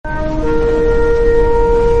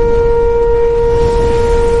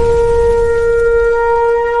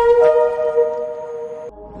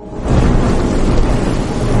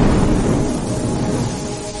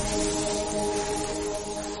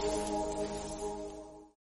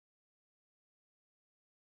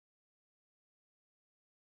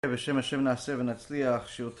B'Shem Hashem Na'aseh V'Natzliach,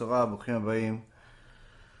 Shiur Torah, Bruchim Habayim.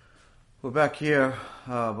 We're back here,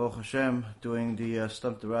 Baruch Hashem, doing the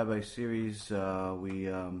Stump the Rabbi series. We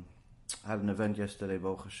had an event yesterday,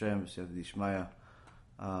 Baruch Hashem, Siyata Dishmaya.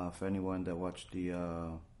 For anyone that watched the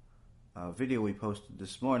video we posted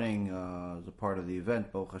this morning, as a part of the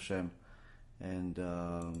event, Baruch Hashem. And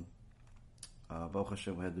Baruch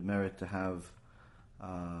Hashem, we had the merit to have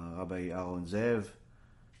Rabbi Aaron Zev,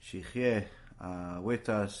 Shichyeh, with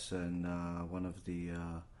us, and one of the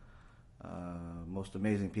most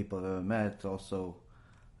amazing people I've ever met. Also,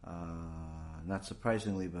 not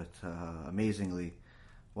surprisingly, but amazingly,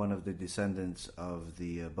 one of the descendants of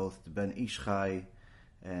the both the Ben Ish Chai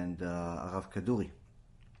and Arav Kaduri,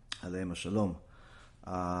 Aleim Shalom.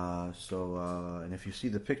 And if you see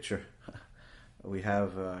the picture we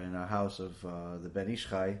have in our house of the Ben Ish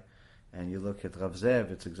Chai, and you look at Rav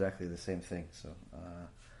Zev, it's exactly the same thing. So.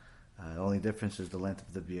 The only difference is the length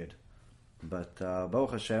of the beard. But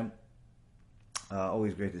Baruch Hashem,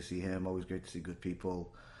 always great to see him, always great to see good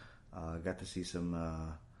people. Got to see some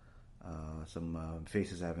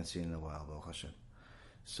faces I haven't seen in a while, Baruch Hashem.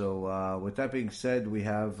 So with that being said, we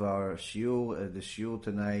have our shiur. The shiur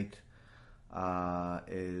tonight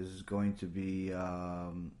is going to be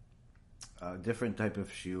a different type of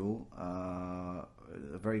shiur, a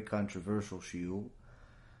very controversial shiur.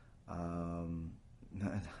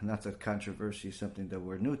 Not that controversy is something that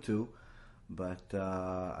we're new to, but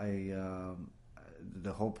the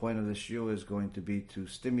whole point of the shiur is going to be to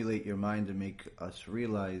stimulate your mind and make us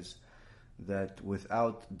realize that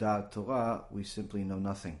without Da'at Torah, we simply know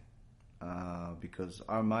nothing. Because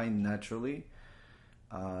our mind naturally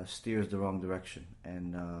steers the wrong direction.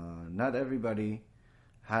 And not everybody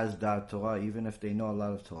has Da'at Torah, even if they know a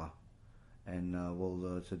lot of Torah. And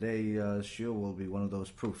today's shiur will be one of those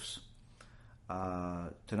proofs.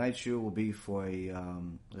 Tonight's shiur will be for a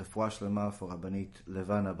refuah shlema for Rabbanit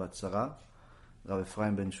Levana Bat Sarah, Rav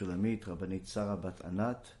Ephraim Ben Shulamit, Rabbanit Sarah Bat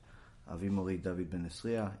Anat, Avi Mori David Ben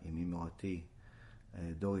Esriya, Imi Morati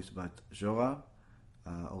Doris Bat Jora,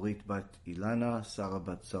 Orit Bat Ilana, Sarah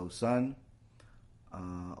Bat Sausan.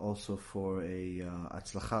 Also for a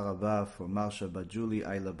Atzlacha Rabba for Marsha Bat Julie,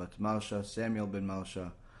 Ayla Bat Marsha, Samuel Ben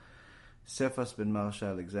Marsha, Cephas Ben Marsha,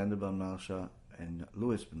 Alexander Ben Marsha, and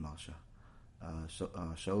Louis Ben Marsha.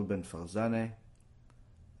 Shaul ben Farzane,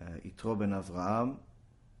 Yitro ben Avraham,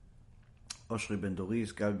 Oshri ben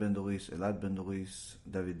Doris, Gabi ben Doris, Elad ben Doris,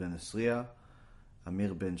 David ben Esriya,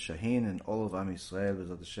 Amir ben Shahin, and all of Am Yisrael,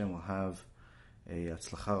 B'ezrat Hashem, will have a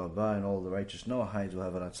Atzlacha Rabbah, and all the righteous Noahides will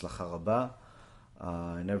have an Atzlacha Rabbah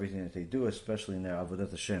in everything that they do, especially in their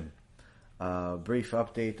Avodat Hashem. Brief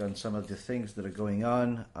update on some of the things that are going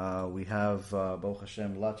on. We have, Baruch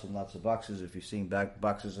Hashem, lots and lots of boxes. If you're seeing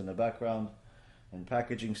boxes in the background, and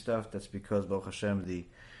packaging stuff, that's because Baruch Hashem, the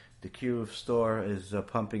Kiruv store is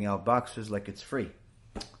pumping out boxes like it's free.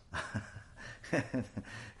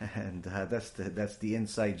 and that's the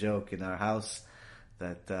inside joke in our house,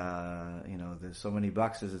 that there's so many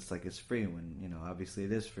boxes, it's like it's free, when obviously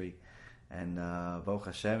it is free. And Baruch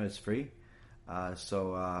Hashem, it's free.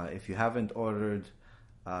 So if you haven't ordered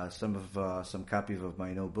some copies of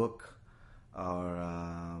my new book,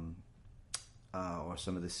 or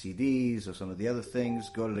some of the CDs, or some of the other things,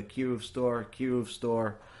 go to the Kiruv store,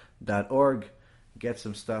 kiruvstore.org. Get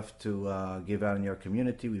some stuff to give out in your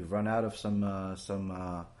community. We've run out of some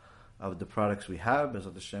of the products we have.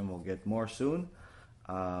 B'ezrat Hashem, we'll get more soon.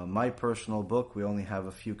 My personal book, we only have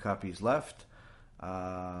a few copies left.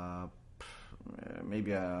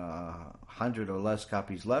 Maybe 100 or less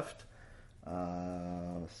copies left.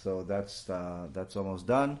 So that's almost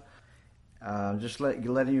done. Just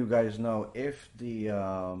letting you guys know, if the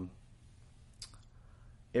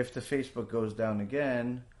Facebook goes down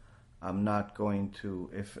again, I'm not going to.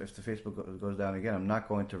 If the Facebook goes down again, I'm not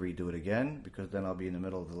going to redo it again, because then I'll be in the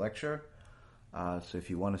middle of the lecture. So if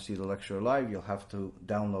you want to see the lecture live, you'll have to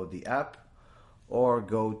download the app or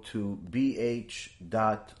go to bh.live,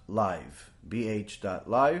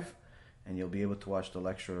 and you'll be able to watch the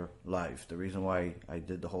lecture live. The reason why I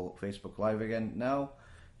did the whole Facebook Live again now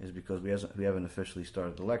is because we haven't officially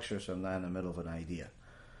started the lecture, so I'm not in the middle of an idea.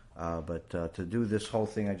 But to do this whole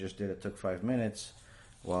thing I just did, it took 5 minutes,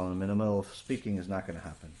 while in the middle of speaking is not going to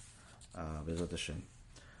happen. B'ezrat Hashem.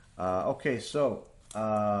 Okay, so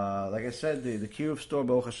like I said, the Kiruv store,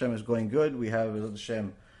 Baruch Hashem, is going good. We have, B'ezrat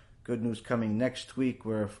Hashem, good news coming next week.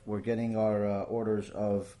 We're getting our orders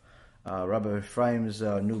of Rabbi Ephraim's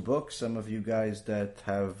new book. Some of you guys that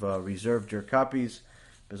have reserved your copies,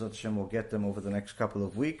 B'ezrat Hashem, will get them over the next couple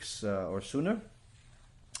of weeks or sooner.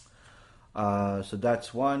 So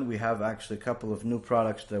that's one. We have actually a couple of new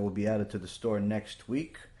products that will be added to the store next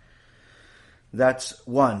week. That's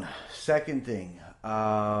one. Second thing,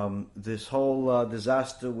 this whole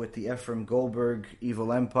disaster with the Ephraim Goldberg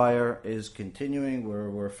evil empire is continuing.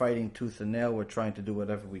 We're fighting tooth and nail. We're trying to do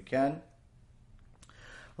whatever we can.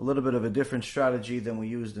 A little bit of a different strategy than we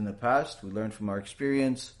used in the past. We learned from our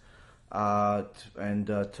experience. And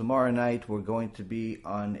tomorrow night we're going to be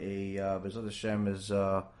on a B'ezras Hashem is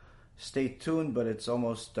stay tuned, but it's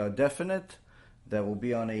almost definite that we'll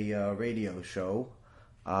be on a radio show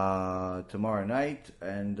tomorrow night,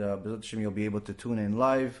 and B'ezras Hashem you'll be able to tune in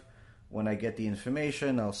live. When I get the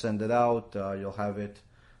information, I'll send it out. You'll have it.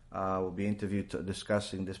 We'll be interviewed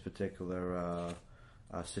discussing this particular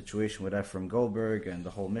situation with Ephraim Goldberg and the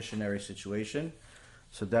whole missionary situation.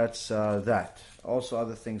 So that's that. Also,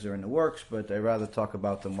 other things are in the works, but I'd rather talk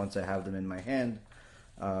about them once I have them in my hand,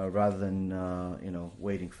 rather than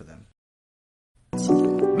waiting for them.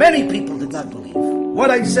 Many people did not believe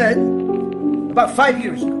what I said about 5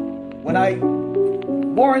 years ago when I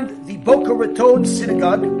warned the Boca Raton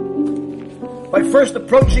synagogue by first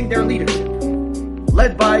approaching their leadership,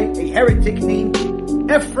 led by a heretic named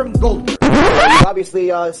Ephraim Goldberg.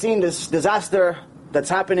 Obviously, seeing this disaster that's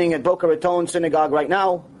happening at Boca Raton synagogue right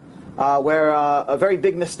now, where a very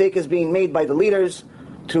big mistake is being made by the leaders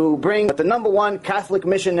to bring the number one Catholic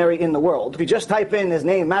missionary in the world. If you just type in his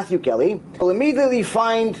name, Matthew Kelly, you'll immediately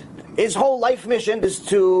find his whole life mission is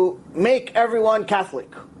to make everyone Catholic.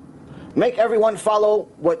 Make everyone follow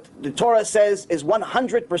what the Torah says is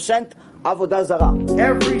 100% Avodah Zarah.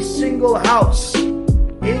 Every single house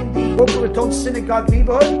in the Boca Raton synagogue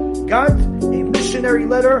neighborhood got a missionary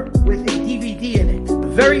letter with a DVD in it. The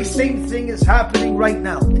very same thing is happening right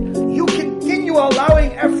now. You continue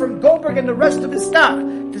allowing Ephraim Goldberg and the rest of his staff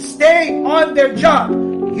to stay on their job.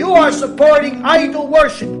 You are supporting idol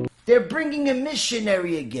worship. They're bringing a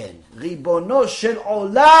missionary again. Ribono shel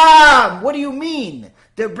olam. What do you mean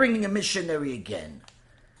they're bringing a missionary again?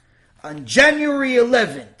 On January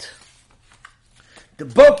 11th, the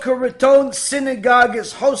Boca Raton synagogue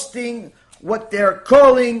is hosting what they're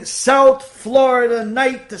calling South Florida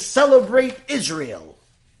Night to celebrate Israel.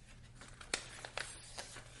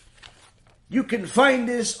 You can find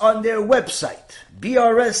this on their website,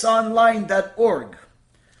 brsonline.org.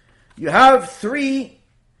 You have 3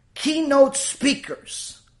 keynote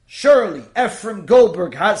speakers. Surely Ephraim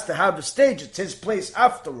Goldberg has to have a stage. It's his place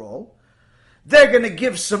after all. They're going to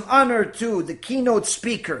give some honor to the keynote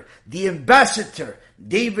speaker, the ambassador,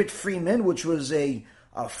 David Freeman, which was a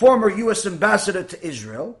former U.S. ambassador to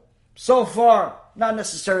Israel. So far, not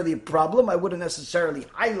necessarily a problem. I wouldn't necessarily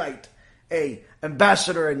highlight a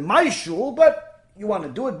ambassador in my shul, but you want to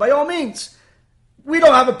do it, by all means. We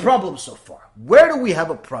don't have a problem so far. Where do we have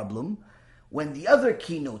a problem? When the other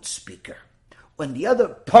keynote speaker, when the other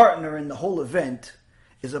partner in the whole event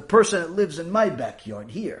is a person that lives in my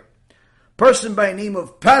backyard here. Person by the name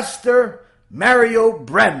of Pastor Mario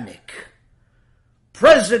Bramnick,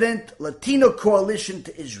 President, Latino Coalition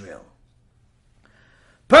to Israel.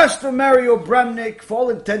 Pastor Mario Bramnick, for all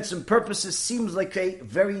intents and purposes, seems like a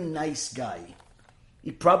very nice guy.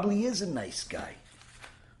 He probably is a nice guy.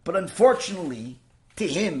 But unfortunately, to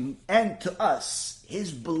him and to us,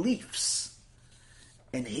 his beliefs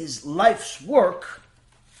and his life's work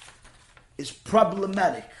is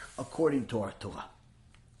problematic according to our Torah.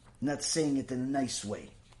 I'm not saying it in a nice way.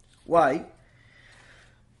 Why?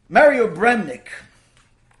 Mario Bramnick,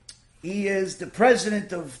 he is the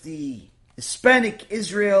president of the Hispanic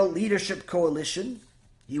Israel Leadership Coalition.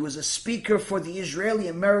 He was a speaker for the Israeli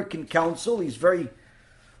American Council. He's very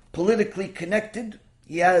politically connected.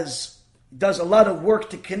 He does a lot of work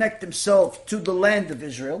to connect himself to the land of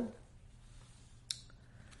Israel.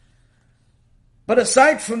 But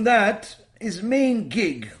aside from that, his main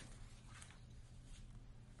gig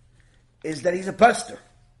is that he's a pastor.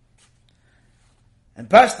 And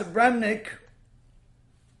Pastor Bramnick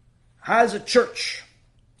has a church.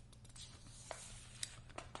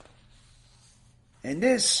 And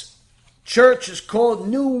this church is called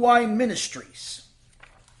New Wine Ministries.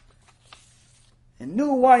 And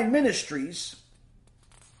New Wine Ministries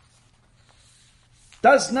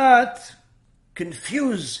does not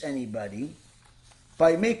confuse anybody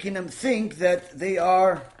by making them think that they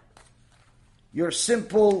are your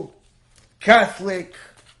simple Catholic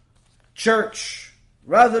church.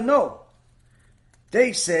 Rather, no.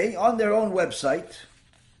 They say on their own website,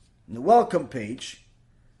 in the welcome page,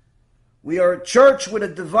 we are a church with a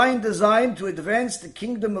divine design to advance the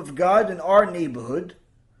kingdom of God in our neighborhood,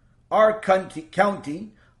 our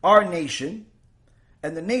county, our nation,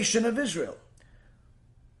 and the nation of Israel.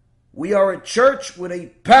 We are a church with a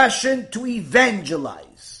passion to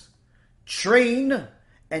evangelize, train,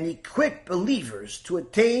 and equip believers to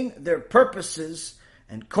attain their purposes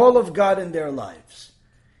and call of God in their lives.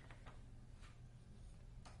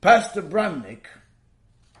 Pastor Bramnick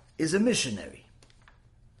is a missionary,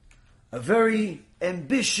 a very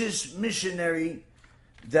ambitious missionary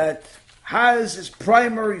that has his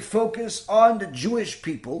primary focus on the Jewish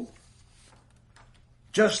people,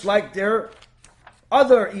 just like their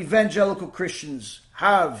other evangelical Christians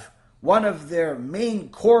have. One of their main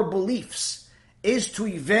core beliefs is to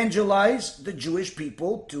evangelize the Jewish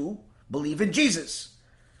people to believe in Jesus.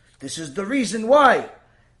 This is the reason why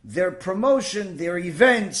their promotion, their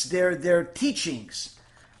events, their teachings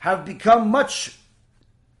have become much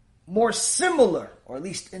more similar, or at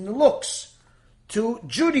least in looks, to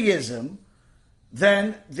Judaism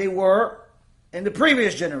than they were in the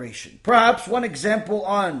previous generation. Perhaps one example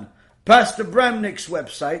on Pastor Bramnick's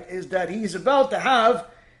website is that he's about to have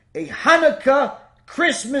a Hanukkah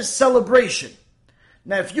Christmas celebration.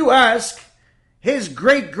 Now, if you ask his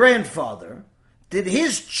great-grandfather, did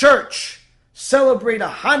his church celebrate a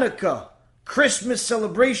Hanukkah Christmas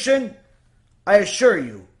celebration? I assure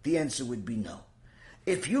you, the answer would be no.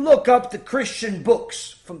 If you look up the Christian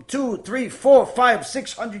books from 2, 3, 4, 5,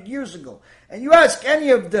 600 years ago, and you ask any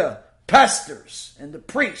of the pastors and the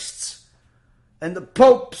priests and the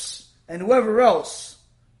popes and whoever else,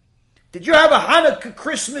 did you have a Hanukkah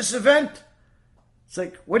Christmas event? It's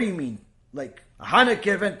like, what do you mean? Like a Hanukkah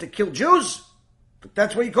event to kill Jews?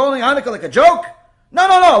 That's what you're calling Hanukkah, like a joke? No,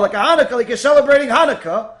 like a Hanukkah, like you're celebrating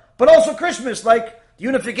Hanukkah, but also Christmas, like the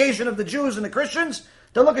unification of the Jews and the Christians.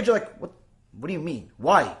 They'll look at you like, what do you mean?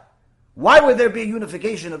 Why? Why would there be a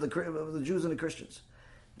unification of the Jews and the Christians?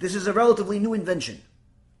 This is a relatively new invention.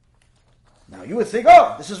 Now you would think,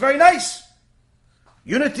 oh, this is very nice.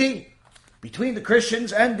 Unity between the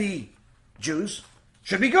Christians and the Jews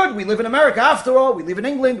should be good. We live in America after all. We live in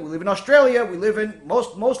England. We live in Australia. We live in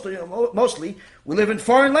mostly we live in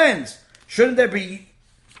foreign lands. Shouldn't there be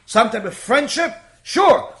some type of friendship?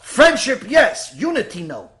 Sure. Friendship, yes. Unity,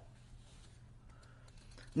 no.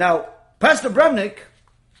 Now, Pastor Bramnick,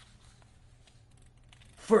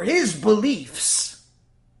 for his beliefs,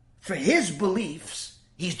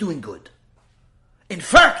 he's doing good. In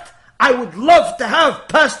fact, I would love to have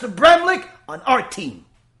Pastor Bramnick on our team.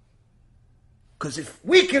 Because if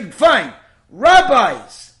we can find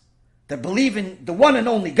rabbis that believe in the one and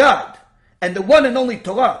only God and the one and only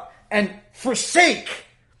Torah and forsake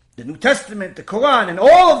the New Testament, the Quran, and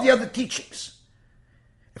all of the other teachings,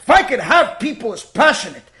 if I could have people as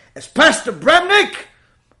passionate as Pastor Bramnick,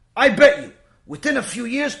 I bet you, within a few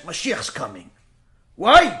years, Mashiach's coming.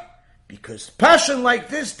 Why? Because passion like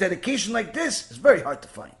this, dedication like this, is very hard to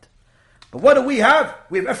find. But what do we have?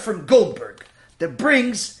 We have Ephraim Goldberg that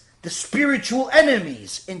brings the spiritual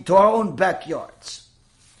enemies into our own backyards.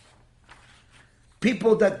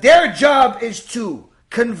 People that their job is to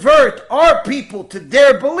convert our people to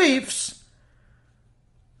their beliefs.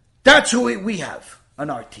 That's who we have on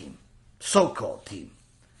our team, so-called team.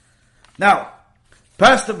 Now,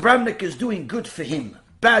 Pastor Bramnick is doing good for him,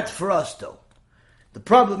 bad for us though. The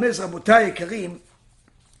problem is, Rabotai Karim,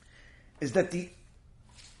 is that the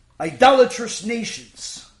idolatrous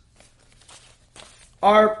nations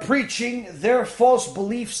are preaching their false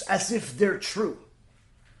beliefs as if they're true.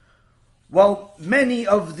 While many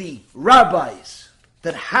of the rabbis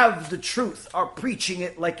that have the truth are preaching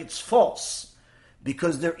it like it's false,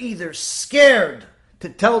 because they're either scared to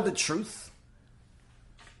tell the truth,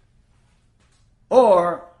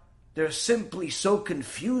 or they're simply so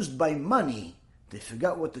confused by money, they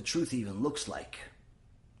forgot what the truth even looks like.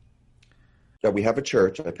 That we have a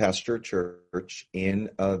church, I pastor a church in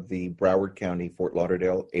the Broward County, Fort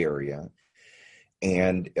Lauderdale area.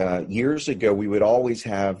 And years ago, we would always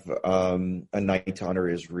have a night to honor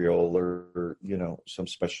Israel or, some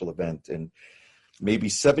special event. And maybe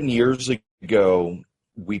 7 years ago,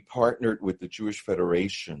 we partnered with the Jewish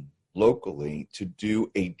Federation locally to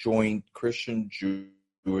do a joint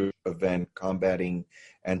Christian-Jewish event combating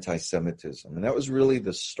anti-Semitism. And that was really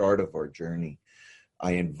the start of our journey.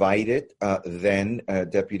 I invited then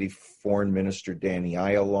Deputy Foreign Minister Danny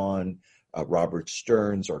Ayalon, Robert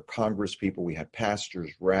Stearns, our Congress people. We had pastors,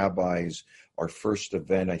 rabbis. Our first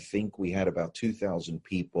event, I think we had about 2,000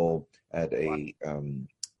 people at a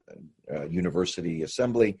university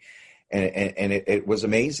assembly, and it was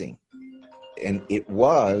amazing. And it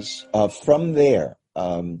was from there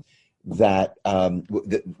that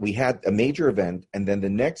we had a major event, and then the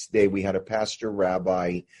next day we had a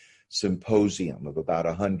pastor-rabbi symposium of about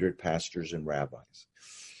 100 pastors and rabbis.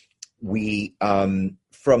 We, from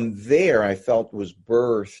there, I felt was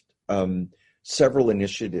birthed several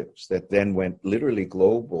initiatives that then went literally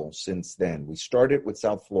global since then. We started with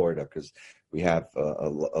South Florida because we have a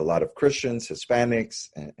lot of Christians, Hispanics,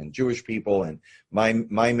 and Jewish people. And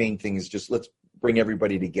my main thing is just let's bring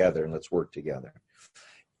everybody together and let's work together.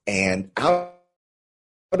 And out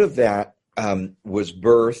of that was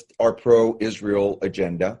birthed our pro-Israel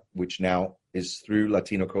agenda, which now is through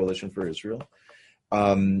Latino Coalition for Israel,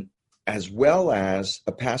 as well as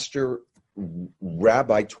a pastor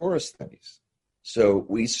rabbi Torah studies. So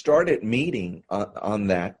we started meeting on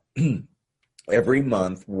that every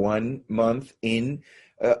month, 1 month in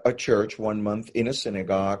a church, 1 month in a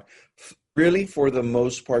synagogue, really for the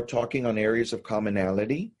most part talking on areas of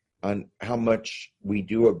commonality, on how much we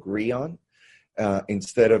do agree on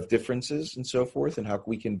instead of differences and so forth, and how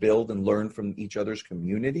we can build and learn from each other's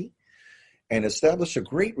community and establish a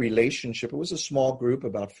great relationship. It was a small group,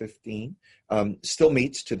 about 15, still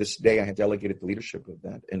meets to this day. I had delegated the leadership of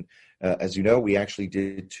that. And as you know, we actually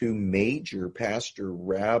did 2 major pastor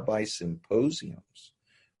rabbi symposiums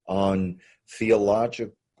on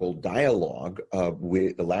theological dialogue,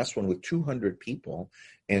 with the last one with 200 people.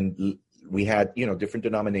 And we had, different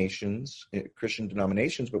denominations, Christian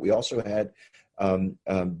denominations, but we also had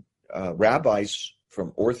rabbis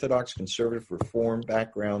from Orthodox, Conservative, Reform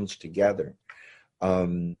backgrounds together,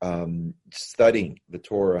 studying the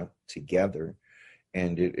Torah together,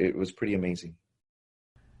 and it was pretty amazing.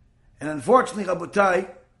 And unfortunately, Rabotai,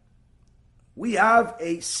 we have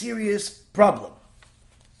a serious problem.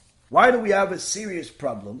 Why do we have a serious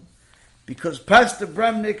problem? Because Pastor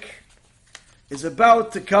Bramnick is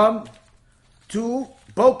about to come to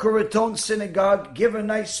Boca Raton Synagogue, give a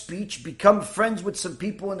nice speech, become friends with some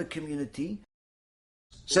people in the community.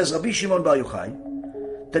 Says Rabbi Shimon Bar Yochai,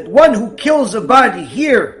 that one who kills a body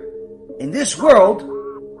here in this world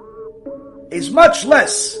is much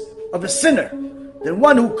less of a sinner than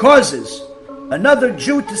one who causes another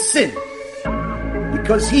Jew to sin,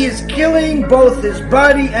 because he is killing both his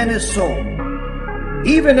body and his soul.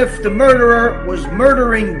 Even if the murderer was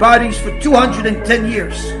murdering bodies for 210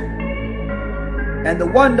 years, and the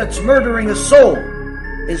one that's murdering a soul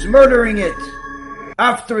is murdering it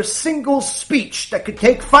after a single speech that could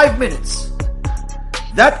take 5 minutes,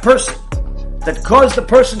 that person that caused the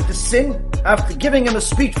person to sin after giving him a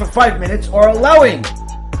speech for 5 minutes, or allowing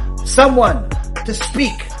someone to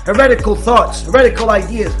speak heretical thoughts, heretical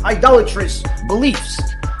ideas, idolatrous beliefs,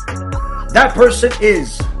 that person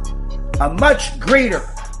is a much greater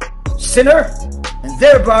sinner, and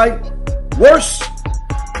thereby worse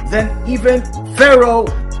than even Pharaoh.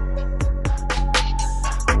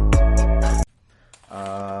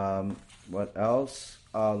 What else?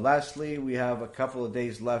 Lastly, we have a couple of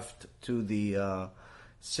days left to the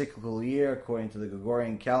cyclical year according to the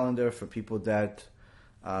Gregorian calendar for people that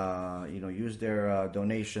use their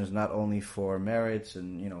donations not only for merits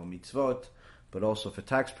and mitzvot, but also for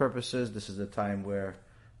tax purposes. This is a time where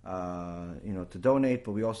to donate,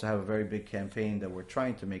 but we also have a very big campaign that we're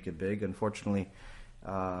trying to make it big. Unfortunately,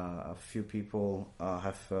 a few people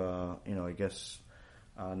have not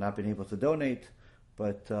been able to donate,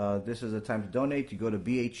 but this is the time to donate. You go to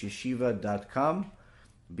bhyeshiva.com,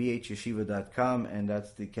 and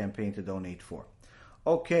that's the campaign to donate for.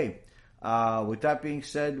 Okay, with that being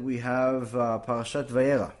said, we have Parashat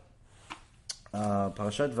Vayera.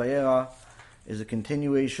 Parashat Vayera is a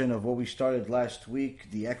continuation of what we started last week,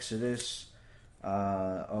 the Exodus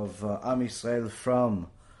of Am Yisrael from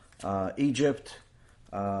Egypt.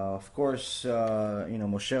 Of course,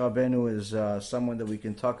 Moshe Rabbeinu is someone that we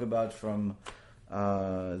can talk about from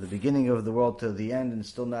the beginning of the world to the end and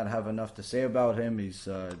still not have enough to say about him. He's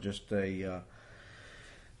just an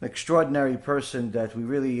extraordinary person that we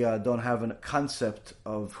really don't have a concept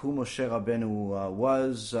of who Moshe Rabbeinu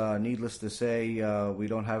was. Needless to say, we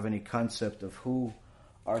don't have any concept of who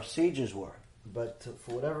our sages were. But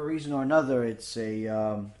for whatever reason or another, it's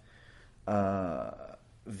a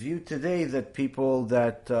view today that people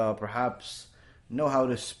that perhaps know how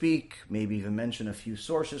to speak, maybe even mention a few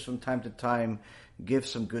sources from time to time, give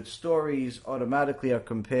some good stories, automatically are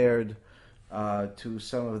compared to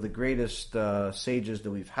some of the greatest sages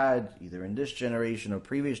that we've had, either in this generation or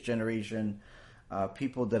previous generation,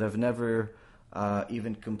 people that have never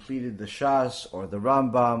even completed the Shas or the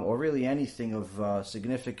Rambam or really anything of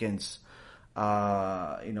significance,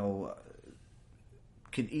 could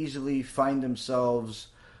easily find themselves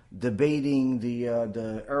debating the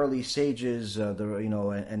early sages,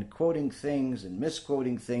 and quoting things and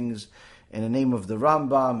misquoting things in the name of the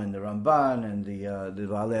Rambam and the Ramban and the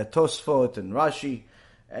Baalei Tosfot and Rashi,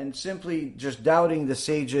 and simply just doubting the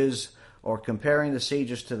sages or comparing the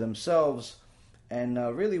sages to themselves. And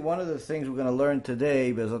really, one of the things we're going to learn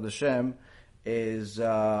today, B'ezrat Hashem, is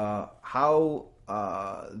how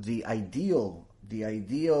the ideal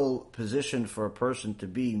position for a person to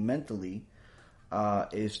be mentally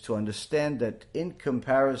is to understand that in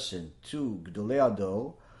comparison to Gdolei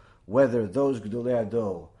Hador, whether those Gdolei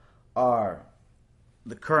Hador are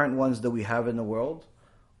the current ones that we have in the world,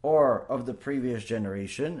 or of the previous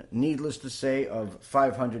generation, needless to say, of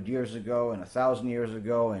 500 years ago, and 1,000 years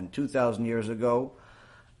ago, and 2,000 years ago,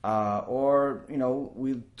 or,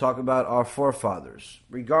 we talk about our forefathers.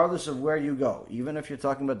 Regardless of where you go, even if you're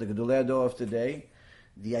talking about the Gdolei Hador of today,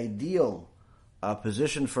 the ideal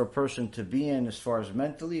position for a person to be in as far as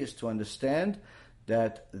mentally is to understand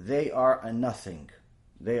that they are a nothing.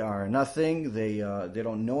 They are nothing. They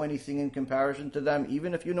don't know anything in comparison to them,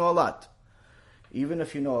 even if you know a lot. Even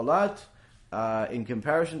if you know a lot, in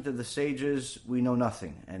comparison to the sages, we know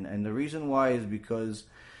nothing. And the reason why is because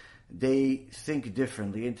they think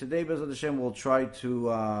differently. And today, B'ezrat Hashem, we'll try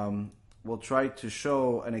to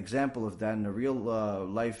show an example of that in a real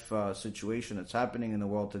life situation that's happening in the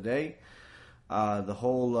world today. The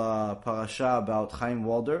whole parasha about Chaim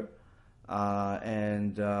Walder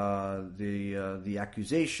and the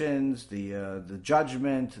accusations, the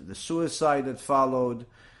judgment, the suicide that followed,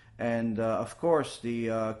 and of course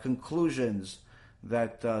the conclusions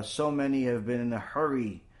that so many have been in a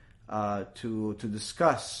hurry to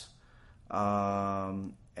discuss.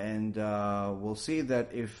 And we'll see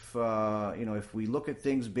that if we look at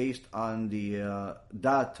things based on the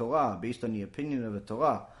Da'at Torah, based on the opinion of the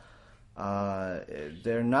Torah,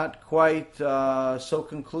 they're not quite so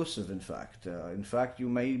conclusive. In fact, you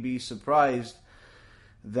may be surprised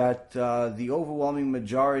that the overwhelming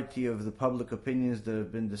majority of the public opinions that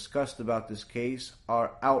have been discussed about this case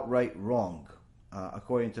are outright wrong,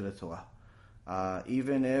 according to the Torah.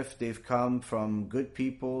 Even if they've come from good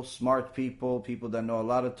people, smart people, people that know a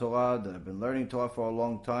lot of Torah, that have been learning Torah for a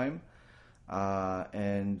long time,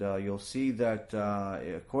 and you'll see that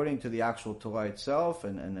according to the actual Torah itself,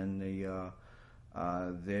 they're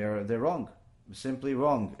wrong, simply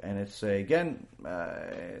wrong. And it's again,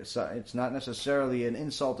 it's not necessarily an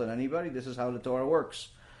insult on anybody. This is how the Torah works.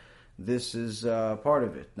 This is part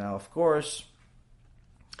of it. Now, of course,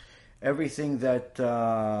 everything that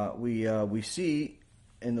we see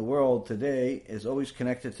in the world today is always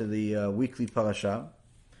connected to the weekly parasha.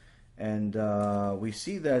 And we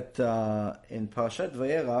see that in Parashat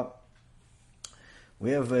Vayera,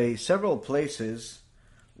 we have several places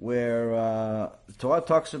where the Torah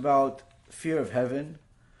talks about fear of heaven.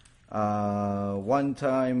 One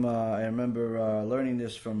time, I remember learning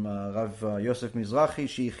this from Rav Yosef Mizrahi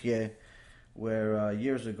Shichyeh, where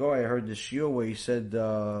years ago I heard this shiur where he said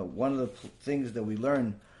one of the things that we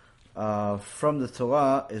learn from the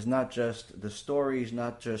Torah is not just the stories,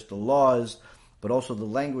 not just the laws, but also the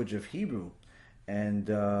language of Hebrew. And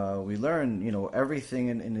we learn, everything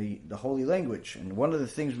in the holy language. And one of the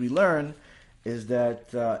things we learn is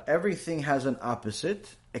that everything has an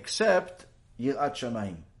opposite except Yirat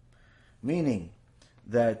Shamayim. Meaning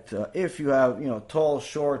that if you have, tall,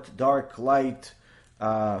 short, dark, light,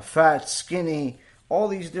 fat, skinny, all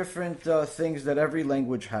these different things that every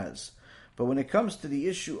language has. But when it comes to the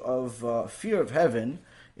issue of fear of heaven,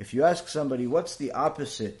 if you ask somebody what's the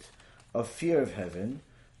opposite of fear of heaven,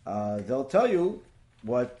 they'll tell you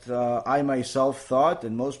what I myself thought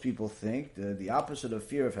and most people think. The opposite of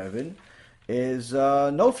fear of heaven is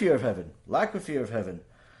no fear of heaven, lack of fear of heaven.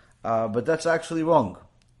 But that's actually wrong.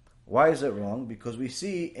 Why is it wrong? Because we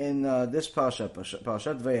see in this Parashat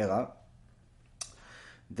Vayera,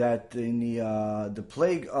 that in the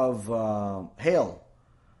plague of hail,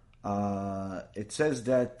 it says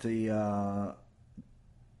that the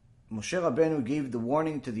Moshe Rabbeinu gave the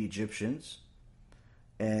warning to the Egyptians,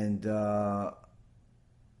 and Ayare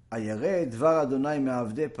dvar Adonai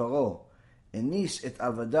me'avdei Paro, enis et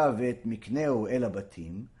avadav ve'et mikneu el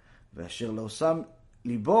habatim, ve'asher lo sam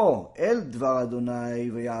libo el dvar Adonai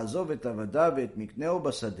ve'ya'azov et avadav ve'et mikneu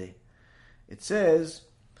basadeh. It says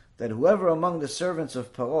that whoever among the servants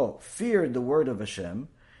of Paro feared the word of Hashem,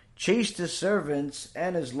 chased his servants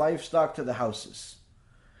and his livestock to the houses.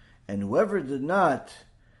 And whoever did not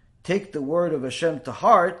take the word of Hashem to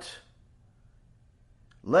heart,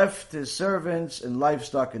 left his servants and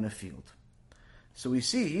livestock in the field. So we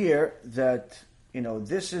see here that,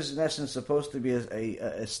 this is in essence supposed to be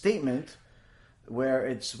a statement where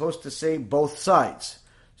it's supposed to say both sides.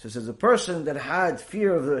 So it says a person that had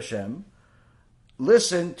fear of Hashem,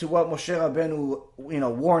 listened to what Moshe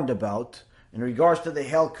Rabbeinu, warned about in regards to the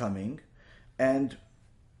hail coming, and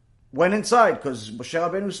went inside, because Moshe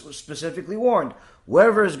Rabbeinu specifically warned,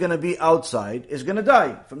 whoever is going to be outside is going to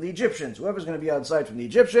die from the Egyptians. Whoever is going to be outside from the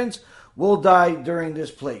Egyptians will die during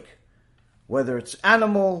this plague. whether it's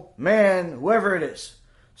animal, man, whoever it is.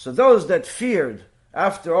 So those that feared,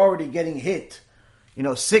 after already getting hit,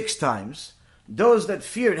 6 times, those that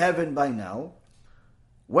feared heaven by now,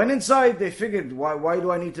 went inside. They figured, why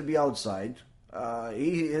do I need to be outside?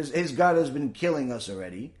 His God has been killing us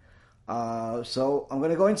already. So I'm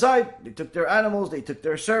going to go inside. They took their animals, they took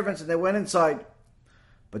their servants, and they went inside.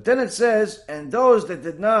 But then it says, and those that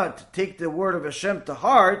did not take the word of Hashem to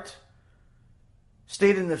heart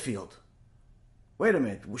stayed in the field. Wait a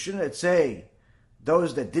minute, shouldn't it say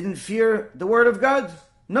those that didn't fear the word of God?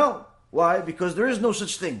 No. Why? Because there is no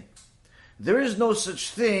such thing. There is no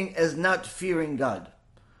such thing as not fearing God.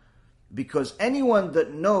 Because anyone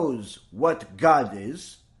that knows what God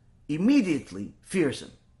is, immediately fears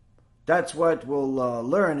Him. That's what we'll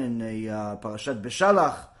learn in the Parashat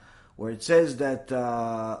Beshalach, where it says that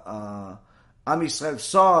Am Yisrael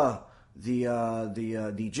saw the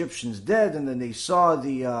Egyptians dead, and then they saw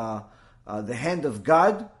the hand of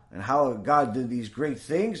God, and how God did these great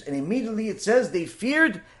things, and immediately it says they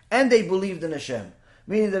feared and they believed in Hashem.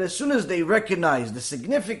 Meaning that as soon as they recognized the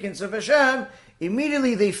significance of Hashem,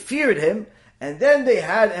 immediately they feared Him, and then they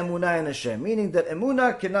had emunah in Hashem. Meaning that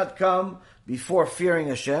emunah cannot come before fearing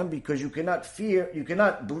Hashem, because you cannot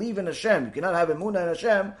believe in Hashem, you cannot have emunah in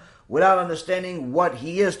Hashem without understanding what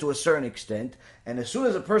He is to a certain extent. And as soon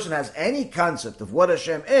as a person has any concept of what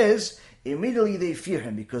Hashem is, immediately they fear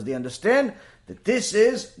Him, because they understand that this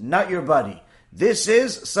is not your body. This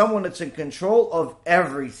is someone that's in control of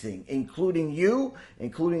everything, including you,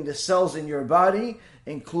 including the cells in your body,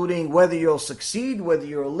 including whether you'll succeed, whether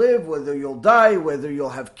you'll live, whether you'll die, whether you'll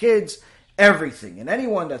have kids, everything. And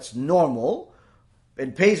anyone that's normal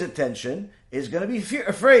and pays attention is going to be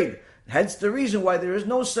afraid. Hence the reason why there is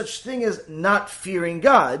no such thing as not fearing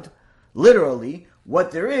God. Literally,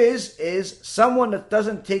 what there is someone that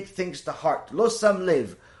doesn't take things to heart. Lo sam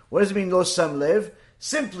lev. What does it mean, lo sam lev?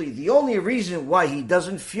 Simply, the only reason why he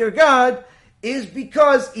doesn't fear God is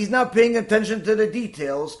because he's not paying attention to the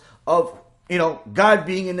details of, God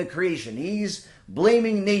being in the creation. He's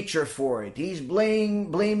blaming nature for it. He's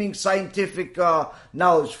blaming scientific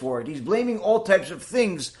knowledge for it. He's blaming all types of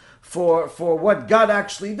things for what God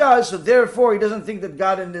actually does. So therefore, he doesn't think that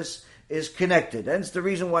God in this is connected. Hence the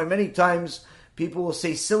reason why many times people will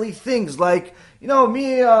say silly things like,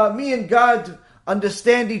 me and God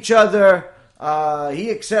understand each other.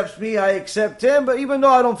 He accepts me, I accept him, but even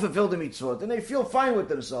though I don't fulfill the mitzvot, and they feel fine with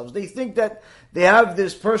themselves. They think that they have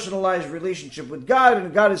this personalized relationship with God,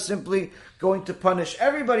 and God is simply going to punish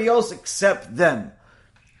everybody else except them.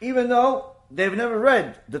 Even though they've never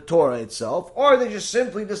read the Torah itself, or they just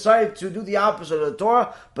simply decide to do the opposite of the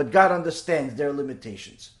Torah, but God understands their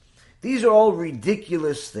limitations. These are all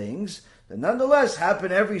ridiculous things that nonetheless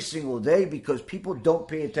happen every single day because people don't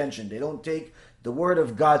pay attention. They don't take the word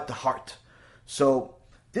of God to heart. So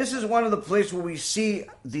this is one of the places where we see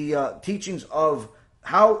the teachings of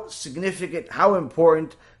how significant, how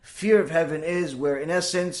important fear of heaven is, where in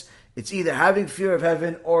essence it's either having fear of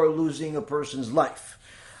heaven or losing a person's life.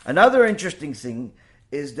 Another interesting thing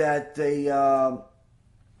is that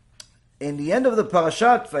in the end of the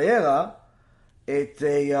Parashat Vayera,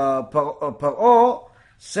 Paro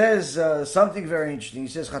says something very interesting. He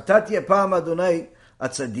says, "Chatati apam Adonai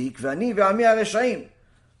atzadik ve'ani ve'ami hareshaim."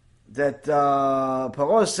 That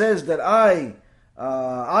Paro says that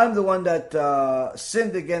I'm the one that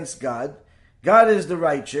sinned against God. God is the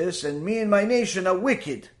righteous, and me and my nation are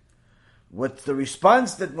wicked. What's the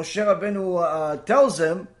response that Moshe Rabbeinu tells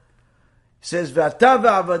him? He says, "Ve'ata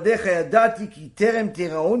ve'avadecha yadati ki terem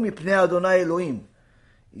tiraun mipnei Adonai Elohim."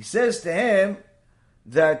 He says to him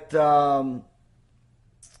that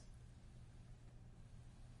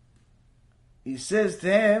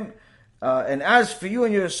and as for you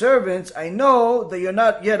and your servants, I know that you're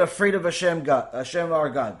not yet afraid of Hashem our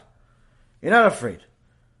God. You're not afraid.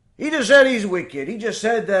 He just said he's wicked. He just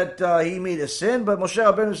said that he made a sin, but Moshe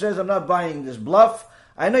Rabbeinu says, I'm not buying this bluff.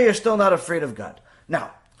 I know you're still not afraid of God.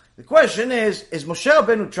 Now, the question is Moshe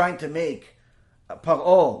Rabbeinu trying to make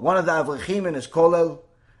Paro one of the Avrechim in his Kolel?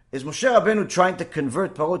 Is Moshe Rabbeinu trying to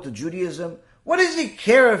convert Paro to Judaism? What does he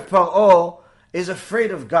care if Paro is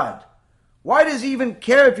afraid of God? Why does he even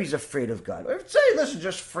care if he's afraid of God? Say, listen,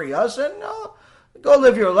 just free us and go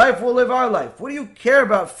live your life, we'll live our life. What do you care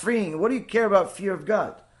about freeing? What do you care about fear of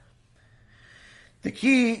God? The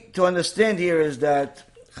key to understand here is that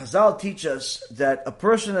Chazal teach us that a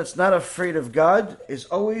person that's not afraid of God is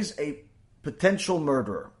always a potential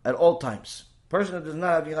murderer at all times. A person that does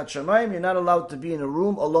not have Yirat Shamayim, you're not allowed to be in a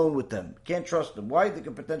room alone with them. Can't trust them. Why? They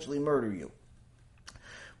can potentially murder you.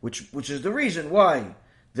 Which is the reason why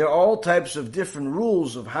There are all types of different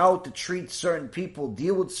rules of how to treat certain people,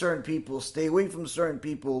 deal with certain people, stay away from certain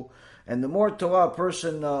people. And the more Torah a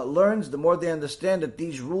person learns, the more they understand that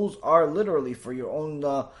these rules are literally for your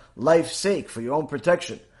own life's sake, for your own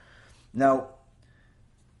protection. Now,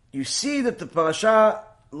 you see that the parasha,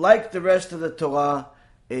 like the rest of the Torah,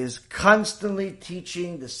 is constantly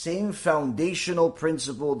teaching the same foundational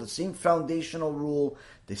principle, the same foundational rule,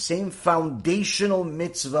 the same foundational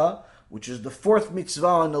mitzvah, which is the fourth mitzvah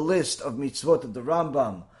on the list of mitzvot that the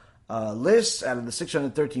Rambam lists out of the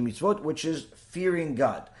 613 mitzvot, which is fearing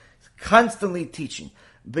God. It's constantly teaching.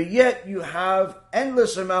 But yet you have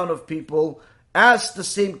endless amount of people ask the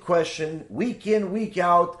same question week in, week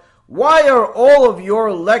out. Why are all of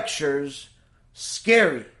your lectures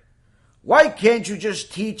scary? Why can't you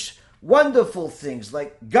just teach wonderful things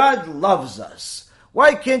like God loves us?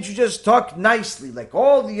 Why can't you just talk nicely like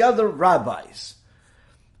all the other rabbis?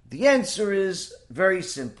 The answer is very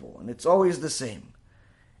simple, and it's always the same.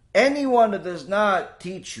 Anyone that does not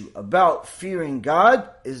teach you about fearing God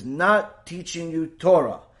is not teaching you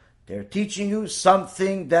Torah. They're teaching you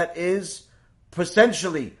something that is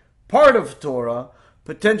potentially part of Torah,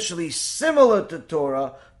 potentially similar to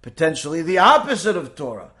Torah, potentially the opposite of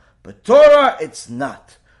Torah. But Torah, it's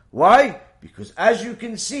not. Why? Because as you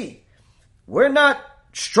can see, we're not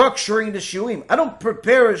structuring the shiurim. I don't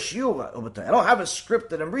prepare a shiur. I don't have a script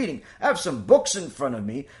that I'm reading. I have some books in front of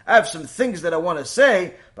me. I have some things that I want to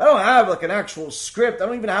say, but I don't have like an actual script. I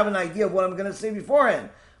don't even have an idea of what I'm going to say beforehand.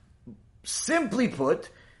 Simply put,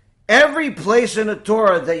 every place in the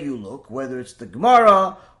Torah that you look, whether it's the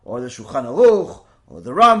Gemara, or the Shulchan Aruch, or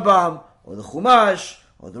the Rambam, or the Chumash,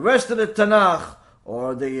 or the rest of the Tanakh,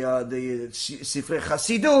 or the Sifrei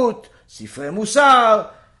Chasidut, Sifrei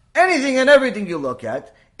Musar, anything and everything you look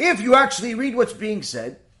at, if you actually read what's being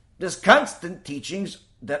said, there's constant teachings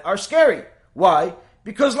that are scary. Why?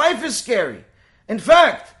 Because life is scary. In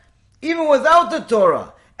fact, even without the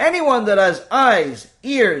Torah, anyone that has eyes,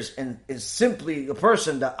 ears, and is simply a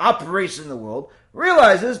person that operates in the world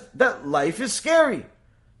realizes that life is scary.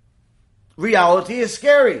 Reality is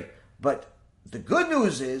scary. But the good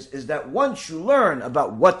news is that once you learn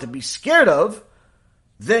about what to be scared of,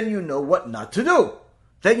 then you know what not to do.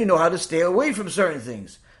 Then you know how to stay away from certain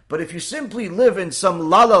things. But if you simply live in some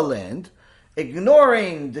la-la land,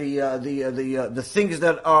 ignoring the things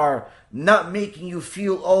that are not making you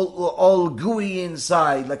feel all gooey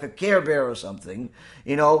inside, like a Care Bear or something,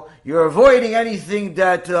 you're avoiding anything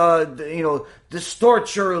that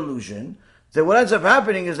distorts your illusion, then what ends up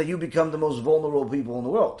happening is that you become the most vulnerable people in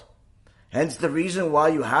the world. Hence the reason why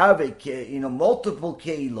you have multiple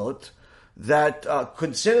keilot that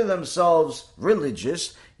consider themselves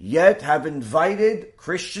religious, yet have invited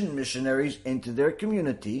Christian missionaries into their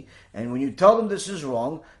community. And when you tell them this is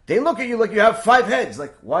wrong, they look at you like you have 5 heads.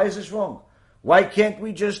 Like, why is this wrong? Why can't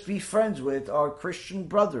we just be friends with our Christian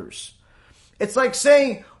brothers? It's like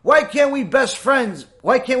saying, why can't we be best friends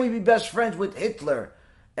with Hitler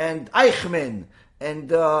and Eichmann and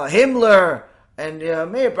Himmler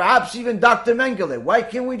and maybe perhaps even Dr. Mengele? Why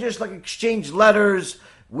can't we just exchange letters?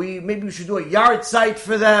 Maybe we should do a yard site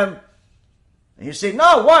for them. And you say,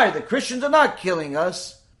 no, why? The Christians are not killing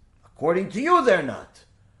us. According to you, they're not.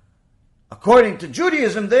 According to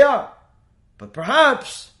Judaism, they are. But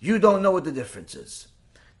perhaps you don't know what the difference is.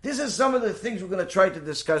 This is some of the things we're going to try to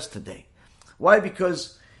discuss today. Why?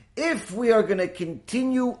 Because if we are going to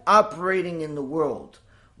continue operating in the world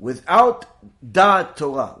without Da'at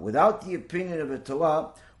Torah, without the opinion of a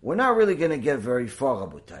Torah, we're not really going to get very far,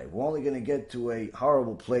 Rabotai. We're only going to get to a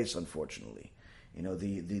horrible place, unfortunately.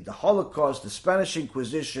 The Holocaust, the Spanish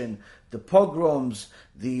Inquisition, the pogroms,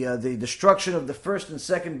 the destruction of the first and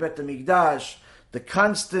second Bet HaMikdash, the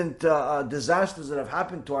constant disasters that have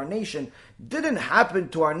happened to our nation didn't happen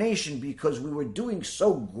to our nation because we were doing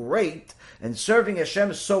so great and serving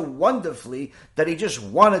Hashem so wonderfully that He just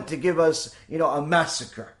wanted to give us, a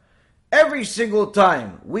massacre. Every single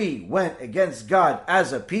time we went against God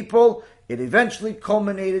as a people, it eventually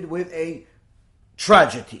culminated with a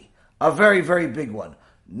tragedy. A very, very big one.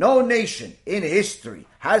 No nation in history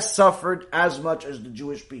has suffered as much as the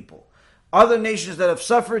Jewish people. Other nations that have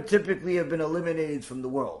suffered typically have been eliminated from the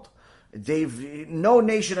world. No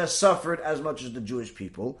nation has suffered as much as the Jewish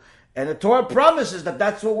people. And the Torah promises that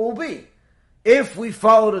that's what we'll be. If we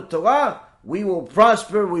follow the Torah, we will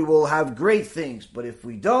prosper, we will have great things. But if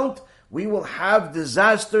we don't, we will have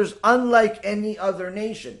disasters unlike any other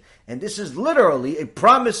nation. And this is literally a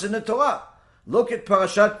promise in the Torah. Look at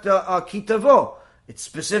Parashat Ki Tavo. It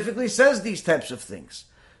specifically says these types of things.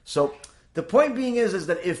 So the point being is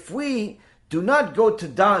that if we do not go to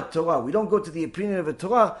Da'at Torah, we don't go to the opinion of a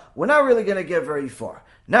Torah, we're not really going to get very far.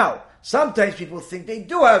 Now, sometimes people think they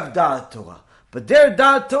do have Da'at Torah, but their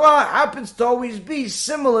Da'at Torah happens to always be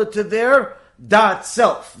similar to their Da'at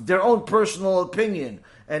self, their own personal opinion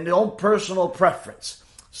and their own personal preference.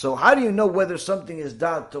 So how do you know whether something is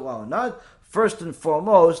Da'at Torah or not? First and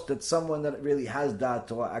foremost, that someone that really has Da'at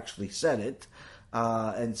Torah actually said it.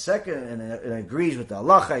 And second, and agrees with the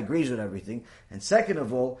halacha, agrees with everything. And second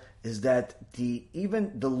of all, is that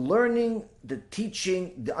even the learning, the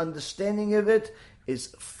teaching, the understanding of it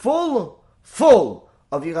is full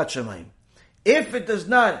of Yirat Shamayim. If it does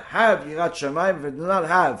not have Yirat Shamayim, if it does not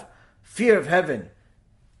have fear of heaven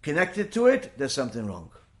connected to it, there's something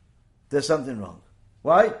wrong. There's something wrong.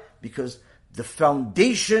 Why? Because the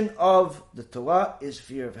foundation of the Torah is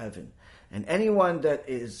fear of heaven. And anyone that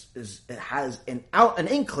has an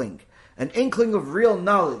inkling of real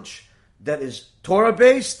knowledge that is Torah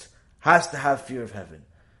based has to have fear of heaven.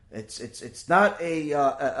 It's not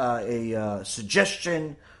a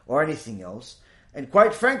suggestion or anything else. And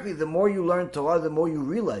quite frankly, the more you learn Torah, the more you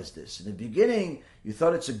realize this. In the beginning, you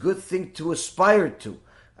thought it's a good thing to aspire to.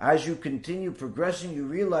 As you continue progressing, you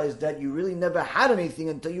realize that you really never had anything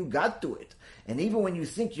until you got to it. And even when you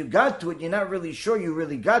think you got to it, you're not really sure you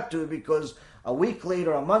really got to it, because a week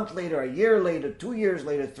later, a month later, a year later, 2 years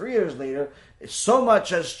later, 3 years later, so much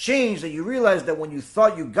has changed that you realize that when you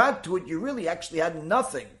thought you got to it, you really actually had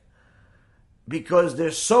nothing. Because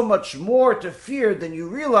there's so much more to fear than you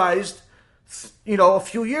realized, a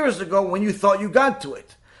few years ago when you thought you got to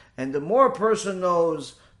it. And the more a person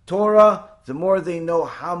knows Torah, the more they know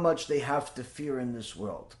how much they have to fear in this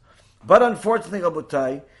world. But unfortunately,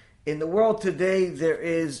 Rabotai, in the world today, there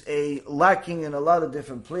is a lacking in a lot of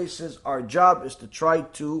different places. Our job is to try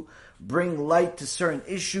to bring light to certain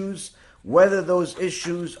issues. Whether those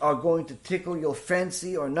issues are going to tickle your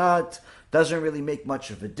fancy or not doesn't really make much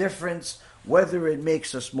of a difference. Whether it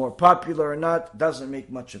makes us more popular or not doesn't make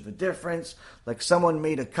much of a difference. Like someone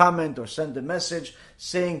made a comment or sent a message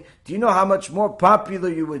saying, do you know how much more popular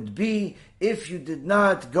you would be if you did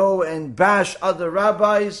not go and bash other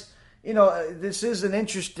rabbis? This is an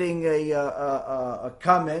interesting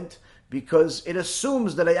comment, because it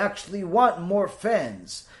assumes that I actually want more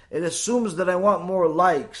fans. It assumes that I want more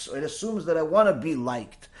likes. It assumes that I want to be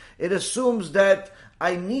liked. It assumes that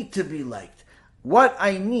I need to be liked. What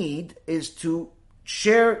I need is to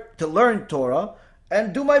learn Torah,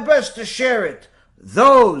 and do my best to share it.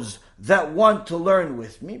 Those that want to learn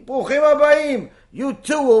with me, Bruchim Habayim, you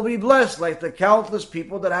too will be blessed like the countless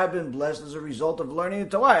people that have been blessed as a result of learning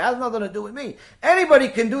Torah. It has nothing to do with me. Anybody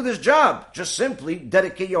can do this job. Just simply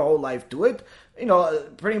dedicate your whole life to it.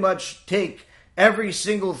 Pretty much take every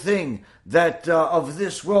single thing that of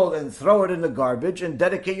this world and throw it in the garbage and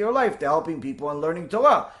dedicate your life to helping people and learning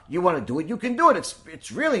Torah. You want to do it, you can do it.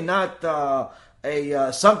 It's really not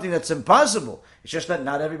something that's impossible. It's just that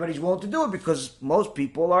not everybody's willing to do it, because most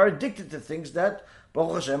people are addicted to things that,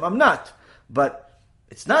 Baruch Hashem, I'm not. But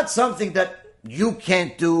it's not something that you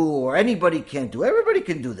can't do or anybody can't do. Everybody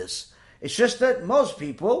can do this. It's just that most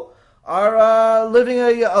people are living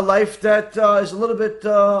a life that is a little bit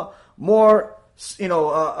more,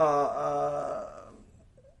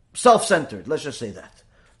 self-centered. Let's just say that.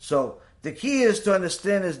 So the key is to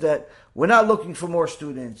understand is that we're not looking for more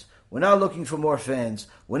students. We're not looking for more fans.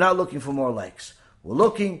 We're not looking for more likes. We're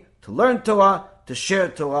looking to learn Torah, to share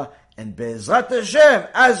Torah, and Be'ezrat Hashem,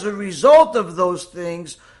 as a result of those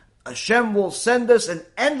things, Hashem will send us an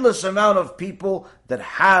endless amount of people that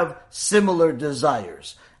have similar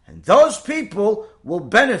desires. And those people will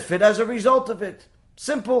benefit as a result of it.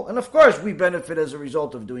 Simple. And of course, we benefit as a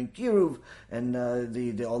result of doing Kiruv and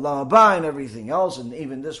the Olam Haba and everything else, and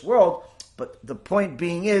even this world. But the point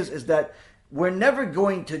being is that we're never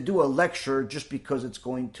going to do a lecture just because it's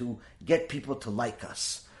going to get people to like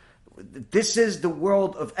us. This is the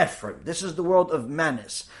world of Ephraim. This is the world of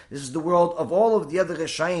Manis. This is the world of all of the other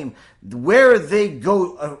Reshaim. Where they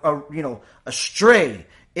go, astray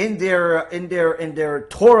in their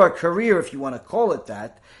Torah career, if you want to call it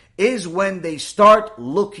that, is when they start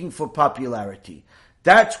looking for popularity.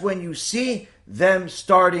 That's when you see them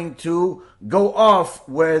starting to go off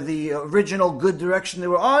where the original good direction they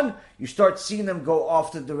were on. You start seeing them go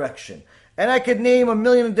off the direction. And I could name a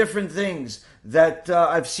million different things that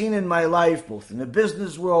I've seen in my life, both in the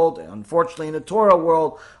business world and unfortunately in the Torah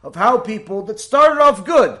world, of how people that started off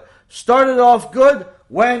good,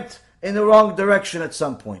 went in the wrong direction at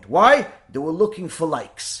some point. Why? They were looking for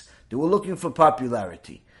likes. They were looking for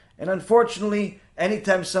popularity. And unfortunately,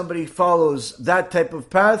 anytime somebody follows that type of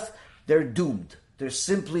path, they're doomed. They're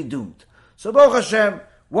simply doomed. So Baruch Hashem,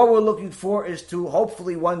 what we're looking for is to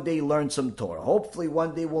hopefully one day learn some Torah. Hopefully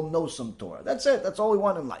one day we'll know some Torah. That's it. That's all we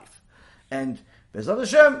want in life. And Bezat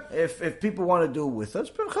Hashem, if people want to do it with us,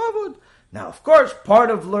 Chavod. Now, of course, part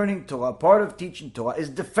of learning Torah, part of teaching Torah is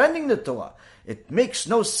defending the Torah. It makes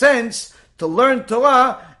no sense to learn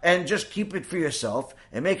Torah and just keep it for yourself.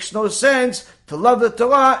 It makes no sense to love the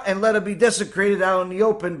Torah and let it be desecrated out in the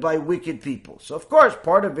open by wicked people. So, of course,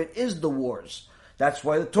 part of it is the wars. That's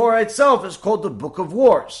why the Torah itself is called the Book of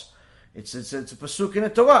Wars. It's a pasuk in the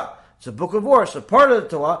Torah. It's a book of wars. So part of the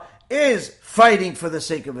Torah is fighting for the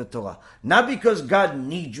sake of the Torah. Not because God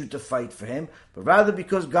needs you to fight for Him, but rather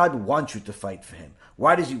because God wants you to fight for Him.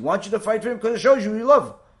 Why does He want you to fight for Him? Because it shows you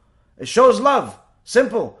love. It shows love.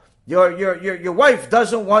 Simple. Your wife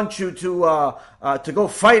doesn't want you to go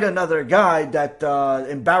fight another guy that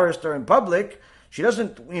embarrassed her in public. She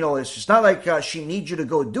doesn't, it's just not like she needs you to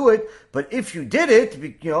go do it. But if you did it,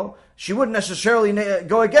 she wouldn't necessarily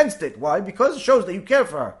go against it. Why? Because it shows that you care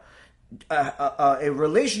for her. A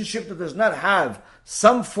relationship that does not have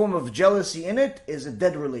some form of jealousy in it is a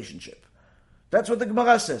dead relationship. That's what the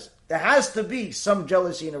Gemara says. There has to be some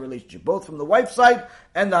jealousy in a relationship, both from the wife's side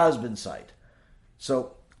and the husband's side.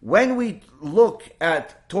 So when we look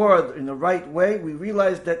at Torah in the right way, we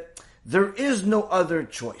realize that there is no other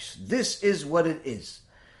choice. This is what it is.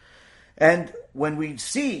 And when we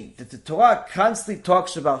see that the Torah constantly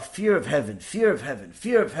talks about fear of heaven,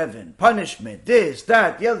 punishment, this,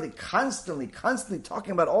 that, the other, constantly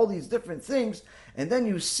talking about all these different things, and then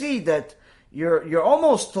you see that you're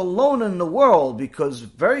almost alone in the world because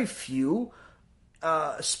very few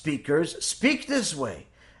speakers speak this way.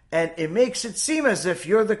 And it makes it seem as if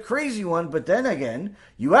you're the crazy one, but then again,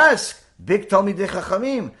 you ask big Talmidei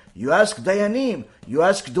Chachamim, you ask Dayanim, you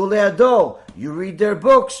ask Gdolei Ador, you read their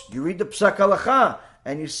books, you read the Psak Halacha,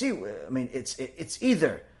 and you see, it's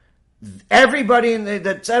either everybody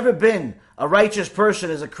that's ever been a righteous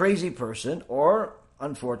person is a crazy person, or,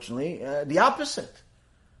 unfortunately, the opposite.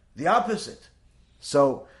 The opposite.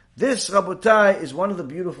 So, this, Rabotai, is one of the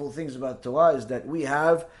beautiful things about Torah, is that we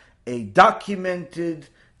have a documented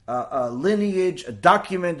lineage,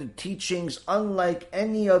 documented teachings unlike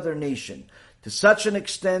any other nation, to such an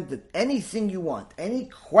extent that anything you want, any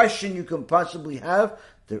question you can possibly have,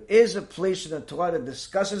 there is a place in the Torah that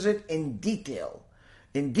discusses it in detail.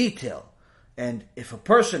 And if a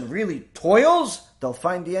person really toils, they'll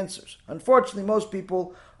find the answers. Unfortunately, most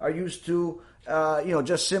people are used to,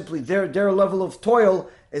 just simply their level of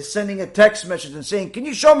toil is sending a text message and saying, can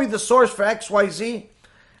you show me the source for XYZ?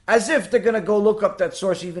 As if they're going to go look up that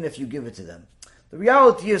source even if you give it to them. The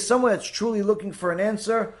reality is someone that's truly looking for an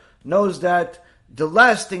answer knows that the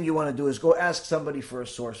last thing you want to do is go ask somebody for a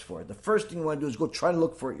source for it. The first thing you want to do is go try to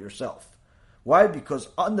look for it yourself. Why? Because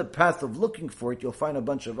on the path of looking for it, you'll find a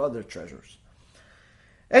bunch of other treasures.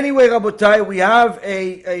 Anyway, Rabotai, we have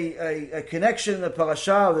a connection in the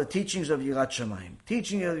parasha of the teachings of Yirat Shamayim.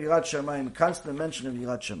 Teaching of Yirat Shamayim, constant mention of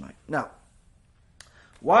Yirat Shamayim. Now,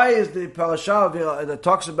 why is the parasha that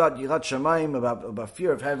talks about Yirat Shamayim, about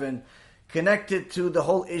fear of heaven, connected to the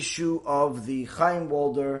whole issue of the Chaim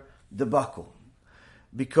Walder debacle?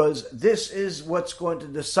 Because this is what's going to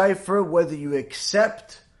decipher whether you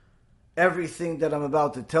accept everything that I'm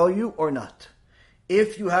about to tell you or not.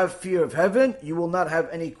 If you have fear of heaven, you will not have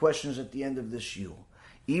any questions at the end of this shiur.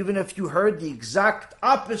 Even if you heard the exact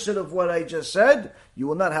opposite of what I just said, you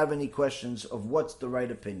will not have any questions of what's the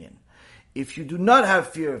right opinion. If you do not have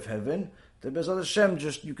fear of heaven, then Bezat Hashem,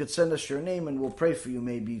 you could send us your name and we'll pray for you,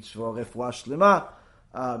 maybe it's for refuah shlema,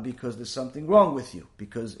 because there's something wrong with you.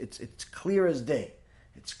 Because it's clear as day.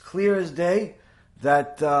 It's clear as day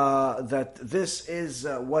that this is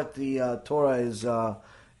what the Torah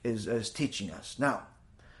is teaching us. Now,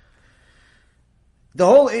 the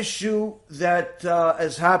whole issue that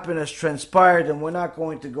has happened, has transpired, and we're not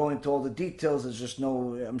going to go into all the details. There's just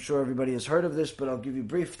I'm sure everybody has heard of this, but I'll give you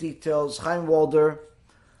brief details. Chaim Walder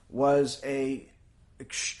was a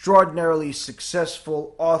extraordinarily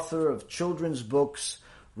successful author of children's books,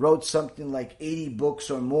 wrote something like 80 books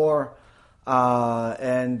or more,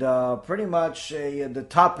 and pretty much the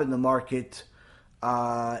top in the market,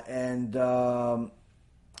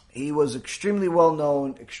 he was extremely well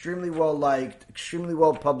known, extremely well liked, extremely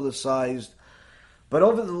well publicized. But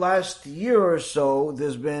over the last year or so,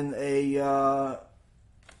 there's been a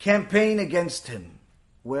campaign against him,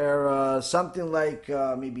 where something like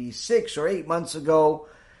maybe 6 or 8 months ago,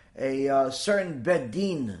 a certain Bet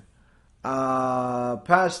Din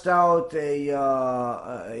passed out or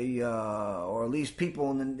at least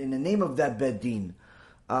people in the name of that Bet Din,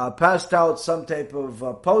 passed out some type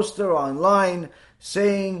of poster online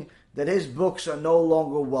saying that his books are no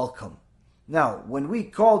longer welcome. Now, when we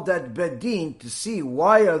called that Bet Din to see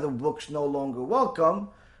why are the books no longer welcome,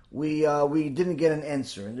 we didn't get an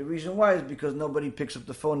answer. And the reason why is because nobody picks up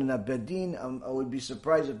the phone in that Bet Din. I would be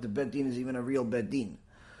surprised if the Bet Din is even a real Bet Din.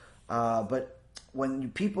 But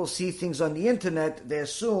when people see things on the internet, they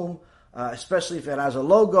assume, especially if it has a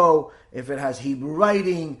logo, if it has Hebrew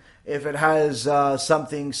writing, if it has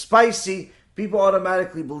something spicy, people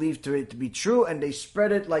automatically believe it to be true, and they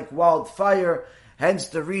spread it like wildfire. Hence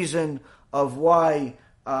the reason of why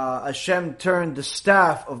Hashem turned the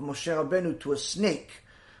staff of Moshe Rabbeinu to a snake,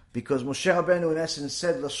 because Moshe Rabbeinu in essence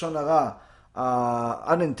said Lashon Hara,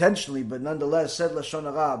 unintentionally, but nonetheless said Lashon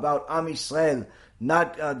Hara about Am Yisrael,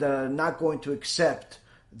 that are not going to accept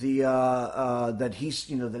that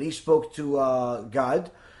he spoke to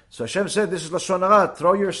God. So Hashem said, "This is Lashon Hara.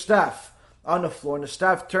 Throw your staff on the floor," and the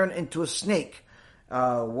staff turned into a snake.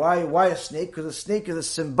 Why a snake? Because a snake is a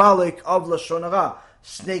symbolic of Lashon Hara.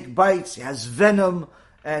 Snake bites, it has venom,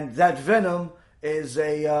 and that venom is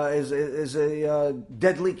a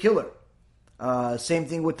deadly killer. Same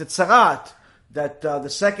thing with the tzarat. That the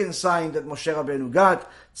second sign that Moshe Rabbeinu got,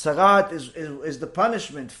 tzarat is the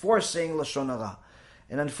punishment for saying Lashon Hara.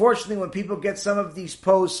 And unfortunately, when people get some of these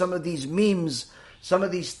posts, some of these memes, some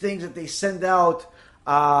of these things that they send out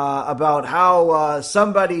about how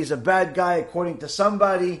somebody is a bad guy according to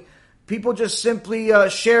somebody, people just simply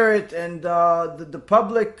share it, and the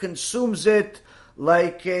public consumes it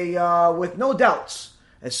like with no doubts.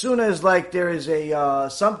 As soon as there is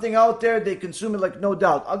something out there, they consume it like no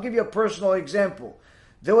doubt. I'll give you a personal example.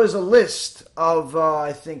 There was a list of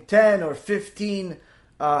I think 10 or 15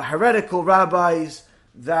 heretical rabbis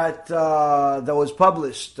that was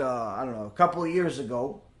published a couple of years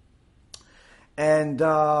ago, and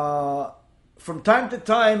from time to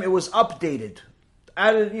time it was updated,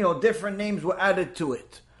 added, different names were added to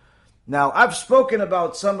it. Now I've spoken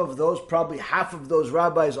about some of those, probably half of those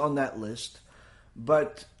rabbis on that list.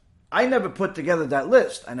 But I never put together that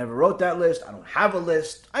list. I never wrote that list. I don't have a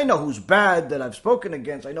list. I know who's bad that I've spoken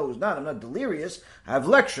against. I know who's not. I'm not delirious. I have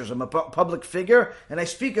lectures. I'm a public figure, and I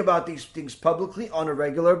speak about these things publicly on a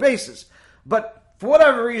regular basis. But for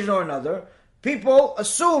whatever reason or another, people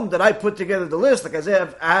assume that I put together the list. Like I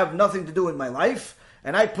said, I have nothing to do in my life,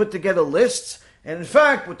 and I put together lists. And in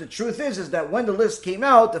fact, what the truth is that when the list came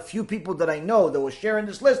out, the few people that I know that were sharing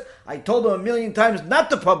this list, I told them a million times not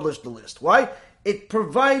to publish the list. Why? It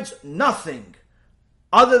provides nothing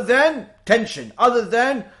other than tension, other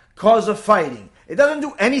than cause of fighting. It doesn't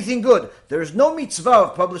do anything good. There is no mitzvah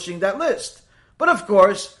of publishing that list. But of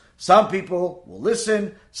course, some people will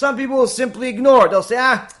listen, some people will simply ignore. They'll say,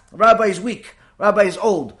 Rabbi is weak, Rabbi is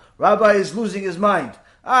old, Rabbi is losing his mind.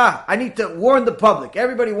 I need to warn the public.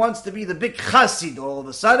 Everybody wants to be the big chassid all of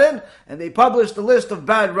a sudden, and they publish the list of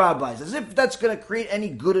bad rabbis, as if that's going to create any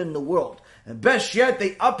good in the world. And best yet,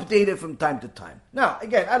 they update it from time to time. Now,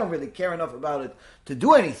 again, I don't really care enough about it to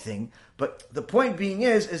do anything, but the point being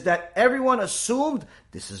is that everyone assumed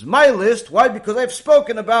this is my list. Why? Because I've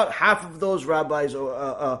spoken about half of those rabbis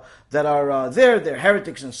that are there, they're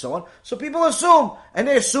heretics and so on. So people assume, and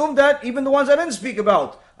they assume that even the ones I didn't speak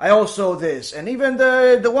about, I also this, and even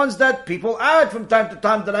the ones that people add from time to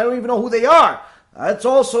time that I don't even know who they are, that's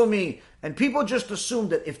also me. And people just assume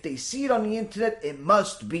that if they see it on the internet, it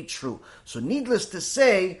must be true. So needless to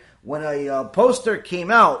say, when a poster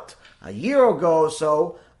came out a year ago or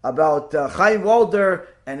so about Chaim Walder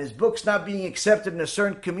and his books not being accepted in a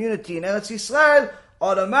certain community in Eretz Yisrael,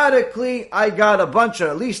 automatically I got a bunch of,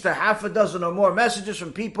 at least a half a dozen or more messages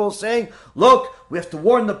from people saying, look, we have to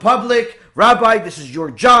warn the public. Rabbi, this is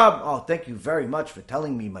your job. Oh, thank you very much for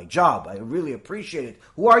telling me my job. I really appreciate it.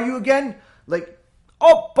 Who are you again?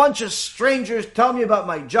 Bunch of strangers tell me about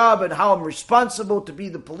my job and how I'm responsible to be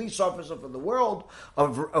the police officer for the world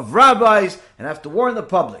of rabbis, and I have to warn the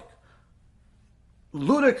public.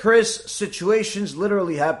 Ludicrous situations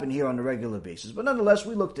literally happen here on a regular basis. But nonetheless,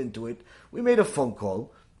 we looked into it. We made a phone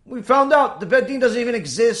call. We found out the Bet Din doesn't even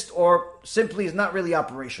exist, or simply is not really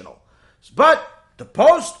operational. But the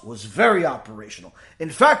post was very operational. In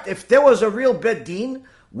fact, if there was a real Bet Din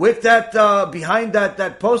with that behind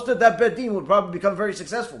that poster, that Bet Din would probably become very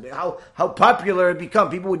successful. How popular it become.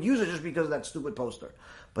 People would use it just because of that stupid poster.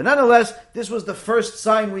 But nonetheless, this was the first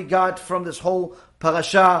sign we got from this whole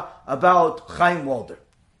parasha about Chaim Walder.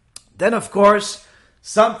 Then, of course,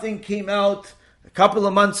 something came out a couple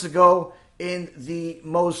of months ago in the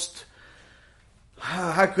most,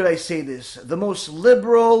 how could I say this, the most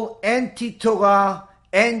liberal, anti-Torah,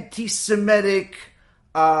 anti-Semitic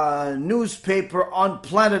newspaper on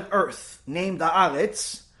planet Earth named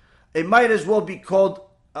Haaretz. It might as well be called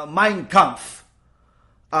Mein Kampf.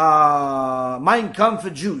 Mein Kampf for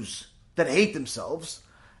Jews that hate themselves.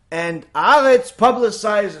 And Haaretz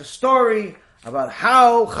publicized a story about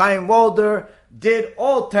how Chaim Walder did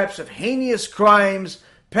all types of heinous crimes,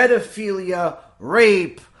 pedophilia,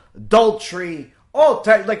 rape, adultery, all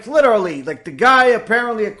types, like literally, like the guy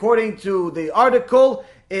apparently, according to the article,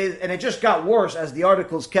 and it just got worse as the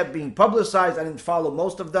articles kept being publicized. I didn't follow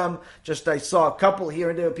most of them. Just I saw a couple here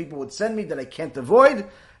and there people would send me that I can't avoid,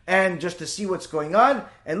 and just to see what's going on.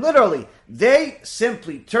 And literally, they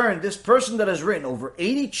simply turned this person that has written over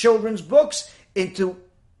 80 children's books into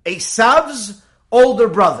Esav's older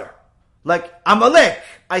brother. Like Amalek,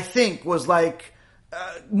 I think, was like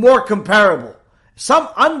more comparable. Some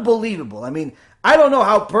unbelievable. I mean, I don't know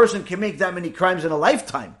how a person can make that many crimes in a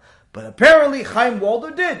lifetime. But apparently Chaim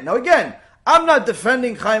Walder did. Now again, I'm not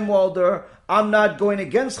defending Chaim Walder. I'm not going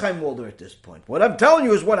against Chaim Walder at this point. What I'm telling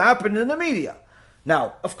you is what happened in the media.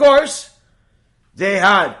 Now, of course, they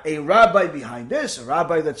had a rabbi behind this, a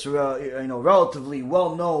rabbi that's relatively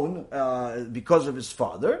well known because of his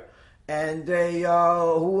father, and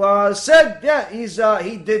who said, yeah,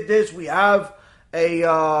 he did this. We have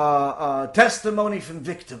a testimony from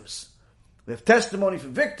victims. We have testimony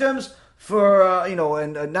from victims. For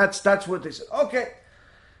and that's what they said. Okay,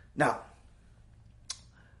 now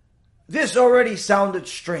this already sounded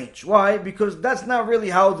strange. Why? Because that's not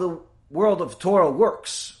really how the world of Torah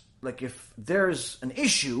works. Like if there's an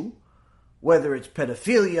issue, whether it's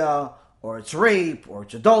pedophilia or it's rape or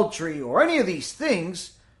it's adultery or any of these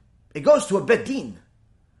things, it goes to a bet din.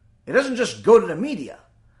 It doesn't just go to the media.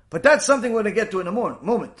 But that's something we're going to get to in a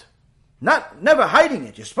moment. Never hiding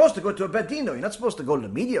it. You're supposed to go to a bet din, though. You're not supposed to go to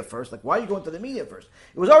the media first. Like, why are you going to the media first?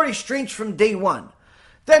 It was already strange from day one.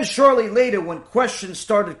 Then shortly later, when questions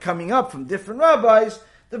started coming up from different rabbis,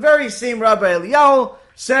 the very same Rabbi Eliyahu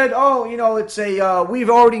said, we've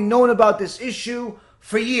already known about this issue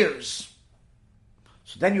for years.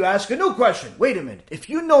 So then you ask a new question. Wait a minute.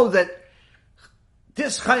 If you know that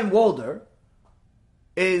this Chaim Walder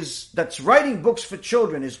that's writing books for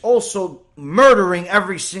children is also murdering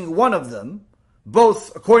every single one of them,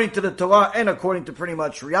 both according to the Torah and according to pretty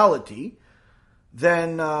much reality,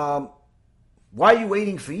 then why are you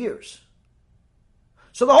waiting for years?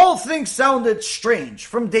 So the whole thing sounded strange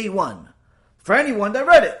from day one for anyone that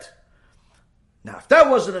read it. Now, if that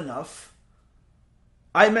wasn't enough,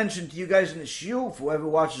 I mentioned to you guys in the shiur, for whoever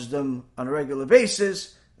watches them on a regular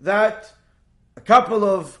basis, that a couple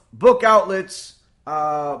of book outlets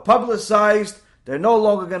publicized they're no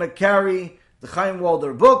longer going to carry the Chaim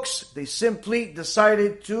Walder books. They simply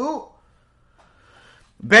decided to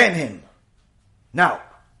ban him. Now,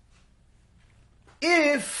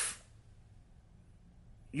 if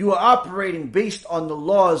you are operating based on the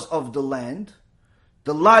laws of the land,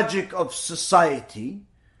 the logic of society,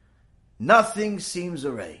 nothing seems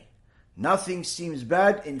array. Nothing seems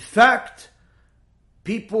bad. In fact,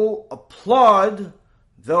 people applaud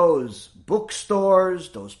those bookstores,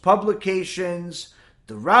 those publications,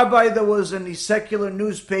 the rabbi that was in the secular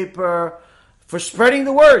newspaper for spreading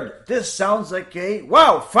the word. This sounds like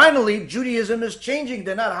wow, finally Judaism is changing.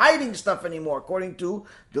 They're not hiding stuff anymore, according to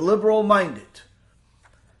the liberal-minded.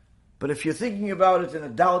 But if you're thinking about it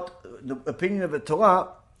in the opinion of the Torah,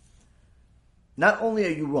 not only are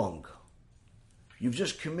you wrong, you've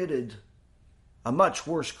just committed a much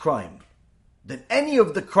worse crime than any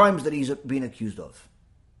of the crimes that he's being accused of.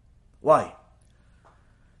 Why?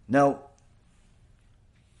 Now,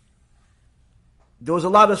 there was a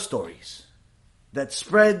lot of stories that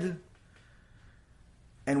spread,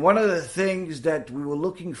 and one of the things that we were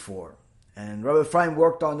looking for, and Rabbi Ephraim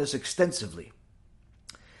worked on this extensively,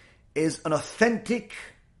 is an authentic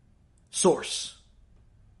source.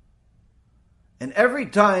 And every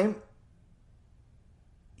time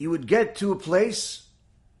you would get to a place,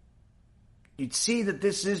 you'd see that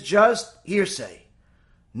this is just hearsay.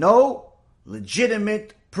 No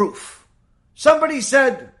legitimate proof. Somebody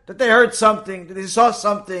said that they heard something, that they saw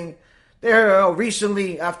something.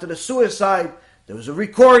 Recently, after the suicide, there was a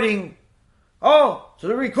recording. Oh, so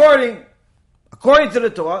the recording, according to the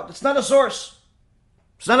Torah, it's not a source.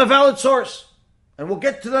 It's not a valid source. And we'll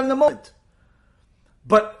get to that in a moment.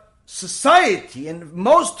 But society and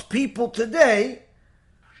most people today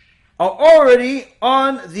are already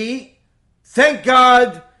on the thank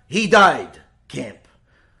God he died camp.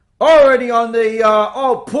 Already on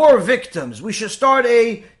the, poor victims. We should start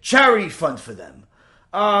a charity fund for them.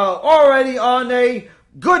 Already on a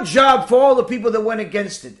good job for all the people that went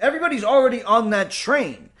against it. Everybody's already on that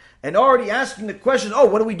train. And already asking the question,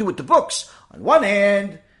 what do we do with the books? On one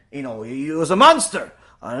hand, he was a monster.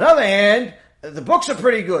 On another hand, the books are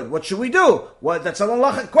pretty good. What should we do? Well, that's a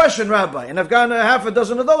halachic question, Rabbi. And I've gotten a half a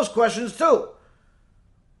dozen of those questions too.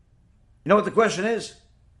 You know what the question is?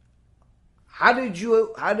 How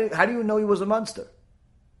do you know he was a monster?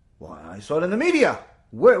 Well, I saw it in the media.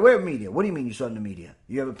 Where media? What do you mean you saw it in the media?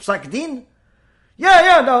 You have a psak din?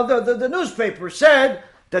 Yeah, no, the newspaper said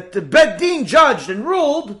that the Bet Din judged and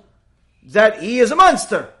ruled that he is a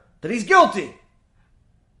monster, that he's guilty.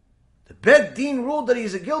 The Bet Din ruled that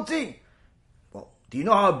he's guilty? Well, do you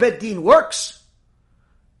know how a Bet Din works?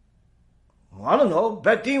 Well, I don't know.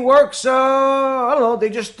 Bet Din works, I don't know, they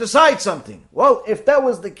just decide something. Well, if that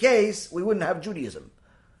was the case, we wouldn't have Judaism.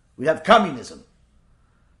 We'd have communism.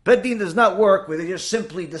 Bet Din does not work where they just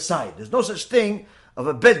simply decide. There's no such thing of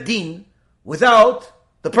a Bet Din without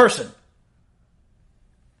the person.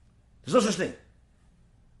 There's no such thing.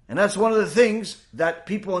 And that's one of the things that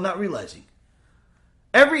people are not realizing.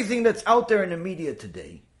 Everything that's out there in the media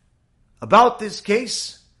today about this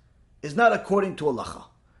case is not according to halacha.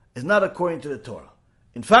 Is not according to the Torah.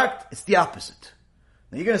 In fact, it's the opposite.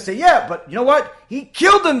 Now you're going to say, yeah, but you know what? He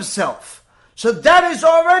killed himself. So that is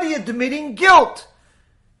already admitting guilt.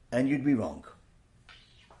 And you'd be wrong.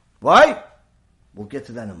 Why? We'll get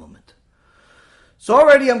to that in a moment. So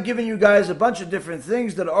already I'm giving you guys a bunch of different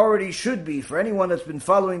things that already should be, for anyone that's been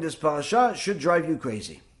following this parasha, should drive you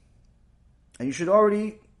crazy. And you should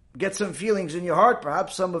already get some feelings in your heart,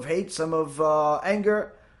 perhaps some of hate, some of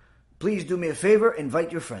anger. Please do me a favor,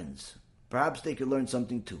 invite your friends. Perhaps they could learn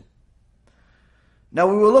something too. Now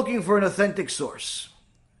we were looking for an authentic source.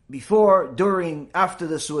 Before, during, after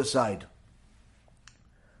the suicide.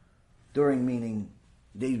 During meaning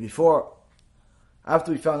days before.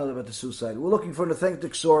 After we found out about the suicide. We were looking for an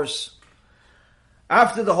authentic source.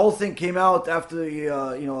 After the whole thing came out, after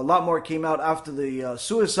a lot more came out after the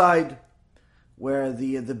suicide, where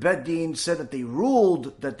the Bet Din said that they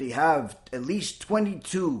ruled that they have at least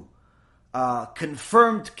 22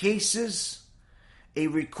 confirmed cases, a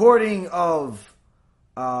recording of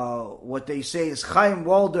what they say is Chaim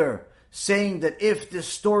Walder saying that if this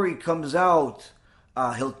story comes out,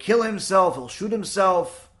 he'll kill himself, he'll shoot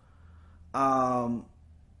himself,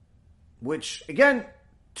 which again,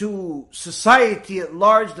 to society at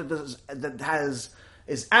large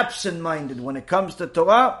is absent-minded when it comes to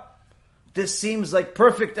Torah, this seems like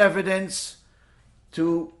perfect evidence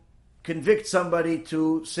to convict somebody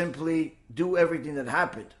to simply do everything that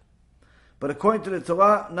happened. But according to the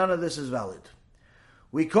Torah, none of this is valid.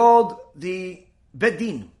 We called the Bet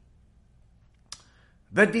Din.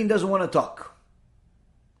 Bet Din doesn't want to talk.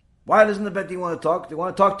 Why doesn't the Bet Din want to talk? They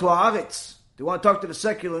want to talk to Haaretz. They want to talk to the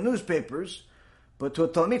secular newspapers. But to a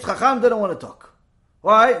Talmid Chacham, they don't want to talk.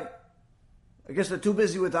 Why? I guess they're too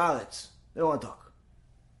busy with Haaretz. They don't want to talk.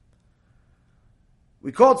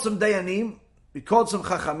 We called some Dayanim. We called some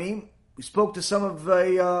Chachamim. We spoke to some of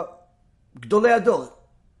Gdolei Ador.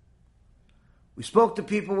 We spoke to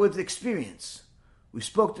people with experience. We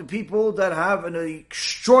spoke to people that have an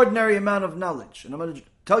extraordinary amount of knowledge. And I'm going to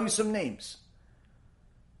tell you some names.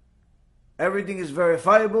 Everything is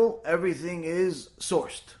verifiable. Everything is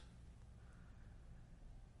sourced.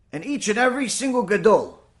 And each and every single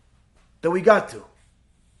Gadol that we got to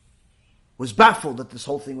was baffled that this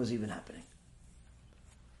whole thing was even happening.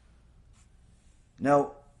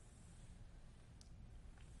 Now,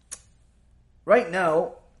 right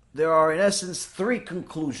now, there are in essence 3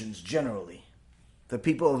 conclusions generally that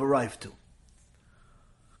people have arrived to.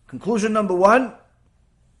 Conclusion number 1,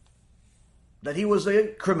 that he was a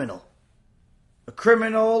criminal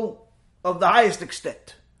of the highest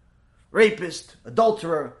extent. Rapist,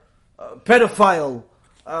 adulterer, pedophile,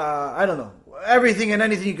 I don't know, everything and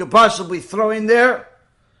anything you could possibly throw in there.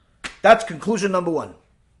 That's conclusion number 1.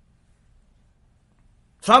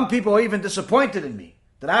 Some people are even disappointed in me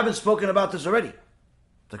that I haven't spoken about this already.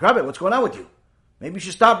 It's like, Rabbi, what's going on with you? Maybe you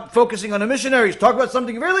should stop focusing on the missionaries. Talk about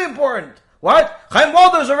something really important. What? Chaim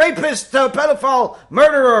Walder's a rapist, pedophile,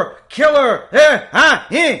 murderer, killer.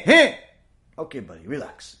 Okay, buddy,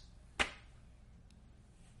 relax.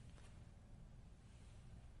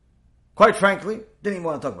 Quite frankly, didn't even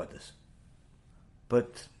want to talk about this.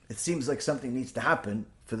 But it seems like something needs to happen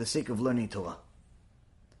for the sake of learning Torah.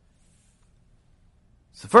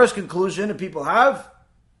 It's the first conclusion that people have: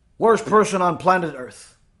 worst person on planet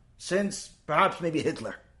Earth, since perhaps maybe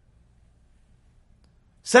Hitler.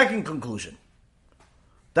 Second conclusion,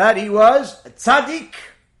 that he was a tzaddik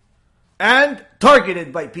and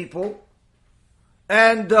targeted by people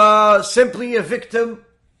and simply a victim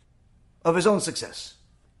of his own success.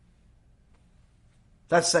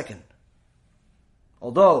 That's second.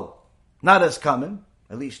 Although not as common,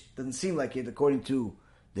 at least doesn't seem like it according to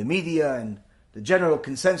the media and the general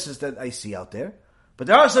consensus that I see out there. But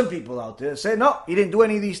there are some people out there that say, no, he didn't do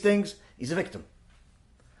any of these things, he's a victim.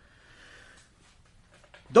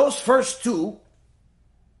 Those first 2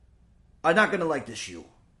 are not going to like this shiur.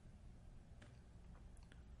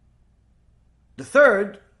 The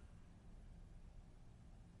third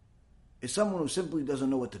is someone who simply doesn't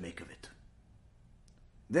know what to make of it.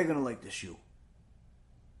 They're going to like this shiur.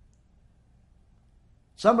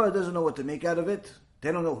 Somebody doesn't know what to make out of it.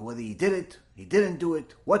 They don't know whether he did it, he didn't do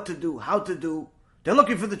it, what to do, how to do. They're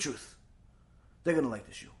looking for the truth. They're going to like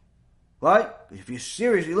this shiur. Why? If you're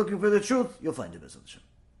seriously looking for the truth, you'll find it, B'ezras Hashem.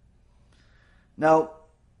 Now,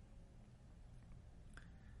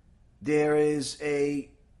 there is a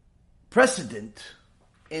precedent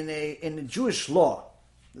in the Jewish law.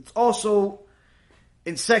 It's also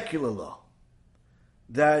in secular law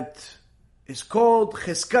that is called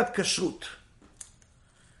Cheskat Kashrut.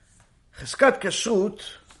 Cheskat Kashrut,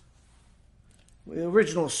 the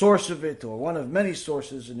original source of it, or one of many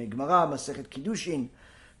sources in the Gemara, Masechet Kiddushin,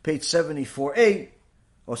 page 74a,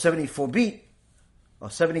 or 74b, or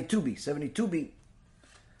 72b.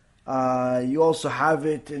 You also have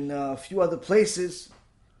it in a few other places.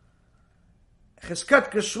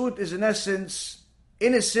 Cheskat Kashrut is in essence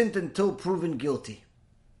innocent until proven guilty.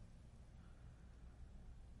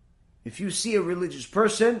 If you see a religious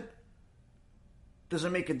person,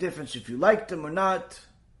 doesn't make a difference if you like them or not,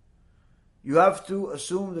 you have to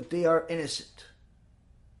assume that they are innocent.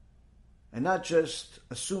 And not just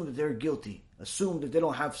assume that they're guilty. Assume that they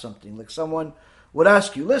don't have something. Like someone would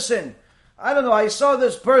ask you, listen, I don't know, I saw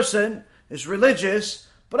this person is religious,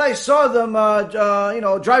 but I saw them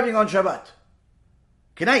driving on Shabbat.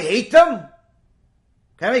 Can I hate them?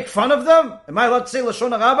 Can I make fun of them? Am I allowed to say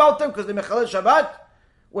Lashon Hara about them because they mechalel Shabbat?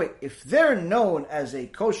 Wait, if they're known as a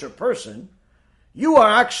kosher person, you are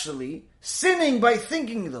actually sinning by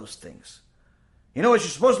thinking those things. You know what you're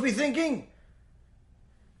supposed to be thinking?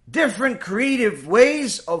 Different creative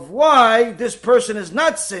ways of why this person is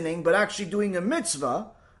not sinning, but actually doing a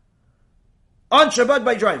mitzvah on Shabbat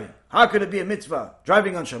by driving. How could it be a mitzvah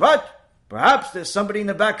driving on Shabbat? Perhaps there's somebody in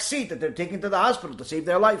the back seat that they're taking to the hospital to save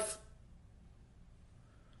their life.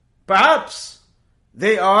 Perhaps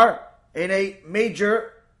they are in a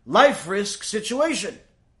major life risk situation.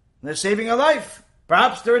 They're saving a life.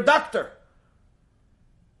 Perhaps they're a doctor.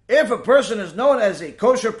 If a person is known as a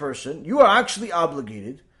kosher person, you are actually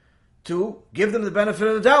obligated to give them the benefit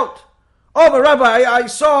of the doubt. Oh, but Rabbi, I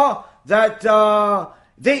saw that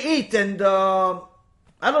they eat and I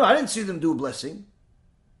don't know, I didn't see them do a blessing.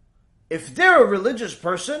 If they're a religious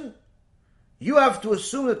person, you have to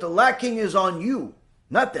assume that the lacking is on you,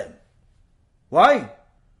 not them. Why?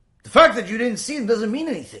 The fact that you didn't see them doesn't mean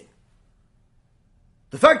anything.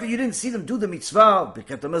 The fact that you didn't see them do the mitzvah,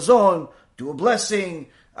 Birkat Hamazon, do a blessing,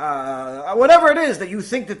 whatever it is that you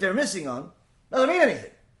think that they're missing on, doesn't mean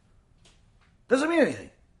anything. Doesn't mean anything.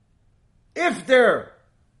 If they're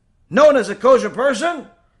known as a kosher person,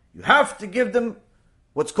 you have to give them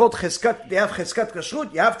what's called cheskat, they have cheskat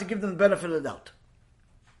kashrut, you have to give them the benefit of the doubt.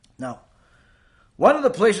 Now, one of the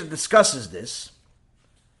places that discusses this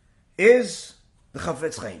is the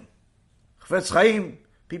Chafetz Chaim. Chafetz Chaim,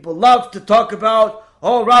 people love to talk about,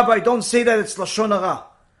 oh, Rabbi, don't say that it's Lashon Hara.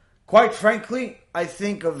 Quite frankly, I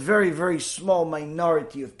think a very, very small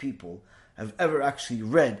minority of people have ever actually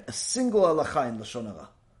read a single halacha in Lashon Hara.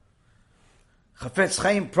 Chafetz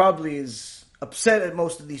Chaim probably is upset at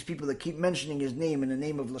most of these people that keep mentioning his name in the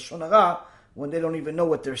name of Lashon Hara when they don't even know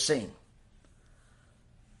what they're saying.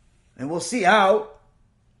 And we'll see how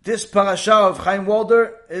this parasha of Chaim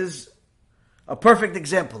Walder is a perfect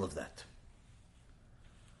example of that.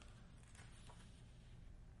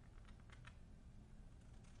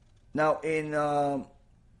 Now, in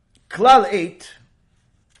Klal 8,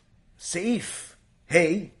 Seif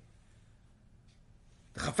Hey,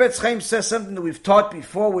 the Chafetz Chaim says something that we've taught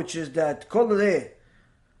before, which is that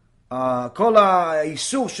כל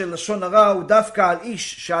האיסור של לשון הרע הוא דווקא על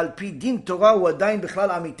איש שעל פי דין תורה הוא עדיין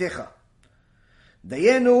בכלל עמיתך.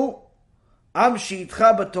 דיינו, עם שאיתך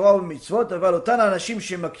בתורה ובמצוות, אבל אותן האנשים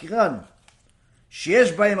שמכירן,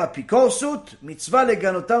 שיש בהם אפיקורסות, מצווה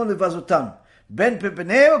לגנותם ולבזותם, בין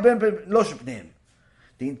פניהם ובין לא שפניהם.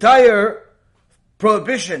 The entire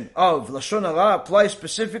prohibition of Lashon Hara applies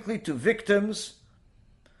specifically to victims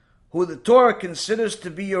who the Torah considers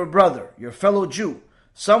to be your brother, your fellow Jew,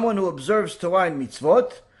 someone who observes Torah and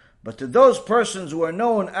mitzvot, but to those persons who are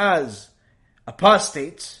known as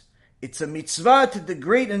apostates, it's a mitzvah to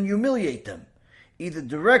degrade and humiliate them, either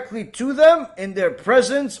directly to them in their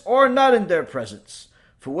presence or not in their presence,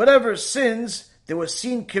 for whatever sins they were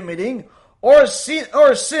seen committing, or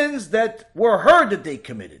sins that were heard that they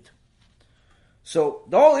committed. So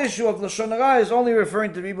the whole issue of Lashon Hara is only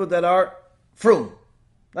referring to people that are frum.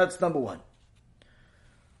 That's number one.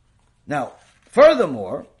 Now,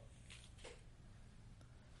 furthermore,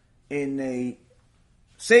 in a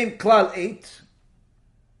same klal 8,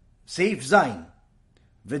 סעיף ז',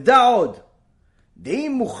 ודע עוד,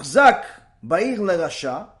 דאם מוחזק בעיר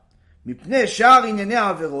לרשע, מפני שאר ענייני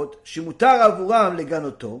העבירות, שמותר עבורם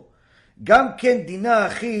לגנותו, גם כן דינה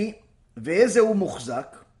אחי, ואיזה הוא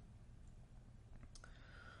מוחזק,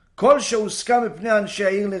 כל שהוסכם מפני אנשי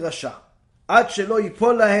העיר לרשע, עד שלא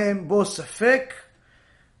ייפול להם בו ספק,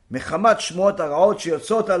 מחמת שמועות הרעות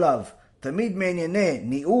שיוצאות עליו, תמיד מענייני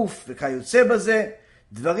ניאוף וכיוצא בזה,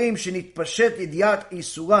 דברים שנתפשט ידיעת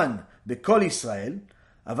איסורן בכל ישראל,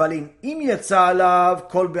 אבל אם יצא עליו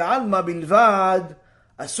כל בעלמא בלבד,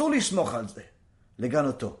 אסור לסמוך על זה,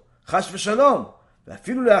 לגנותו, חס ושלום,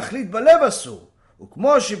 ואפילו להחליט בלב אסור,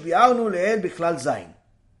 וכמו שביארנו לעיל בכלל זין.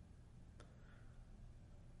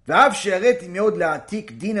 ואף שהראיתי מאוד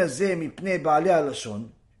להעתיק דין הזה מפני בעלי הלשון,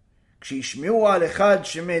 כשישמעו על אחד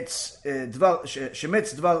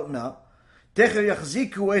שמץ דבר מה, תכף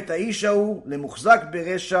יחזיקו את האיש ההוא למוחזק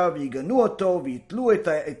ברשע ויגנו אותו ויתלו את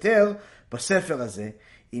ההיתר בספר הזה.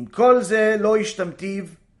 אם כל זה לא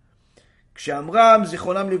ישתמטיב, כשאמרם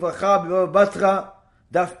זיכרונם לברכה בבבא בתרא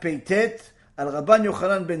דף פ"ט על רבן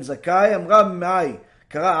יוחנן בן זכאי, אמרם מאי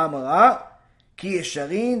קרא אמרה כי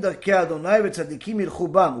ישרים דרכי אדוני וצדיקים ילכו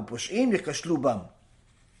בם ופושעים יכשלו בם.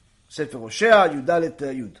 ספר הושע י"ד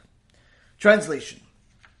י'. Translation.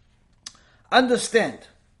 Understand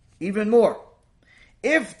even more.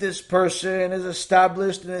 If this person is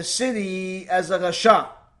established in a city as a rasha,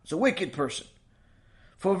 it's a wicked person,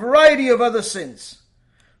 for a variety of other sins,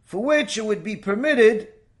 for which it would be permitted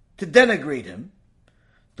to denigrate him,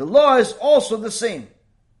 the law is also the same.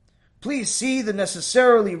 Please see the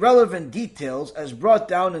necessarily relevant details as brought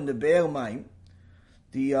down in the Be'er Maim,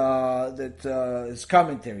 his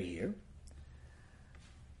commentary here.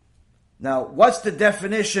 Now, what's the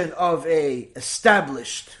definition of a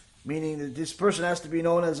established? Meaning that this person has to be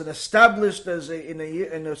known as an established in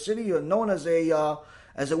a city, or known as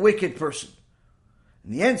a wicked person.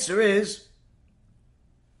 And the answer is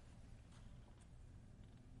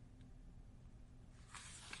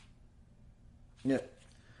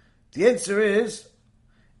the answer is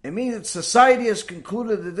it means that society has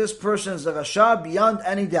concluded that this person is a rasha beyond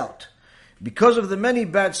any doubt, because of the many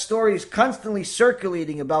bad stories constantly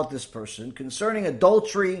circulating about this person concerning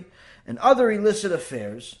adultery and other illicit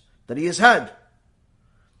affairs that he has had.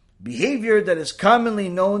 Behavior that is commonly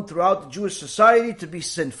known throughout the Jewish society to be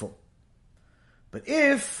sinful. But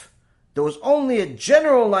if there was only a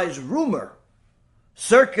generalized rumor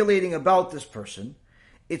circulating about this person,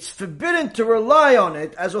 it's forbidden to rely on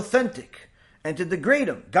it as authentic and to degrade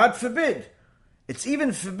him. God forbid. It's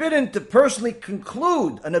even forbidden to personally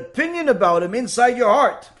conclude an opinion about him inside your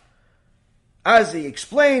heart, as he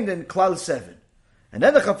explained in Klal 7. And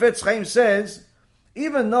then the Chafetz Chaim says,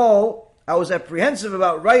 even though I was apprehensive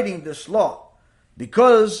about writing this law,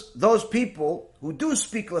 because those people who do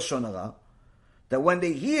speak Lashon Hara, that when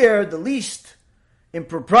they hear the least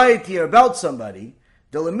impropriety about somebody,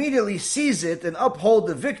 they'll immediately seize it and uphold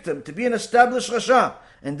the victim to be an established rasha,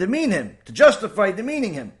 and demean him, to justify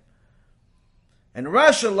demeaning him, and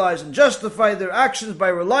rationalize and justify their actions by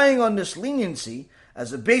relying on this leniency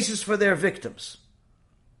as a basis for their victims,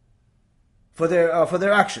 for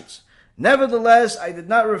their actions. Nevertheless, I did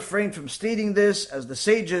not refrain from stating this, as the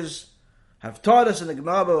sages have taught us in the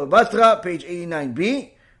Gemara Baba Batra, page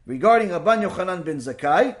 89b, regarding Rabban Yochanan ben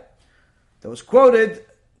Zakkai, that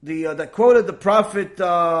quoted the prophet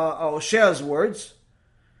Hosea's words,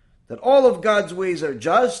 that all of God's ways are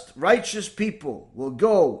just, righteous people will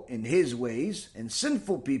go in his ways, and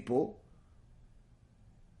sinful people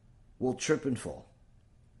will trip and fall.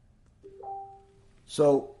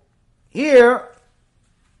 So, here,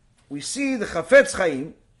 we see the Chafetz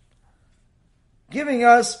Chaim giving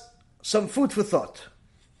us some food for thought.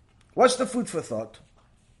 What's the food for thought?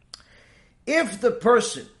 If the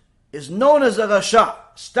person is known as a rasha,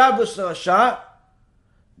 established a rasha,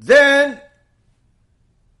 then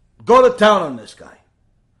go to town on this guy.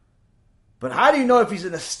 But how do you know if he's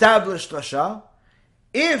an established rasha?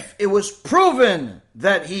 If it was proven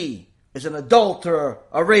that he is an adulterer,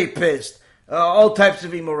 a rapist, all types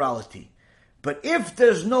of immorality. But if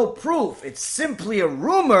there's no proof, it's simply a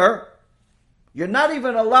rumor, you're not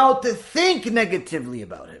even allowed to think negatively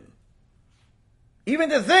about him. Even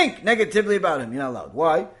to think negatively about him, you're not allowed.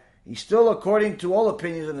 Why? He still, according to all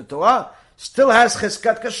opinions in the Torah, still has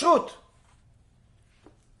cheskat kashrut.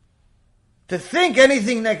 To think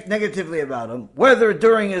anything negatively about him, whether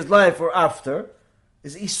during his life or after,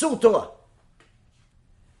 is Isur Torah.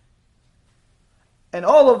 And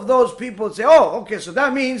all of those people would say, oh, okay, so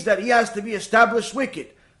that means that he has to be established wicked.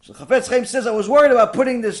 So Chafetz Chaim says, I was worried about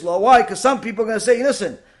putting this law. Why? Because some people are going to say,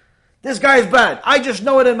 listen, This guy is bad. I just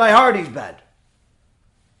know it in my heart he's bad.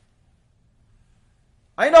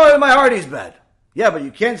 I know it in my heart he's bad. Yeah, but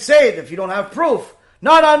you can't say it if you don't have proof.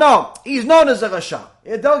 No. He's known as a Rasha.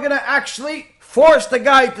 They're going to actually force the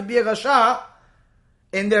guy to be a Rasha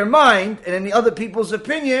in their mind and in the other people's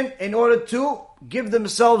opinion in order to give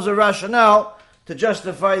themselves a rationale to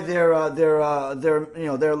justify their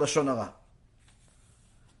lashon hara.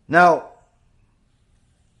 Now,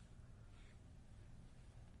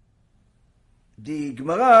 the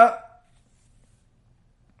Gemara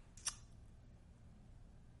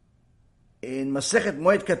in Masechet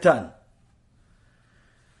Moed Katan,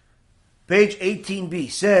 page 18b,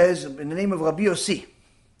 says, in the name of Rabbi Yossi,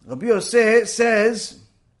 Rabbi Yossi says,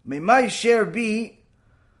 may my share be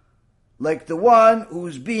like the one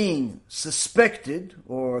who's being suspected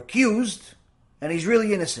or accused, and he's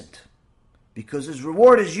really innocent, because his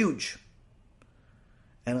reward is huge.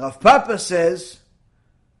 And Rav Papa says,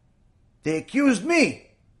 they accused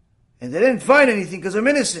me, and they didn't find anything because I'm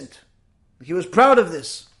innocent. He was proud of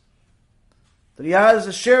this. That he has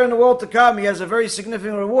a share in the world to come, he has a very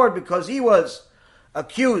significant reward because he was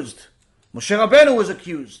accused. Moshe Rabbeinu was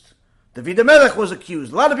accused. David HaMelech was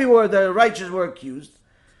accused. A lot of people the righteous were accused.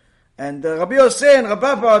 And Rabbi Yossi and Rav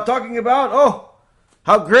Papa are talking about,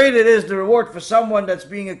 how great it is, the reward for someone that's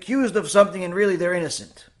being accused of something and really they're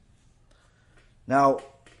innocent. Now,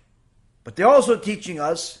 but they're also teaching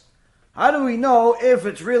us, how do we know if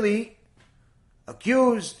it's really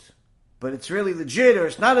accused, but it's really legit, or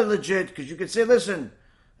it's not a legit? Because you could say, listen,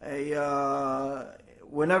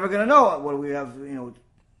 we're never going to know what we have,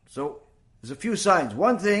 So, there's a few signs.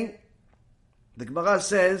 One thing, the Gemara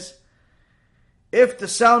says, if the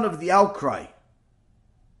sound of the outcry,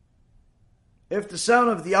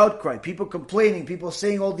 people complaining, people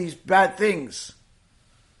saying all these bad things,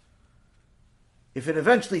 if it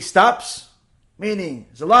eventually stops, meaning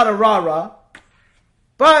there's a lot of rah-rah,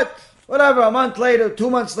 but whatever, a month later, 2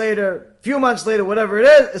 months later, a few months later, whatever it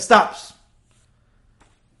is, it stops.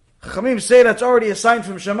 Chachamim say that's already a sign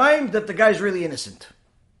from Shamayim that the guy's really innocent.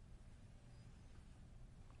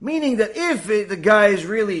 Meaning that if the guy is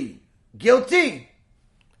really guilty,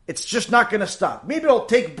 it's just not going to stop. Maybe it'll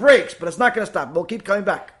take breaks, but it's not going to stop. We'll keep coming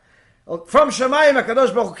back. From Shamayim,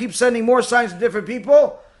 HaKadosh Baruch Hu keeps sending more signs to different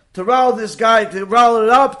people to rile this guy, to rile it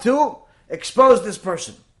up, to expose this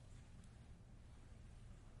person.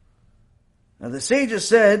 Now the sages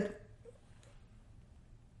said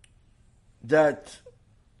that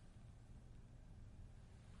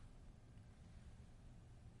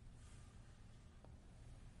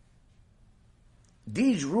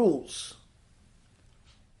these rules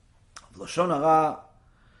of Lashon Hara,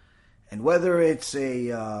 and whether it's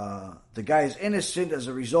the guy is innocent as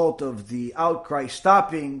a result of the outcry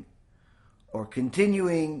stopping or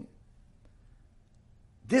continuing,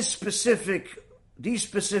 these specific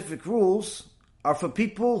rules are for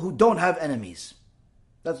people who don't have enemies.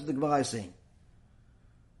 That's what the Gemara is saying.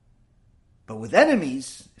 But with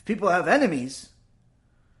enemies, if people have enemies,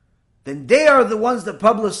 then they are the ones that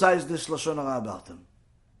publicize this Lashon Hara about them.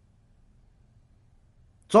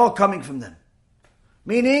 It's all coming from them.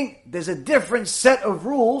 Meaning, there's a different set of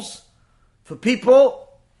rules for people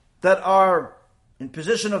that are in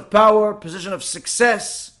position of power, position of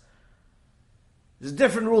success. There's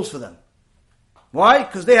different rules for them. Why?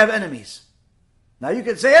 Because they have enemies. Now you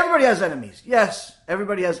could say everybody has enemies. Yes,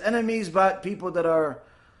 everybody has enemies, but people that are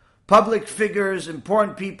public figures,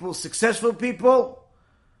 important people, successful people,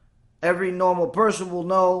 every normal person will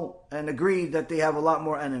know and agree that they have a lot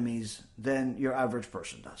more enemies than your average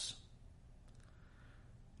person does.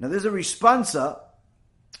 Now there's a responsa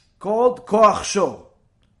called Koach Shor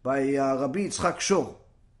by Rabbi Yitzchak Shor.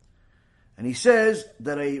 And he says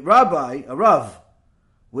that a Rav,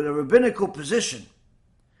 with a rabbinical position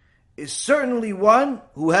is certainly one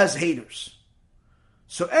who has haters.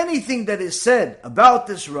 So anything that is said about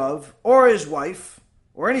this Rav or his wife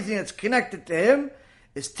or anything that's connected to him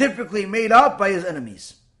is typically made up by his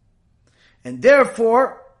enemies. And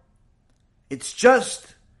therefore, it's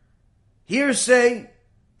just hearsay.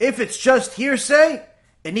 If it's just hearsay,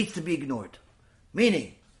 it needs to be ignored.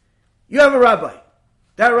 Meaning, you have a rabbi.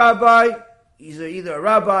 That rabbi, he's either a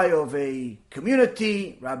rabbi of a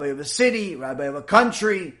community, rabbi of a city, rabbi of a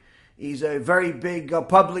country. He's a very big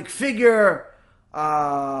public figure,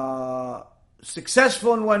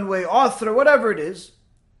 successful in one way, author, whatever it is,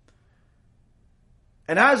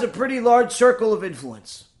 and has a pretty large circle of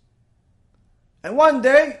influence. And one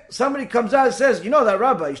day, somebody comes out and says, that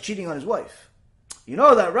rabbi is cheating on his wife.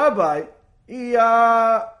 That rabbi,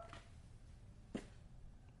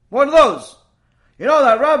 one of those. You know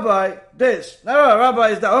that rabbi, this. No, rabbi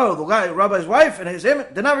is that. Oh, the guy, rabbi's wife and him,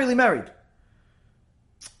 they're not really married.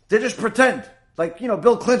 They just pretend. Like,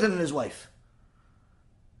 Bill Clinton and his wife.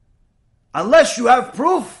 Unless you have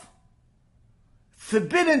proof,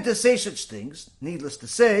 forbidden to say such things, needless to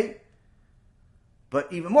say,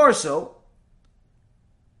 but even more so,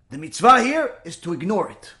 the mitzvah here is to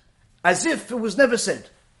ignore it, as if it was never said.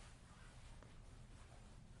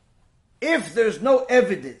 If there's no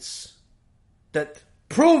evidence that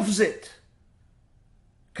proves it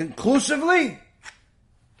conclusively,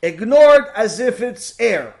 ignore it as if it's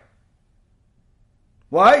air.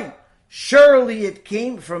 Why? Surely it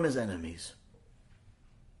came from his enemies.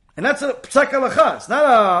 And that's a psak halacha. It's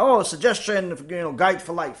not a suggestion, guide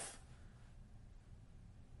for life.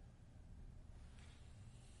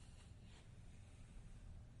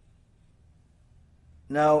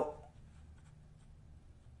 Now,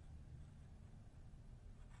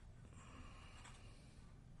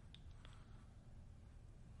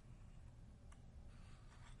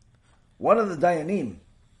 one of the Dayanim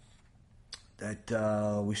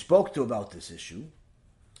that we spoke to about this issue,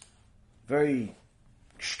 very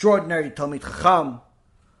extraordinary Talmid Chacham,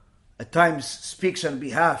 at times speaks on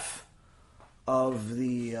behalf of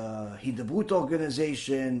the Hidabrut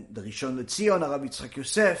organization, the Rishon LeZion, Rav Yitzchak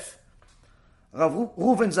Yosef, Rav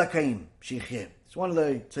Reuven Zakaim, Sheikheh. It's one of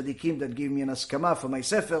the tzaddikim that gave me an askama for my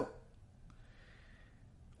sefer.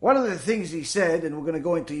 One of the things he said, and we're going to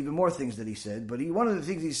go into even more things that he said, but one of the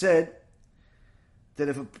things he said, that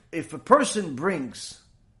if a person brings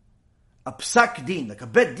a psak din, like a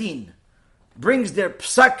bet din, brings their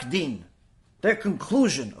psak din, their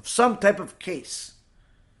conclusion of some type of case,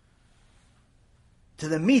 to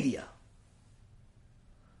the media,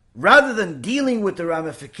 rather than dealing with the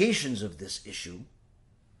ramifications of this issue,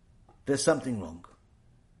 there's something wrong.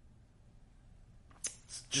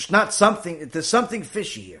 It's just not something, there's something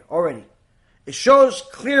fishy here already. It shows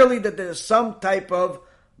clearly that there's some type of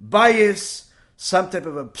bias, some type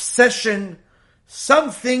of obsession.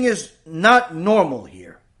 Something is not normal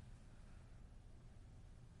here.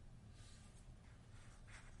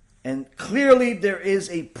 And clearly there is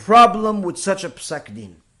a problem with such a psak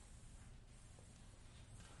din.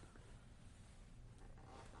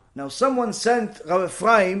 Now someone sent Rav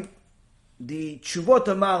Ephraim the Tshuvot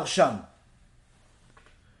HaMaharsham.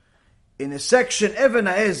 In a section Even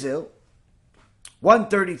HaEzel,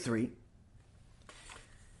 133,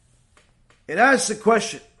 it asks a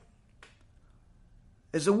question.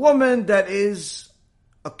 Is a woman that is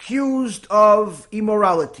accused of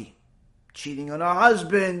immorality, cheating on her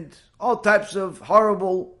husband, all types of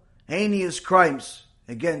horrible, heinous crimes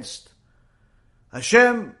against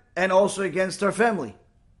Hashem and also against her family.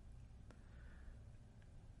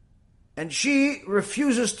 And she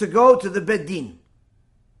refuses to go to the Bet Din,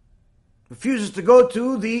 refuses to go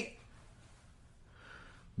to the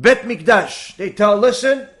Bet Mikdash. They tell,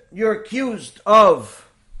 listen, you're accused of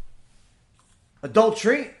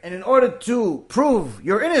adultery, and in order to prove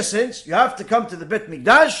your innocence, you have to come to the Bet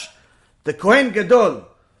Mikdash. The Kohen Gadol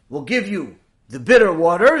will give you the bitter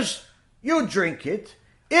waters. You drink it.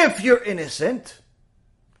 If you're innocent,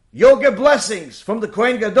 you'll get blessings from the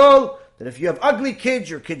Kohen Gadol, that if you have ugly kids,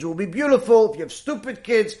 your kids will be beautiful. If you have stupid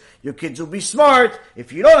kids, your kids will be smart.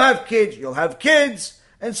 If you don't have kids, you'll have kids,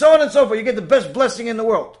 and so on and so forth. You get the best blessing in the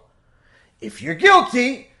world. If you're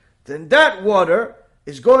guilty, then that water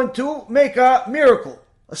is going to make a miracle,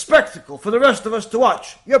 a spectacle for the rest of us to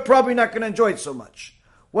watch. You're probably not going to enjoy it so much.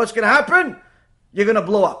 What's going to happen? You're going to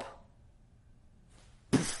blow up.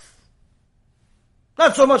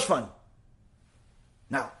 Not so much fun.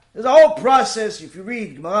 Now, there's a whole process. If you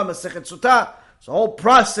read Gemara Masechet Sotah, it's a whole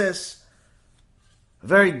process, a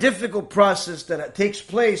very difficult process that takes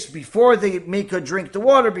place before they make her drink the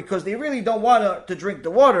water, because they really don't want her to drink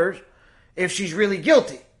the water if she's really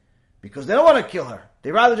guilty, because they don't want to kill her.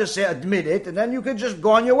 They rather just say admit it, and then you can just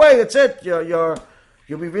go on your way. That's it. You'll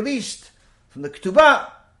be released from the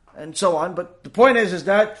ketubah and so on. But the point is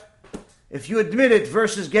that if you admit it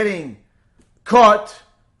versus getting caught,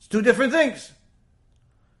 it's two different things.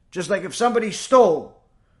 Just like if somebody stole,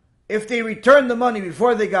 if they return the money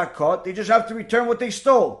before they got caught, they just have to return what they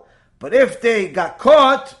stole. But if they got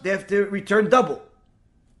caught, they have to return double.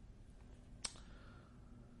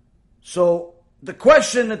 So the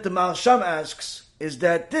question that the Maharsham asks is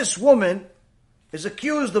that this woman is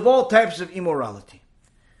accused of all types of immorality,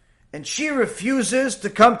 and she refuses to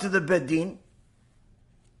come to the Bet Din.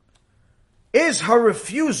 Is her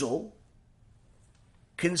refusal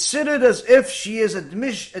considered as if she is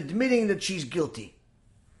admitting that she's guilty?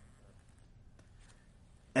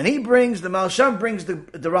 And the Maharsham brings the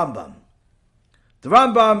Rambam. The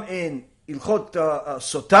Rambam in Ilchot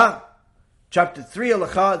Sotah, chapter 3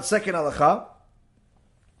 halacha, the second halacha,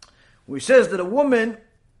 where he says that a woman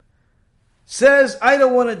says, I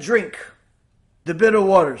don't want to drink the bitter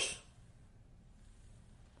waters.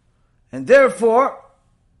 And therefore,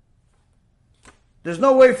 there's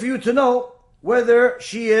no way for you to know whether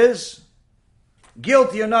she is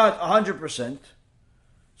guilty or not 100%.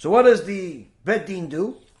 So what does the Bet Din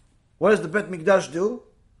do? What does the Bet Mikdash do?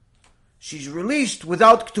 She's released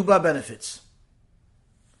without Ketubah benefits.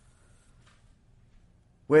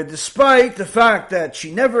 Where despite the fact that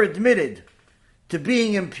she never admitted to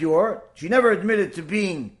being impure, she never admitted to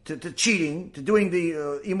being, to cheating, to doing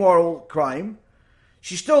the immoral crime,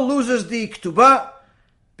 she still loses the Ketubah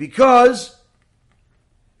because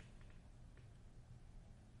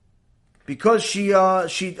she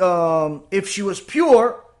if she was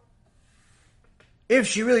pure, if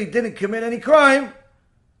she really didn't commit any crime,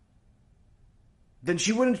 then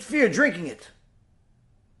she wouldn't fear drinking it.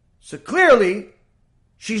 So clearly,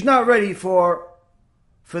 she's not ready for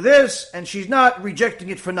this, and she's not rejecting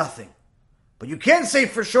it for nothing. But you can't say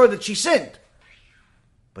for sure that she sinned.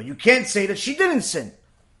 But you can't say that she didn't sin.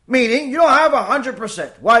 Meaning, you don't have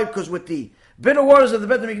 100%. Why? Because with the bitter waters of the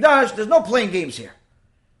Bet HaMikdash, there's no playing games here.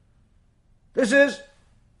 This is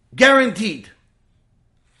guaranteed.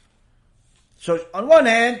 So, on one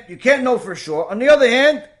hand, you can't know for sure. On the other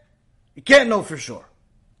hand, you can't know for sure.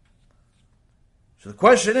 So the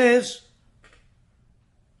question is,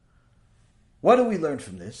 what do we learn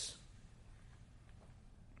from this?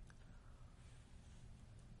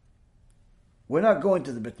 We're not going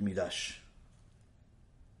to the Bet Midrash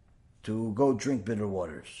to go drink bitter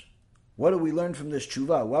waters. What do we learn from this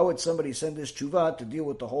tshuva? Why would somebody send this tshuva to deal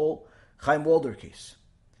with the whole Chaim Walder case?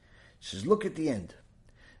 He says, look at the end.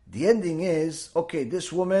 The ending is, okay,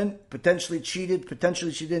 this woman potentially cheated,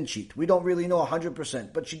 potentially she didn't cheat. We don't really know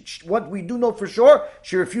 100%. But what we do know for sure,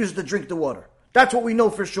 she refuses to drink the water. That's what we know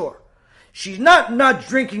for sure. She's not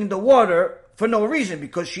drinking the water for no reason,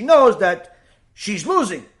 because she knows that she's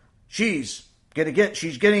losing. She's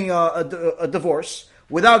getting a divorce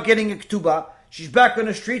without getting a ketubah. She's back on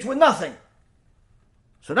the streets with nothing.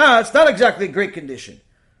 So now it's not exactly a great condition.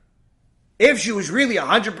 If she was really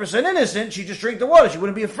 100% innocent, she'd just drink the water. She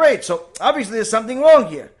wouldn't be afraid. So obviously there's something wrong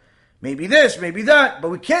here. Maybe this, maybe that. But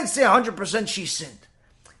we can't say 100% she sinned.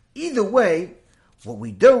 Either way, what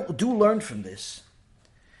we do learn from this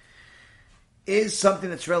is something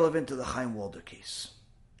that's relevant to the Chaim Walder case.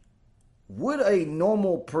 Would a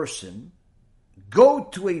normal person go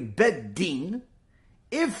to a Bet Din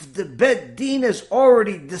if the Bet Din has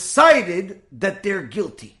already decided that they're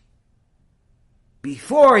guilty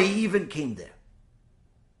before he even came there?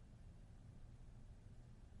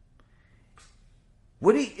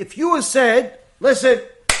 Would he, if you had said, listen,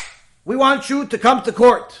 we want you to come to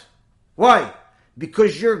court. Why?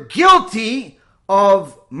 Because you're guilty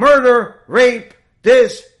of murder, rape,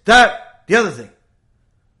 this, that, the other thing.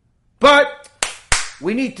 But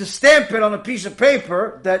we need to stamp it on a piece of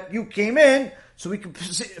paper that you came in so we can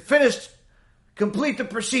complete the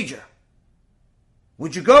procedure.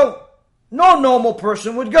 Would you go? No normal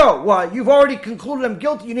person would go. Why? You've already concluded I'm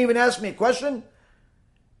guilty. You didn't even ask me a question.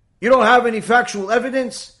 You don't have any factual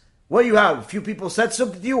evidence. What do you have? A few people said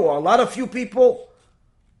something to you, or a lot of few people?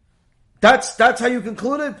 That's how you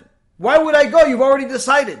concluded? Why would I go? You've already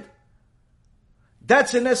decided.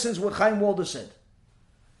 That's in essence what Chaim Walder said.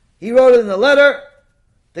 He wrote in the letter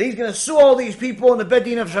that he's going to sue all these people in the Bet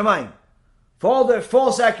Din of Shamayim for all their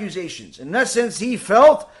false accusations. In essence, he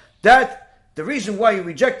felt that the reason why he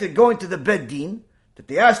rejected going to the Bet Din, that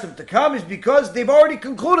they asked him to come, is because they've already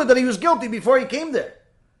concluded that he was guilty before he came there.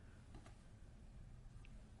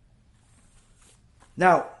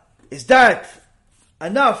 Now, is that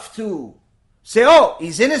enough to say, oh,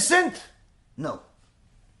 he's innocent? No.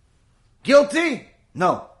 Guilty?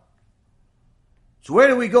 No. So where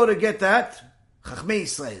do we go to get that? Chachmei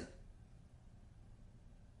Yisrael.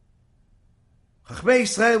 Chachmei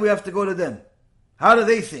Yisrael, we have to go to them. How do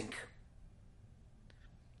they think?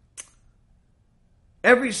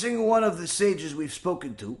 Every single one of the sages we've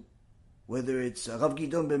spoken to, whether it's Rav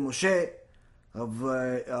Gidon ben Moshe, Rav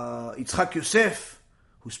Yitzchak Yosef,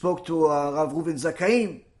 who spoke to Rav Reuven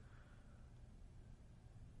Zakaim,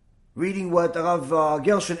 reading what Rav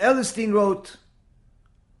Gershon Ellenstein wrote,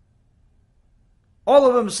 all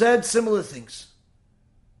of them said similar things.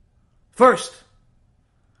 First,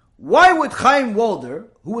 why would Chaim Walder,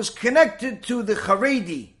 who was connected to the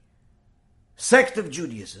Haredi sect of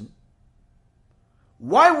Judaism,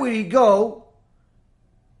 why would he go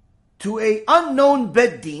to an unknown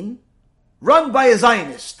Bet Din run by a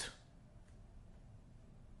Zionist?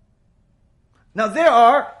 Now there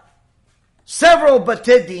are several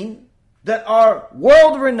Batei Din that are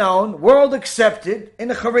world-renowned, world-accepted in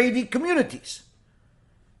the Haredi communities.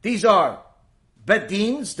 These are Bet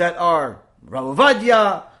Dins that are Rav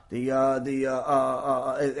Ovadia,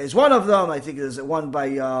 is one of them. I think there's one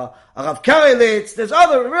by Rav Karelitz. There's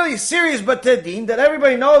other really serious Batei Din that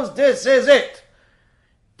everybody knows this is it.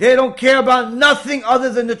 They don't care about nothing other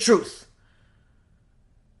than the truth.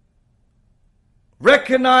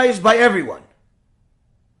 Recognized by everyone.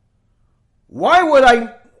 Why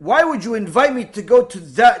would you invite me to go to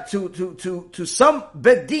that to some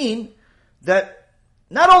Bet Din that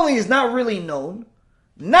not only is not really known,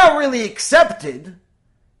 not really accepted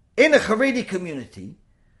in the Haredi community,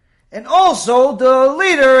 and also the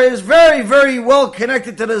leader is very, very well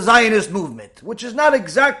connected to the Zionist movement, which is not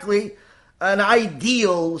exactly an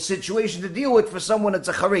ideal situation to deal with for someone that's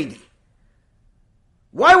a Haredi.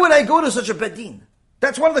 Why would I go to such a Bet Din?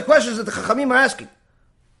 That's one of the questions that the Chachamim are asking.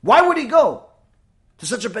 Why would he go to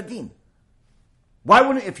such a Bet Din? Why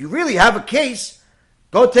wouldn't, if you really have a case,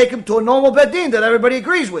 go take him to a normal Bet Din that everybody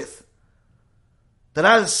agrees with, that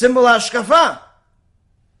has a simple hashkafa.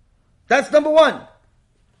 That's number one.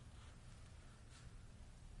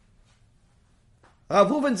 Rav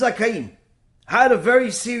Reuven Zakaim had a very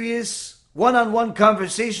serious one-on-one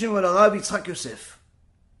conversation with Rav Yitzchak Yosef.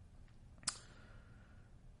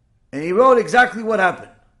 And he wrote exactly what happened.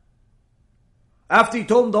 After he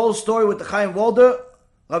told him the whole story with the Chaim Walder,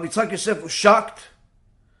 Rav Yitzchak Yosef was shocked.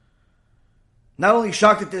 Not only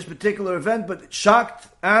shocked at this particular event, but shocked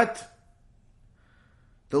at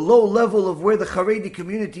the low level of where the Haredi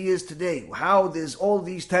community is today. How there's all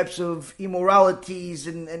these types of immoralities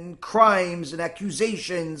and crimes and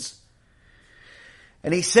accusations.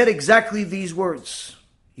 And he said exactly these words.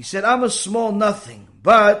 He said, I'm a small nothing,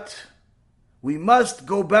 but we must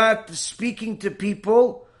go back to speaking to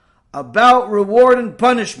people about reward and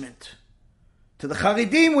punishment. To the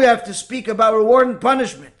Haredim we have to speak about reward and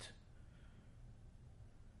punishment.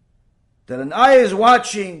 That an eye is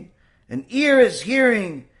watching, an ear is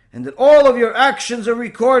hearing, and that all of your actions are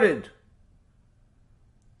recorded.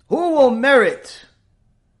 Who will merit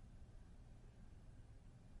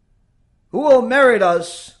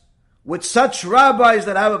us with such rabbis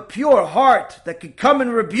that have a pure heart that can come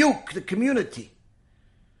and rebuke the community?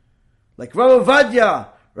 Like Rav Ovadia,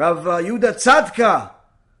 Rav Yehuda Tzadka,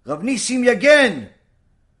 Rav Nisim Yagen,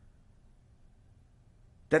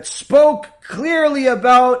 that spoke clearly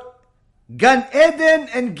about Gan Eden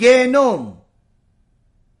and Gehenom.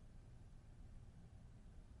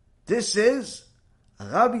 This is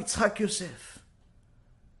Rabbi Yitzchak Yosef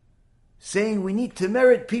saying we need to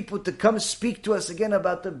merit people to come speak to us again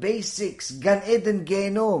about the basics, Gan Eden,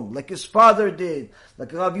 Gehenom, like his father did,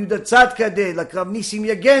 like Rav Yehuda Tzadka did, like Rav Nisim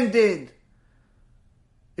Yagen did.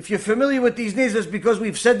 If you're familiar with these names, it's because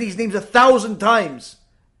we've said these names 1,000 times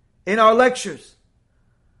in our lectures.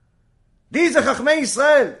 These are Chachmei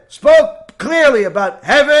Yisrael, spoke clearly about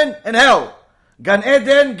heaven and hell, Gan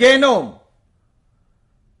Eden, Gehenom.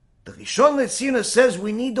 The Rishon LeZion says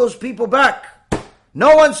we need those people back.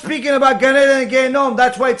 No one's speaking about Gan Eden and Gehenom.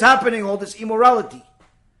 That's why it's happening, all this immorality.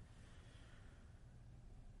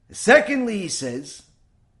 Secondly, he says,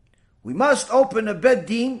 we must open a Bet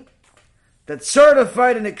Din that's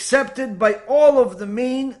certified and accepted by all of the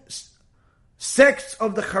main sects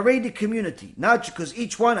of the Haredi community. Not because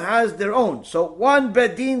each one has their own. So one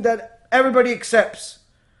Bet Din that everybody accepts.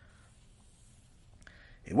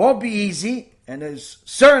 It won't be easy, and is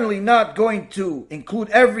certainly not going to include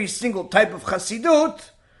every single type of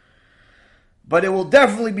Chassidut, but it will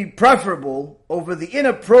definitely be preferable over the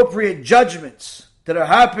inappropriate judgments that are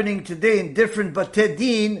happening today in different Batei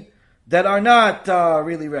Din that are not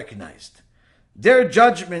really recognized. Their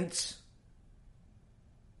judgments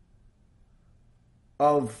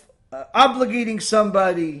of obligating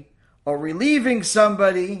somebody or relieving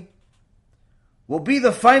somebody will be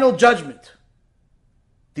the final judgment.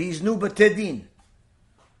 These new Batei Din.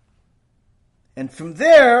 And from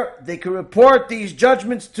there, they can report these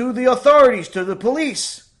judgments to the authorities, to the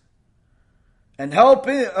police, and help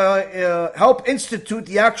institute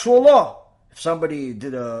the actual law. If somebody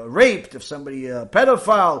did a rape, if somebody a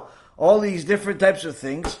pedophile, all these different types of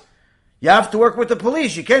things, you have to work with the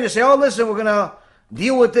police. You can't just say, oh, listen, we're going to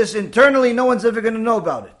deal with this internally, no one's ever going to know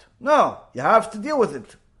about it. No, you have to deal with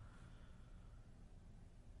it.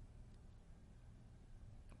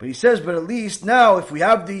 But he says, but at least now, if we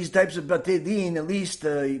have these types of Batei Din, at least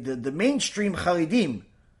the mainstream Haredim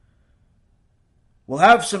will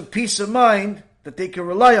have some peace of mind that they can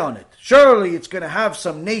rely on it. Surely it's going to have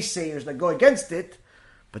some naysayers that go against it,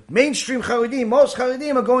 but mainstream Haredim, most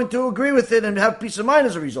Haredim are going to agree with it and have peace of mind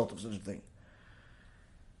as a result of such a thing.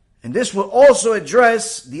 And this will also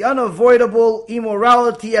address the unavoidable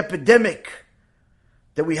immorality epidemic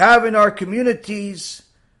that we have in our communities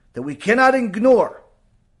that we cannot ignore.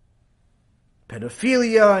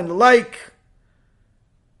 Pedophilia and the like,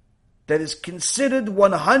 that is considered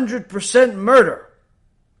 100% murder,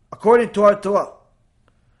 according to our Torah.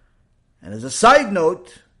 And as a side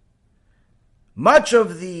note, much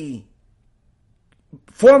of the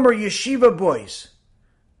former yeshiva boys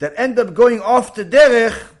that end up going off the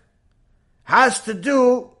derech has to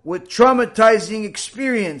do with traumatizing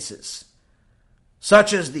experiences,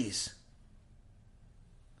 such as these.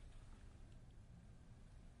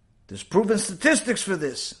 There's proven statistics for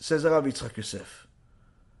this, says Rabbi Yitzchak Yosef.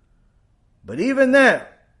 But even there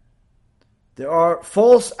are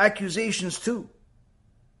false accusations too.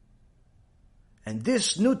 And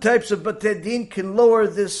this new types of Batei Din can lower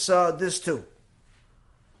this too.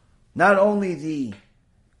 Not only the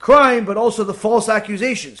crime, but also the false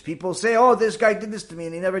accusations. People say, oh, this guy did this to me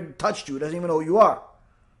and he never touched you. He doesn't even know who you are.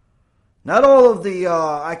 Not all of the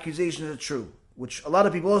accusations are true, which a lot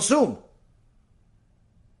of people assume.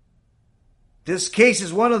 This case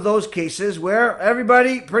is one of those cases where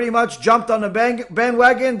everybody pretty much jumped on the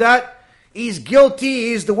bandwagon that he's guilty,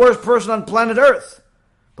 he's the worst person on planet Earth.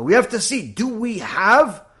 But we have to see, do we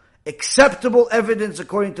have acceptable evidence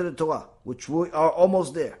according to the Torah? Which we are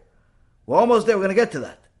almost there. We're almost there, we're going to get to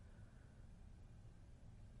that.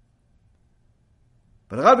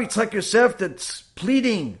 But Rabbi Yitzchak Yosef, that's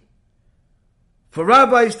pleading for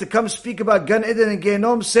rabbis to come speak about Gan Eden and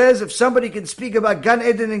Gehenom, says if somebody can speak about Gan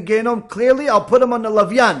Eden and Gehenom clearly, I'll put him on the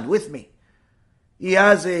Lavyan with me. He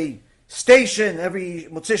has a station every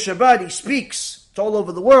Motzei Shabbat, he speaks. It's all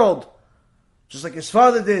over the world, just like his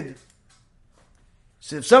father did.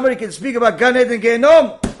 So if somebody can speak about Gan Eden and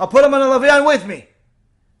Gehenom, I'll put him on the Lavyan with me.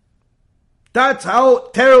 That's how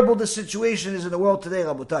terrible the situation is in the world today,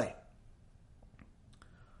 Rabotai.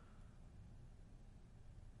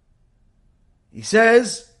 He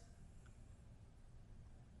says,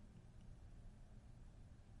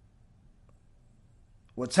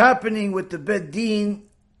 what's happening with the Bet Din,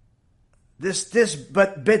 this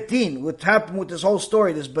Bet Din, what happened with this whole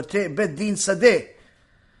story, this Bet Din Sadeh,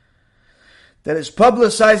 that is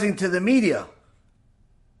publicizing to the media,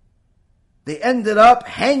 they ended up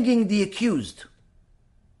hanging the accused.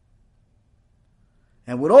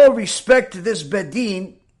 And with all respect to this Bet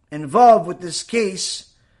Din involved with this case,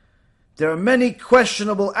 there are many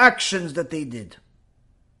questionable actions that they did.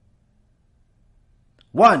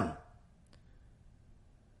 One,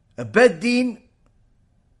 a Bet Din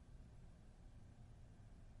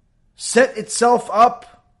set itself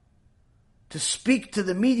up to speak to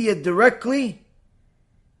the media directly,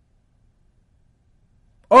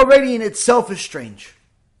 already in itself is strange.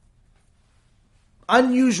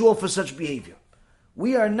 Unusual for such behavior.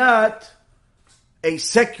 We are not a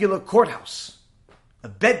secular courthouse. A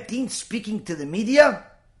Bet Din speaking to the media?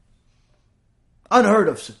 Unheard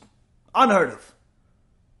of. Unheard of.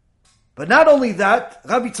 But not only that,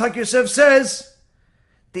 Rabbi Yitzchak Yosef says,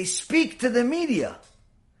 they speak to the media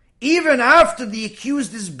even after the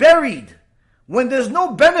accused is buried, when there's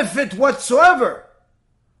no benefit whatsoever.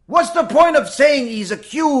 What's the point of saying he's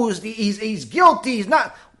accused, he's guilty,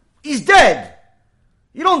 he's dead?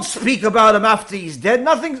 You don't speak about him after he's dead.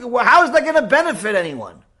 Nothing. How is that going to benefit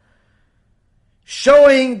anyone?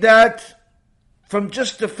 Showing that from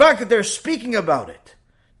just the fact that they're speaking about it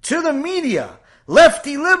to the media,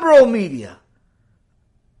 lefty liberal media,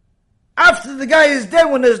 after the guy is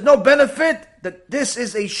dead when there's no benefit, that this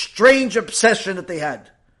is a strange obsession that they had.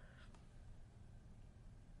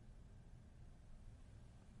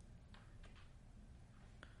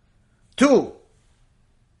 Two,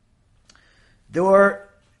 they were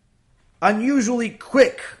unusually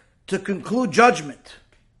quick to conclude judgment.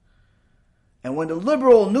 And when the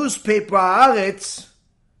liberal newspaper Haaretz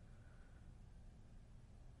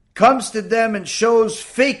comes to them and shows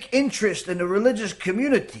fake interest in the religious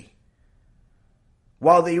community,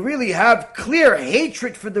 while they really have clear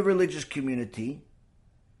hatred for the religious community,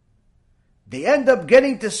 they end up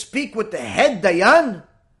getting to speak with the head Dayan,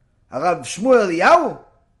 Rav Shmuel Eliyahu.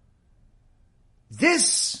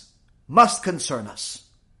 This must concern us.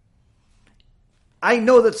 I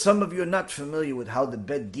know that some of you are not familiar with how the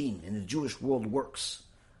Bet Din in the Jewish world works.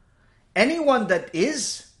 Anyone that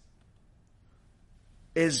is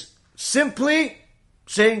simply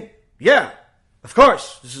saying, yeah, of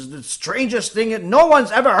course, this is the strangest thing. No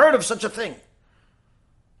one's ever heard of such a thing.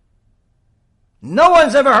 No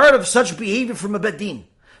one's ever heard of such behavior from a Bet Din.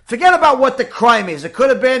 Forget about what the crime is. It could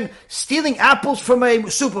have been stealing apples from a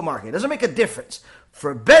supermarket. It doesn't make a difference.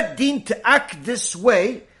 For a Bet Din to act this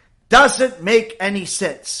way, Doesn't make any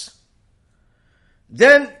sense.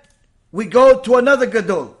 Then we go to another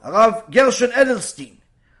Gadol, Rav Gershon Edelstein,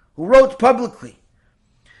 who wrote publicly,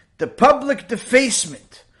 the public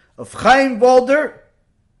defacement of Chaim Walder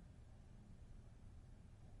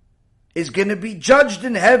is going to be judged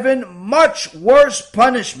in heaven much worse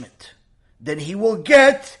punishment than he will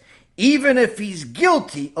get even if he's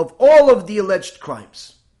guilty of all of the alleged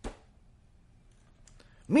crimes.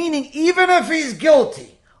 Meaning, even if he's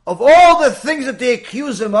guilty of all the things that they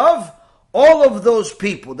accuse him of, all of those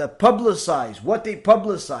people that publicized what they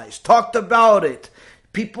publicized, talked about it,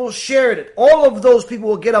 people shared it, all of those people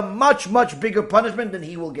will get a much, much bigger punishment than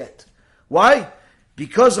he will get. Why?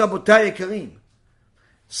 Because, Rabotai Karim,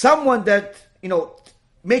 someone that,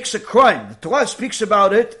 makes a crime, the Torah speaks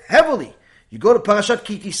about it heavily. You go to Parashat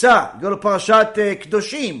Ki Tisa, you go to Parashat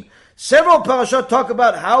Kedoshim. Several parashat talk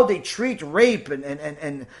about how they treat rape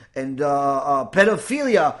and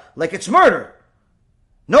pedophilia like it's murder.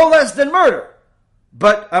 No less than murder.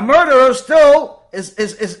 But a murderer still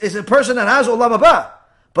is a person that has Olam Haba.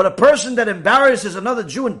 But a person that embarrasses another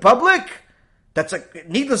Jew in public, that's a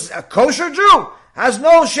kosher Jew, has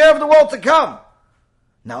no share of the world to come.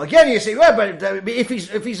 Now again, you say, well, but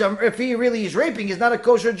if he really is raping, he's not a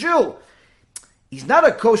kosher Jew. He's not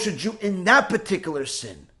a kosher Jew in that particular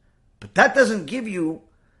sin. But that doesn't give you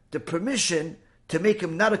the permission to make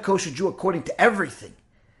him not a kosher Jew according to everything.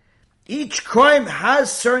 Each crime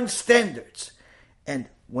has certain standards. And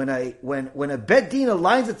when a Bet Din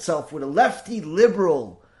aligns itself with a lefty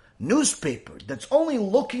liberal newspaper that's only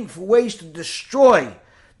looking for ways to destroy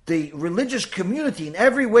the religious community in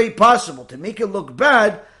every way possible to make it look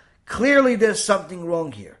bad, clearly there's something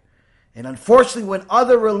wrong here. And unfortunately, when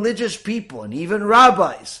other religious people and even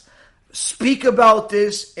rabbis speak about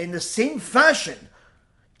this in the same fashion,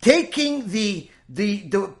 taking the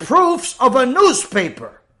proofs of a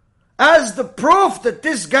newspaper as the proof that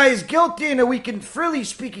this guy is guilty and that we can freely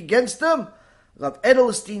speak against them, Rav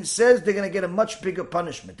Edelstein says they're going to get a much bigger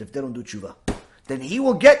punishment if they don't do tshuva than he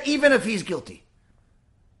will get even if he's guilty.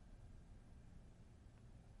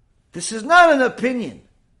 This is not an opinion.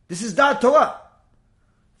 This is Da'at Torah.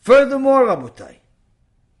 Furthermore, Rabotai,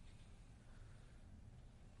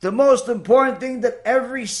 the most important thing that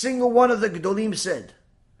every single one of the Gedolim said,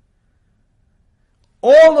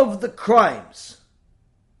 all of the crimes,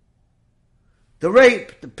 the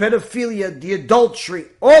rape, the pedophilia, the adultery,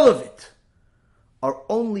 all of it are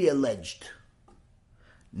only alleged.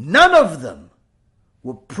 None of them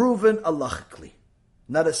were proven halachically.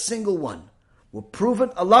 Not a single one were proven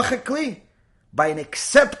halachically by an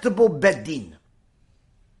acceptable Bet Din.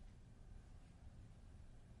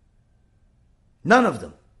 None of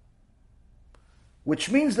them. Which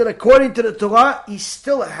means that according to the Torah, he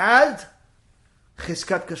still had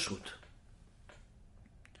Chizkat Kashrut.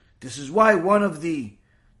 This is why one of the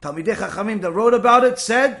Talmidei Chachamim that wrote about it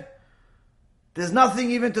said, there's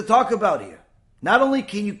nothing even to talk about here. Not only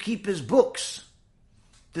can you keep his books,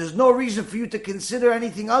 there's no reason for you to consider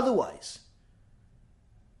anything otherwise.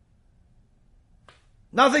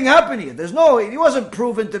 Nothing happened here. He wasn't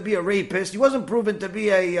proven to be a rapist. He wasn't proven to be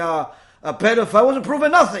a pedophile. Wasn't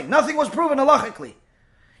proven nothing. Nothing was proven halachically.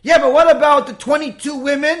 Yeah, but what about the 22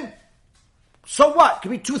 women? So what? It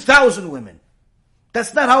could be 2,000 women.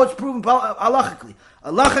 That's not how it's proven halachically.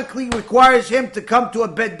 Halachically requires him to come to a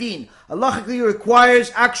Bet Din. Halachically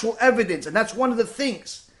requires actual evidence. And that's one of the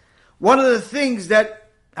things. One of the things that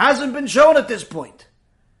hasn't been shown at this point.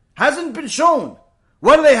 Hasn't been shown.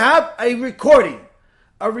 What do they have? A recording.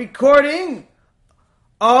 A recording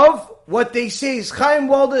of what they say is Chaim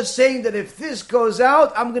Walder saying that if this goes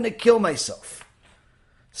out, I'm going to kill myself.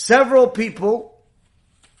 Several people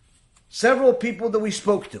that we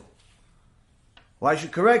spoke to. Well, I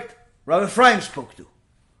should correct, Rav Ephraim spoke to.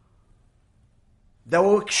 That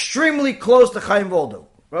were extremely close to Chaim Walder.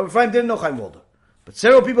 Rav Ephraim didn't know Chaim Walder. But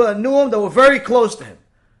several people that knew him that were very close to him.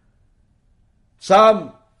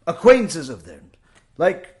 Some acquaintances of them.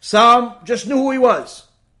 Like some just knew who he was.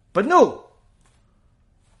 But knew.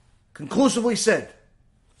 Conclusively said,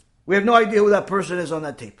 we have no idea who that person is on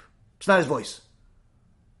that tape. It's not his voice.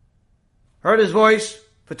 Heard his voice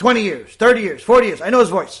for 20 years, 30 years, 40 years. I know his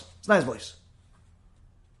voice. It's not his voice.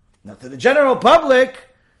 Now to the general public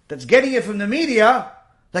that's getting it from the media,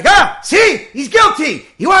 like, see, he's guilty.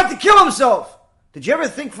 He wanted to kill himself. Did you ever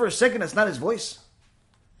think for a second that's not his voice?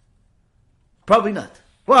 Probably not.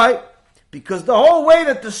 Why? Because the whole way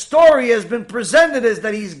that the story has been presented is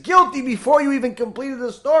that he's guilty before you even completed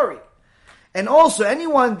the story. And also,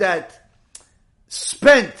 anyone that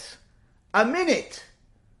spent a minute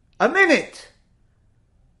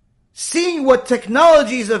seeing what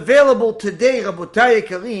technology is available today, Rabotai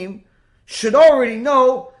Karim, should already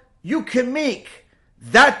know you can make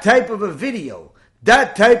that type of a video,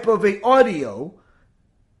 that type of a audio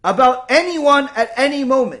about anyone at any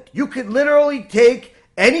moment. You could literally take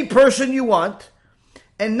any person you want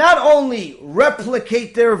and not only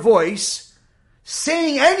replicate their voice,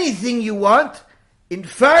 saying anything you want. In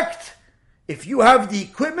fact, if you have the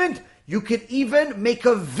equipment, you could even make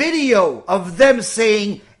a video of them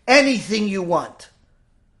saying anything you want.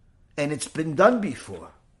 And it's been done before.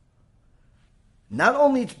 Not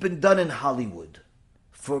only it's been done in Hollywood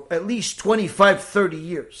for at least 25, 30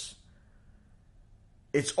 years.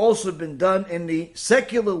 It's also been done in the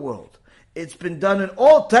secular world. It's been done in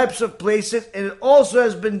all types of places, and it also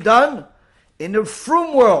has been done in the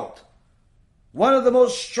frum world. One of the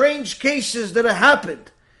most strange cases that have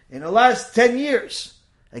happened in the last 10 years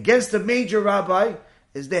against a major rabbi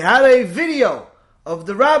is they had a video of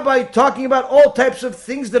the rabbi talking about all types of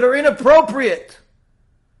things that are inappropriate.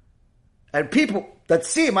 And people that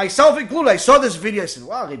see, myself included, I saw this video, I said,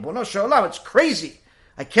 wow, Ribono Shel Olam, it's crazy.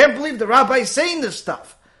 I can't believe the rabbi is saying this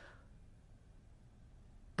stuff.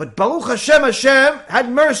 But Baruch Hashem, Hashem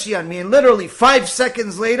had mercy on me, and literally 5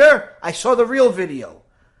 seconds later, I saw the real video.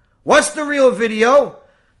 What's the real video?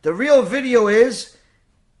 The real video is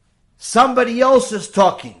somebody else is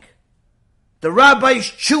talking. The rabbi's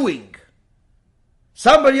chewing.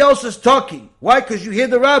 Somebody else is talking. Why? Because you hear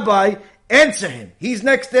the rabbi answer him. He's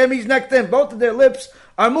next to him, he's next to him. Both of their lips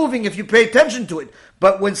are moving if you pay attention to it.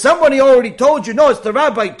 But when somebody already told you, no, it's the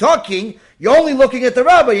rabbi talking, you're only looking at the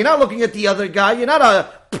rabbi. You're not looking at the other guy. You're not a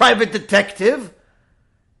private detective.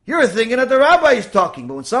 You're thinking that the rabbi is talking.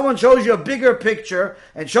 But when someone shows you a bigger picture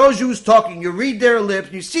and shows you who's talking, you read their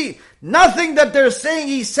lips, you see nothing that they're saying,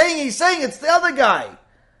 he's saying, it's the other guy.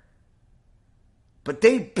 But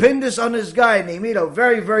they pinned this on this guy, and they made a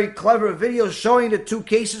very, very clever video showing the two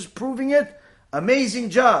cases, proving it.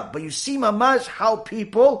 Amazing job. But you see, mamash, how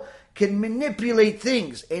people can manipulate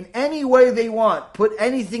things in any way they want, put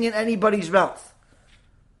anything in anybody's mouth.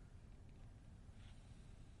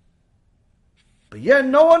 But yet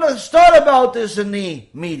no one has thought about this in the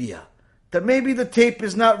media. That maybe the tape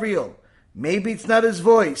is not real. Maybe it's not his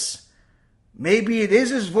voice. Maybe it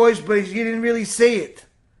is his voice, but he didn't really say it.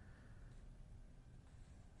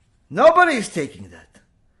 Nobody's taking that.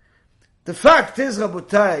 The fact is,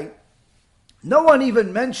 Rabotai, no one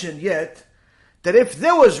even mentioned yet that if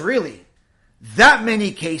there was really that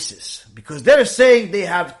many cases, because they're saying they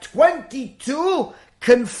have 22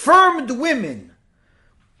 confirmed women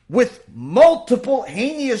with multiple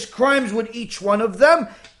heinous crimes with each one of them,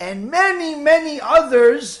 and many, many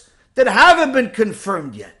others that haven't been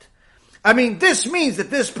confirmed yet. I mean, this means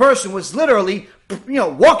that this person was literally,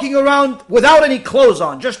 walking around without any clothes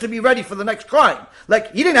on, just to be ready for the next crime.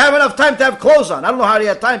 Like, he didn't have enough time to have clothes on. I don't know how he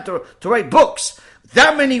had time to write books.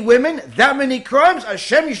 That many women, that many crimes,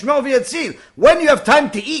 Hashem Yishmor v'Yatzil. When you have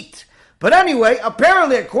time to eat. But anyway,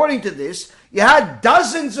 apparently, according to this, you had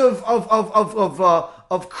dozens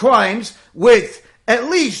of crimes with at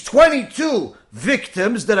least 22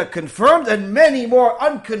 victims that are confirmed and many more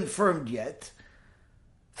unconfirmed yet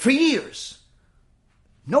for years.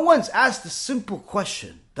 No one's asked a simple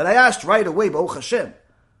question that I asked right away, Baruch Hashem.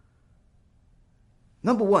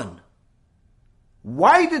 Number one,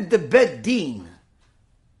 why did the Bet Din,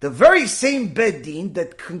 the very same Bet Din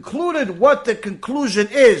that concluded what the conclusion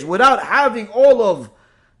is without having all of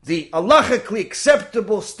the halachically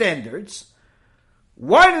acceptable standards,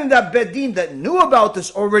 why didn't that Bet Din that knew about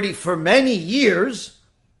this already for many years,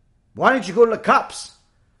 why didn't you go to the cops?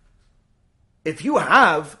 If you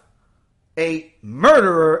have a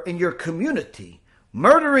murderer in your community,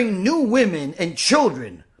 murdering new women and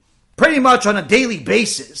children pretty much on a daily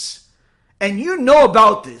basis, and you know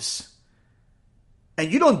about this,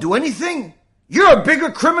 and you don't do anything, you're a bigger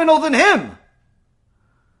criminal than him.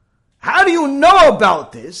 How do you know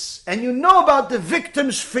about this, and you know about the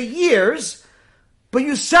victims for years, but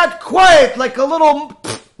you sat quiet like a little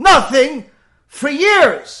nothing for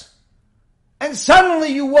years? And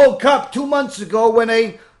suddenly you woke up 2 months ago when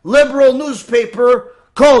a liberal newspaper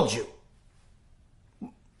called you.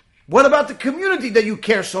 What about the community that you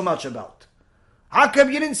care so much about? How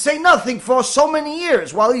come you didn't say nothing for so many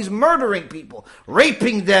years while he's murdering people,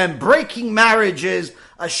 raping them, breaking marriages?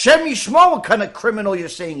 Hashem Yishmor, what kind of criminal you're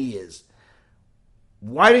saying he is?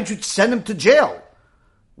 Why didn't you send him to jail?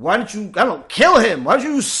 Why didn't you, kill him? Why don't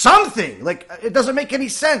you do something? It doesn't make any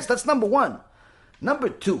sense. That's number one. Number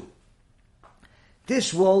two,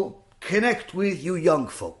 this will connect with you young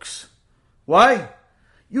folks. Why?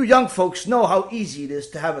 You young folks know how easy it is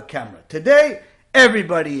to have a camera. Today,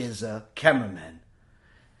 everybody is a cameraman.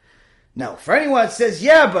 Now, for anyone that says,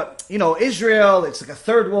 yeah, but, Israel, it's like a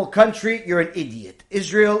third world country, you're an idiot.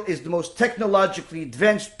 Israel is the most technologically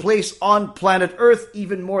advanced place on planet Earth,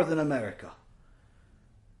 even more than America.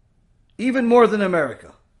 Even more than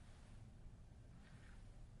America.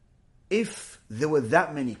 If there were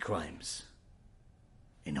that many crimes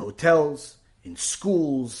in hotels, in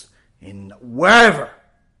schools, in wherever,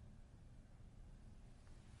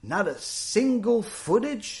 not a single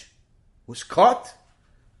footage was caught.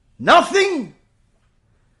 Nothing.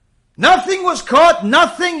 Nothing was caught.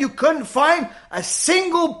 Nothing. You couldn't find a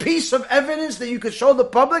single piece of evidence that you could show the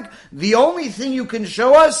public. The only thing you can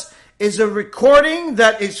show us is a recording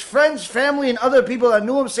that his friends, family, and other people that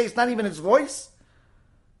knew him say it's not even his voice.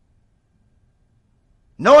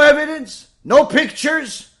 No evidence. No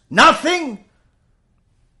pictures. Nothing.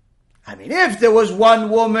 I mean, if there was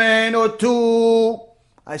one woman or two,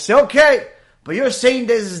 I say, okay. But you're saying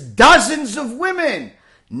there's dozens of women.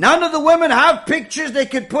 None of the women have pictures they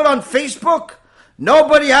could put on Facebook.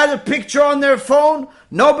 Nobody has a picture on their phone.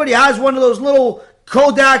 Nobody has one of those little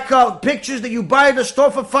Kodak pictures that you buy at the store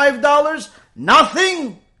for $5.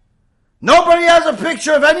 Nothing. Nobody has a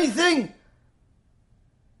picture of anything.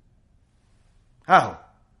 How?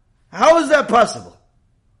 How is that possible?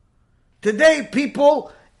 Today,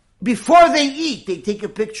 people, before they eat, they take a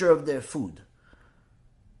picture of their food.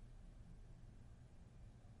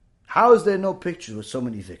 How is there no pictures with so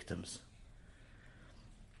many victims?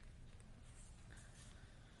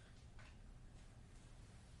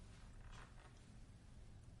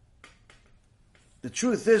 The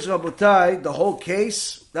truth is, Rabotai, the whole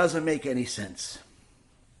case doesn't make any sense.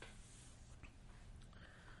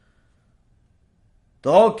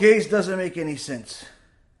 The whole case doesn't make any sense.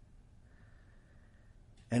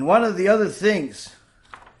 And one of the other things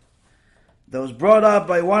that was brought up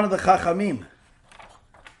by one of the Chachamim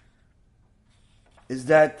is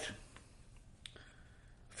that,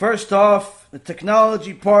 first off, the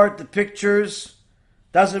technology part, the pictures,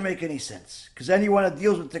 doesn't make any sense. Because anyone that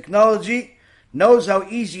deals with technology knows how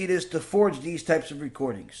easy it is to forge these types of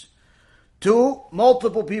recordings. 2,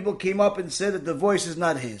 multiple people came up and said that the voice is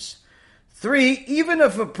not his. 3, even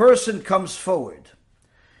if a person comes forward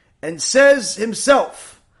and says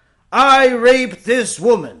himself, I raped this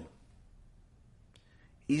woman,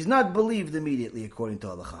 he's not believed immediately according to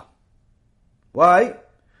Halakha. Why?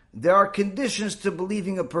 There are conditions to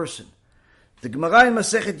believing a person. The Gemara in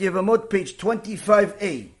Masechet Yevamot, page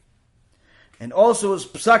 25a, and also is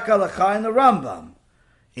Psak Halakha in the Rambam,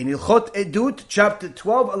 in Ilchot Edut, chapter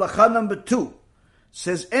 12, Halakha number 2,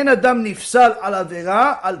 says, En Adam nifsal al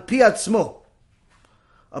avera al pi atzmo.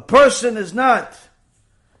 A person is not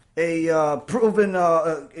a proven,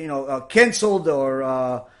 cancelled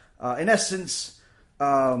or, in essence,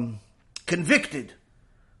 convicted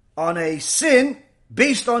on a sin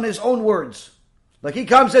based on his own words. Like he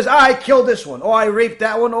comes and says, I killed this one, or I raped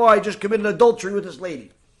that one, or I just committed adultery with this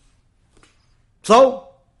lady. So,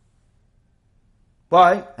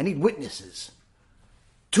 why? I need witnesses.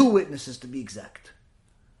 2 witnesses to be exact.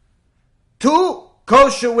 2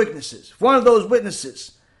 kosher witnesses. If one of those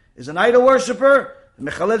witnesses is an idol worshiper,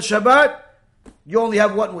 Mechalel Shabbat, you only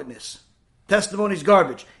have 1 witness. Testimony's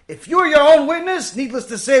garbage. If you're your own witness, needless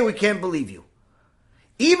to say, we can't believe you.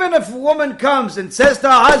 Even if a woman comes and says to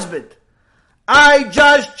her husband, I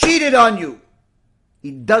just cheated on you,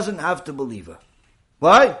 he doesn't have to believe her.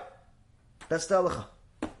 Why? That's the halakha.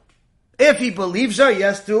 If he believes her, he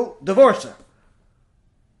has to divorce her.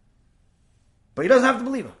 But he doesn't have to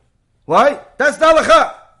believe her. Why? That's the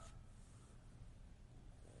halakha.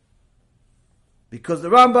 Because the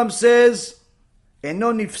Rambam says,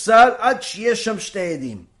 Eno nifsal ad sheyeh sham shtei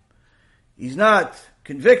edim. He's not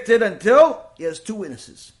convicted until he has 2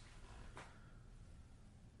 witnesses.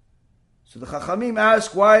 So the Chachamim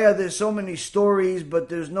ask, why are there so many stories but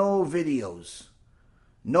there's no videos?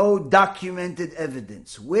 No documented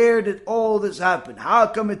evidence. Where did all this happen? How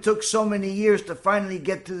come it took so many years to finally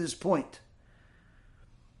get to this point?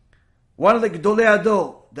 One of the Gedolei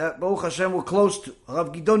Hador that Baruch Hashem were close to,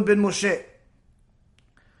 Rav Gidon ben Moshe,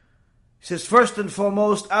 he says, first and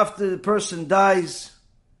foremost, after the person dies,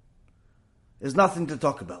 there's nothing to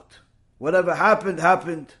talk about. Whatever happened,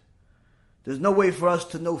 happened. There's no way for us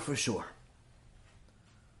to know for sure.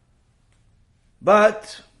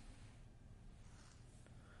 But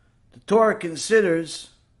the Torah considers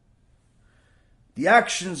the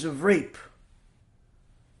actions of rape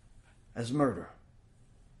as murder.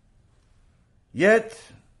 Yet,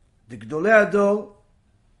 the Gedolei Hador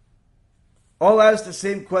all ask the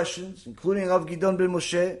same questions, including Rav Gidon ben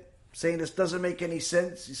Moshe, saying this doesn't make any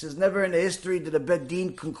sense. He says, never in the history did a Bet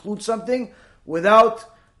Din conclude something without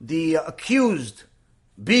the accused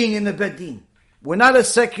being in the Bedin. We're not a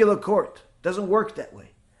secular court. It doesn't work that way.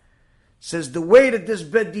 It says the way that this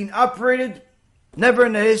Bedin operated, never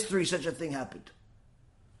in the history such a thing happened.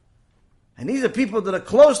 And these are people that are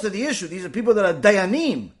close to the issue. These are people that are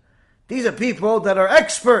dayanim. These are people that are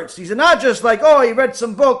experts. These are not just like, oh, he read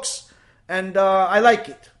some books and I like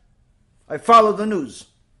it. I follow the news.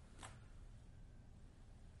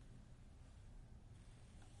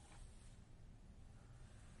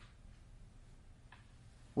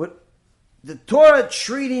 What the Torah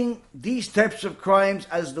treating these types of crimes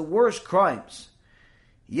as the worst crimes,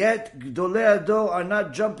 yet Gdolei Hador are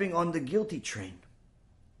not jumping on the guilty train.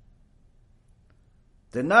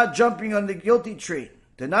 They're not jumping on the guilty train.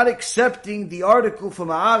 They're not accepting the article from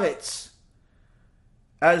Haaretz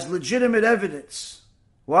as legitimate evidence.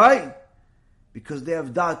 Why? Because they have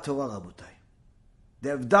Da'at Torah, Rabotai. They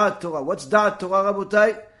have Da'at Torah. What's Da'at Torah,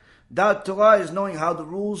 Rabotai? Da'at Torah is knowing how the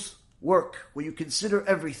rules work, where you consider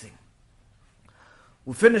everything.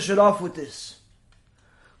 We'll finish it off with this.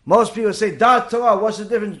 Most people say, Da'at Torah, what's the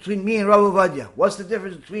difference between me and Rav Ovadia? What's the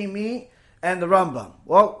difference between me and the Rambam?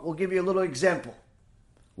 Well, we'll give you a little example.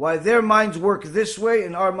 Why their minds work this way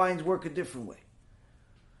and our minds work a different way.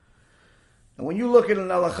 And when you look at an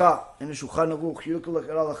halakha in a Shulchan Aruch, you look at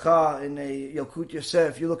an halakha in a Yalkut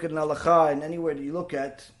Yosef, you look at an halakha in anywhere that you look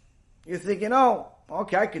at, you're thinking, oh,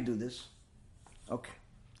 okay, I can do this. Okay.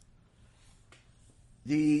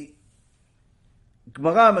 The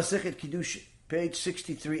Gemara Masechet Kiddushin, page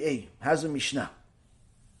 63a, has a Mishnah.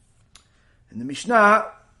 And the Mishnah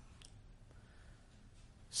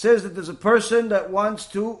says that there's a person that wants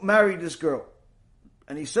to marry this girl.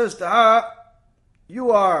 And he says to her,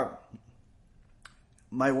 you are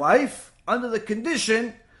my wife under the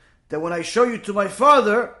condition that when I show you to my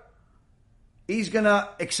father, he's going to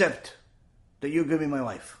accept that you're going to be my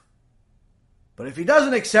wife. But if he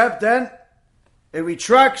doesn't accept, then it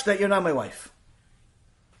retracts that you're not my wife.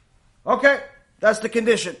 Okay, that's the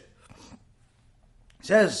condition. It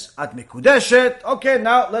says, At mikudeshet. Okay,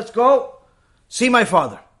 now let's go see my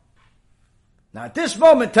father. Now at this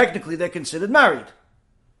moment, technically they're considered married.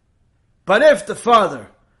 But if the father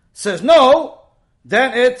says no,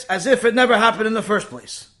 then it's as if it never happened in the first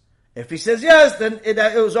place. If he says yes, then it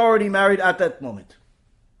was already married at that moment.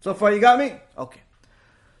 So far you got me? Okay.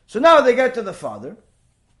 So now they get to the father.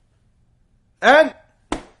 And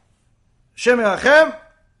Shem Yirachem,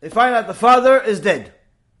 they find out the father is dead.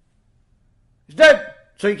 He's dead.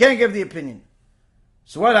 So you can't give the opinion.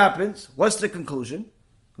 So what happens? What's the conclusion?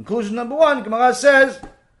 Conclusion number one, Gemara says,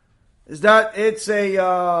 is that it's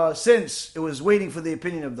since it was waiting for the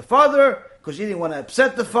opinion of the father, because he didn't want to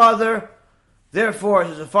upset the father, therefore,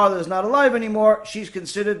 since the father is not alive anymore, she's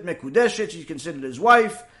considered mekudeshet, she's considered his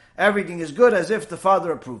wife, everything is good as if the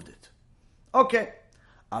father approved it. Okay.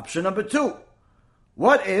 Option number two,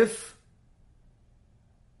 what if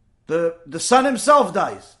the son himself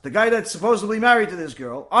dies? The guy that's supposedly married to this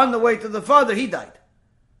girl, on the way to the father, he died.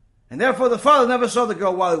 And therefore the father never saw the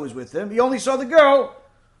girl while he was with him. He only saw the girl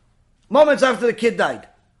moments after the kid died.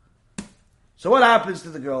 So what happens to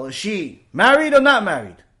the girl? Is she married or not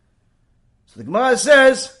married? So the Gemara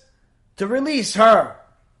says to release her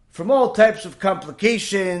from all types of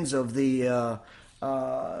complications of the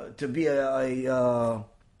to be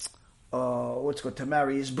to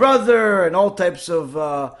marry his brother and all types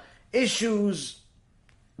of issues.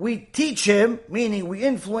 We teach him, meaning we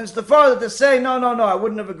influence the father to say, no, I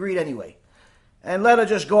wouldn't have agreed anyway. And let her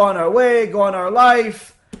just go on her way, go on her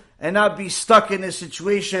life, and not be stuck in this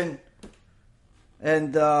situation.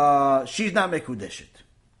 And she's not mekudeshet.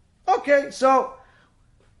 Okay, so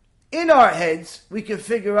in our heads, we can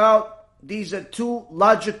figure out these are two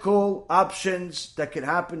logical options that can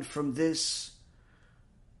happen from this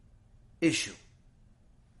issue.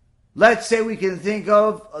 Let's say we can think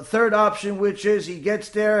of a third option, which is he gets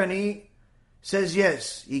there and he says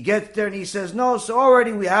yes. He gets there and he says no. So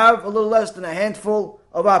already we have a little less than a handful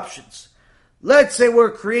of options. Let's say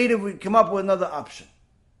we're creative, we come up with another option.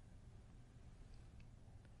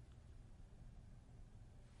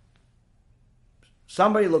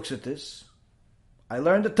 Somebody looks at this. I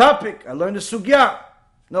learned the topic. I learned the sugya.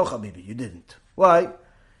 No, Habibi, you didn't. Why?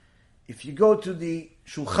 If you go to the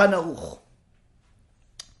Shulchan Aruch,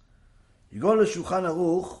 you go to the Shulchan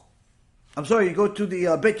Aruch, you go to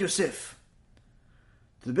the Bet Yosef.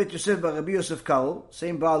 To the Bet Yosef by Rabbi Yosef Karo,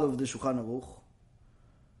 same Baal of the Shulchan Aruch.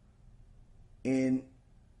 In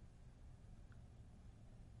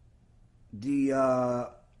the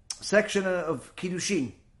section of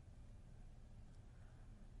Kiddushin,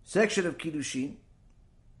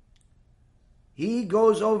 he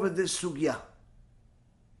goes over this sugya.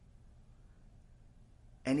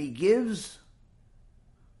 And he gives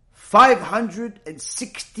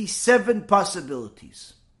 567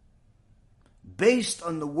 possibilities based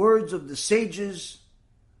on the words of the sages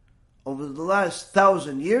over the last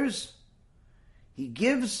 1,000 years. He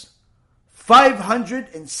gives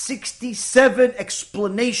 567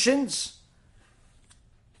 explanations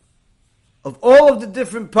of all of the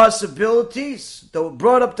different possibilities that were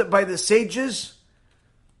brought up by the sages,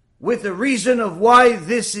 with a reason of why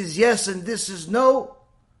this is yes and this is no,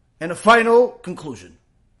 and a final conclusion.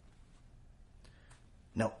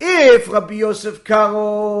 Now, if Rabbi Yosef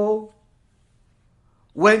Karo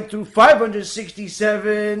went through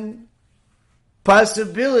 567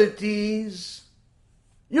 possibilities,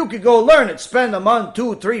 you could go learn it. Spend a month,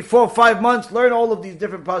 2, 3, 4, 5 months, learn all of these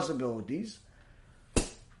different possibilities.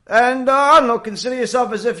 And, consider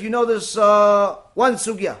yourself as if you know this one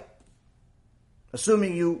sugya.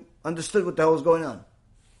 Assuming you understood what the hell was going on.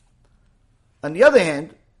 On the other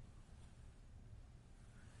hand,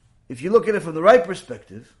 if you look at it from the right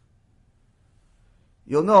perspective,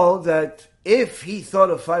 you'll know that if he thought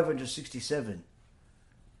of 567,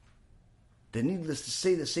 then needless to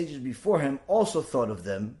say, the sages before him also thought of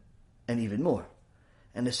them, and even more.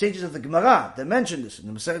 And the sages of the Gemara, they mentioned this in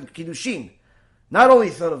the Masechet Kiddushin, not only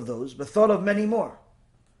thought of those, but thought of many more.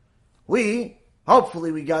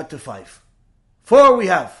 Hopefully we got to 5. 4 we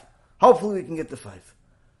have. Hopefully we can get to 5.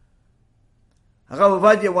 Rav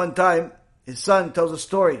Ovadia one time, his son tells a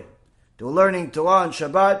story. They were learning Torah on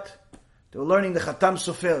Shabbat. They were learning the Khatam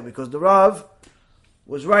Sofer, because the Rav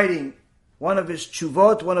was writing one of his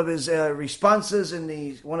tshuvot, one of his responses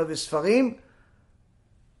in one of his Sfarim,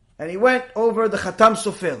 and he went over the Khatam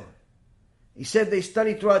Sofer. He said they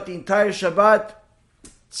studied throughout the entire Shabbat,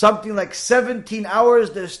 something like 17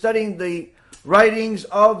 hours. They're studying the writings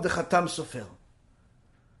of the Khatam Sofer.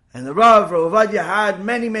 And the Rav Ovadia had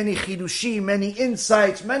many chidushim, many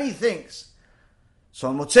insights, many things. So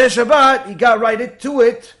on Motzei Shabbat, he got right into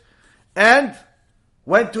it and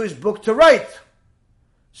went to his book to write.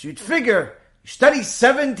 So you'd figure, you study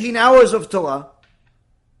 17 hours of Torah,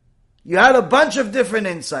 you had a bunch of different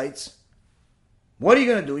insights. What are you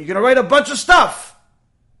going to do? You're going to write a bunch of stuff.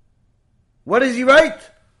 What does he write?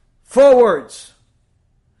 4 words.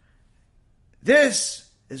 This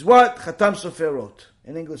is what Khatam Sofer wrote.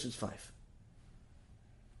 In English it's 5.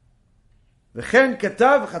 V'chen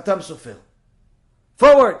katav Khatam Sofer.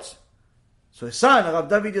 4 words. So his son, Rav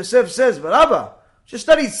David Yosef, says, but Abba, you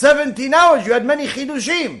studied 17 hours, you had many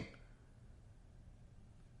chidushim.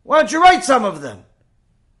 Why don't you write some of them?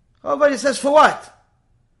 Everybody says, for what?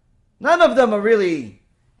 None of them are really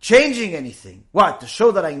changing anything. What, to show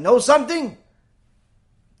that I know something?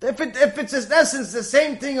 If it's in essence the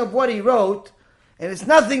same thing of what he wrote, and it's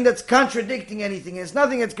nothing that's contradicting anything, and it's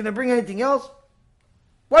nothing that's going to bring anything else,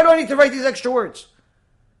 why do I need to write these extra words?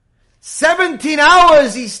 17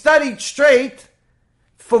 hours he studied straight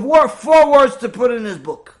for 4 words to put in his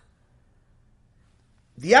book.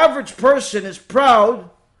 The average person is proud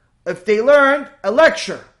if they learned a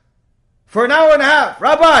lecture for an hour and a half.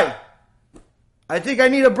 Rabbi, I think I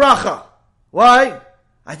need a bracha. Why?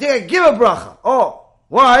 I think I give a bracha. Oh,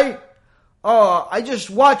 why? Oh, I just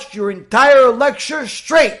watched your entire lecture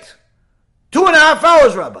straight. 2.5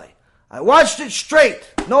 hours, Rabbi. I watched it straight.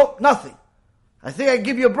 No, nothing. I think I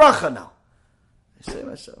give you a bracha now. I say to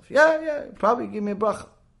myself, yeah, probably give me a bracha.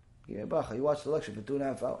 Give me a bracha. You watched the lecture for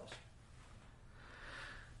 2.5 hours.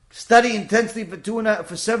 Study intensely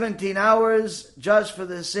for 17 hours just for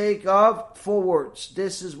the sake of 4 words.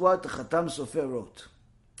 This is what the Khatam Sofer wrote.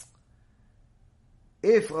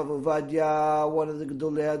 If Rav Ovadia, one of the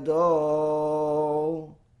Gedolei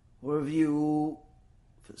Hador, review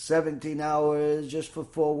for 17 hours just for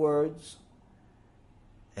 4 words,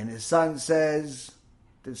 and his son says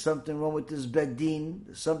there's something wrong with this bedin,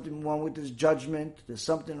 there's something wrong with this judgment, there's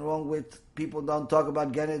something wrong with people don't talk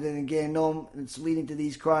about Gan Eden and Gehenom, and it's leading to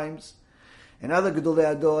these crimes. And other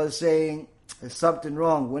Gedolei Hador are saying there's something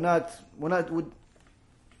wrong. We're not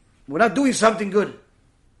doing something good.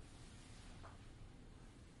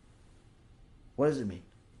 What does it mean?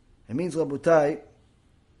 It means, Rabotai,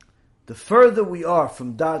 the further we are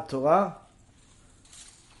from Da'at Torah,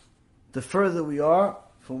 the further we are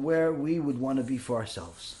from where we would want to be for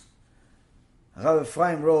ourselves. Rav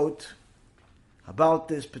Ephraim wrote about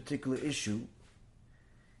this particular issue.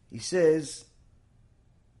 He says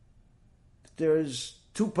there's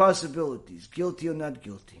 2 possibilities, guilty or not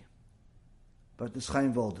guilty. But this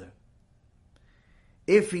Chaim Volder,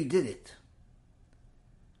 if he did it,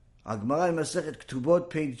 Agmara in Masechet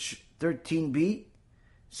Ketubot, page 13b,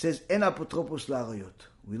 says, En apotropos la'arayot.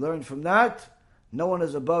 We learn from that, no one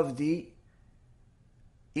is above the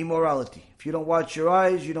immorality. If you don't watch your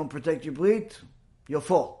eyes, you don't protect your brit, you'll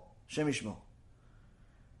fall. Hashem Yishmor.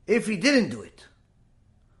 If he didn't do it,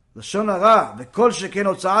 Lashon Hara, v'kol sheken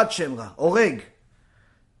hotzaat Shem Ra, oreg,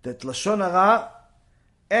 that Lashon Hara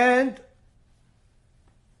and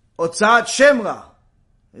hotzaat Shem Ra,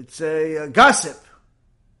 it's a gossip,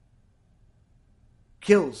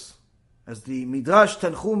 kills, as the Midrash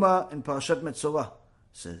Tanchuma in Parashat Metzorah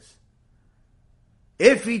says.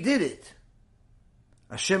 If he did it,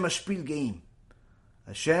 Hashem mashpil geim.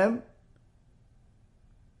 Hashem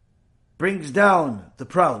brings down the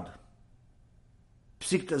proud.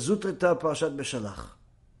 Psikta zutrita Parashat Beshalach.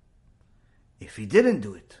 If he didn't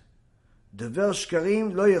do it, Dever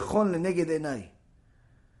shkarim lo yechon leneged enai.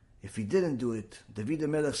 If he didn't do it, David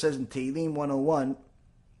HaMelech says in Tehillim 101,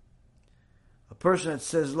 a person that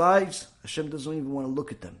says lies, Hashem doesn't even want to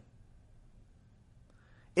look at them.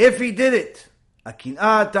 If he did it,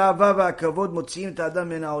 הקנאה, התאווה והכבוד מוציאים את האדם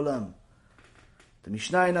מן העולם. The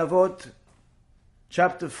Mishnah in Avot,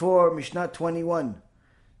 chapter 4, Mishnah 21,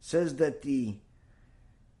 says that the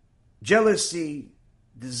jealousy,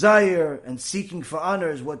 desire, and seeking for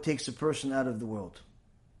honor is what takes a person out of the world.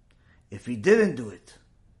 If he didn't do it,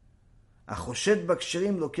 החושד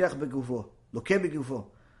בכשרים לוקח בגופו, לוקה בגופו.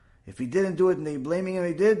 If he didn't do it and they're blaming him,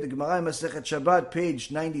 he did. The Gemara in Masechet Shabbat,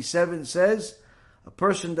 page 97, says, a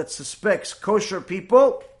person that suspects kosher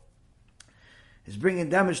people is bringing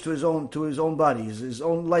damage to his own body. His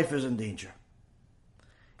own life is in danger.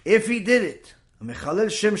 If he did it,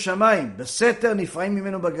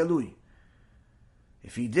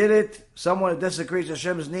 if he did it, someone that desecrates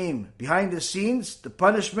Hashem's name behind the scenes, the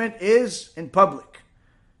punishment is in public.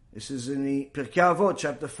 This is in the Pirkei Avot,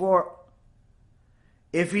 chapter 4.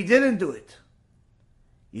 If he didn't do it,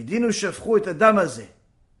 Yidinu shafchu et adam hazeh.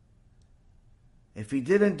 If he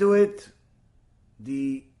didn't do it,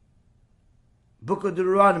 the book of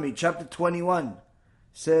Deuteronomy, chapter 21,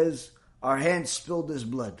 says, our hands spilled his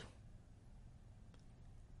blood.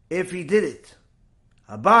 If he did it,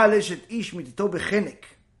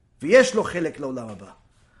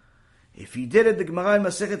 if he did it, the Gemara in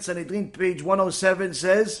Masechet Sanhedrin, page 107,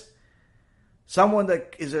 says, someone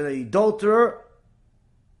that is an adulterer,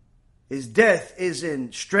 his death is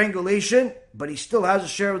in strangulation, but he still has a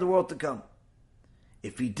share of the world to come.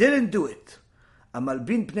 If he didn't do it,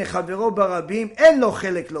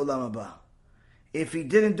 if he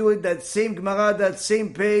didn't do it, that same Gemara, that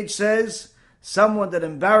same page says, someone that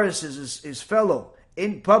embarrasses his fellow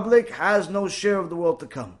in public has no share of the world to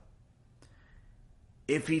come.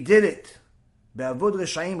 If he did it, Be'avod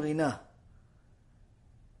Reshaim Rina,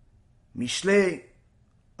 Mishlei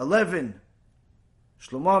 11,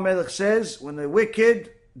 Shlomo HaMelech says, when the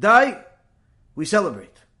wicked die, we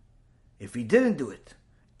celebrate. If he didn't do it,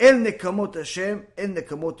 El Nekamot Hashem, El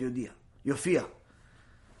Nekamot Yofia.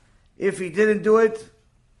 If he didn't do it,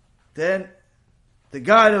 then the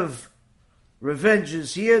God of revenge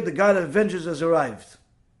is here, the God of vengeance has arrived.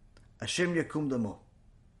 Hashem Yakum Damo.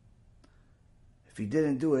 If he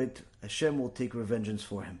didn't do it, Hashem will take revengeance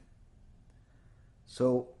for him.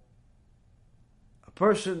 So, a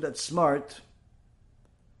person that's smart,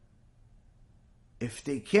 if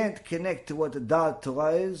they can't connect to what the Da'at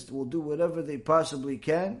Torah is, will do whatever they possibly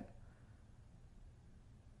can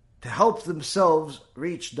to help themselves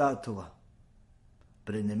reach Da'at Torah.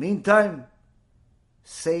 But in the meantime,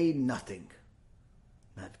 say nothing.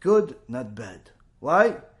 Not good, not bad.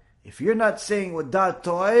 Why? If you're not saying what Da'at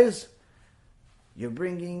Torah is, you're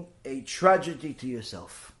bringing a tragedy to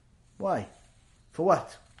yourself. Why? For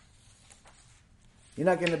what? You're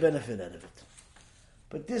not going to benefit out of it.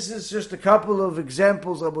 But this is just a couple of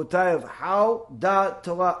examples, Rabotai, of how Da'at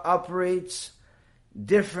Torah operates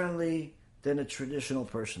differently than a traditional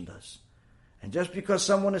person does. And just because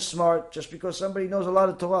someone is smart, just because somebody knows a lot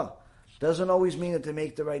of Torah, doesn't always mean that they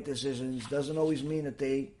make the right decisions, doesn't always mean that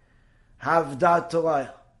they have Da'at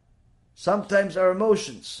Torah. Sometimes our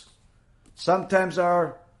emotions, sometimes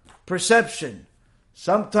our perception,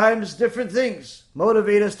 sometimes different things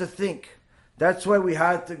motivate us to think. That's why we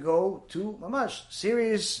had to go to Mamash,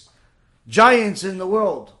 serious giants in the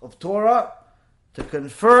world of Torah to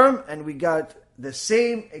confirm, and we got the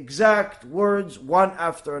same exact words one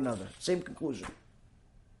after another. Same conclusion.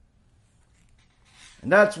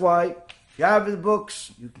 And that's why, if you have the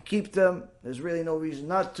books, you can keep them. There's really no reason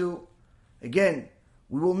not to. Again,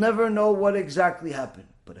 we will never know what exactly happened.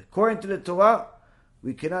 But according to the Torah,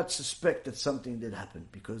 we cannot suspect that something did happen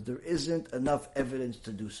because there isn't enough evidence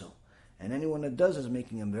to do so. And anyone that does is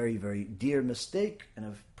making a very, very dear mistake and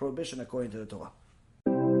a prohibition according to the Torah.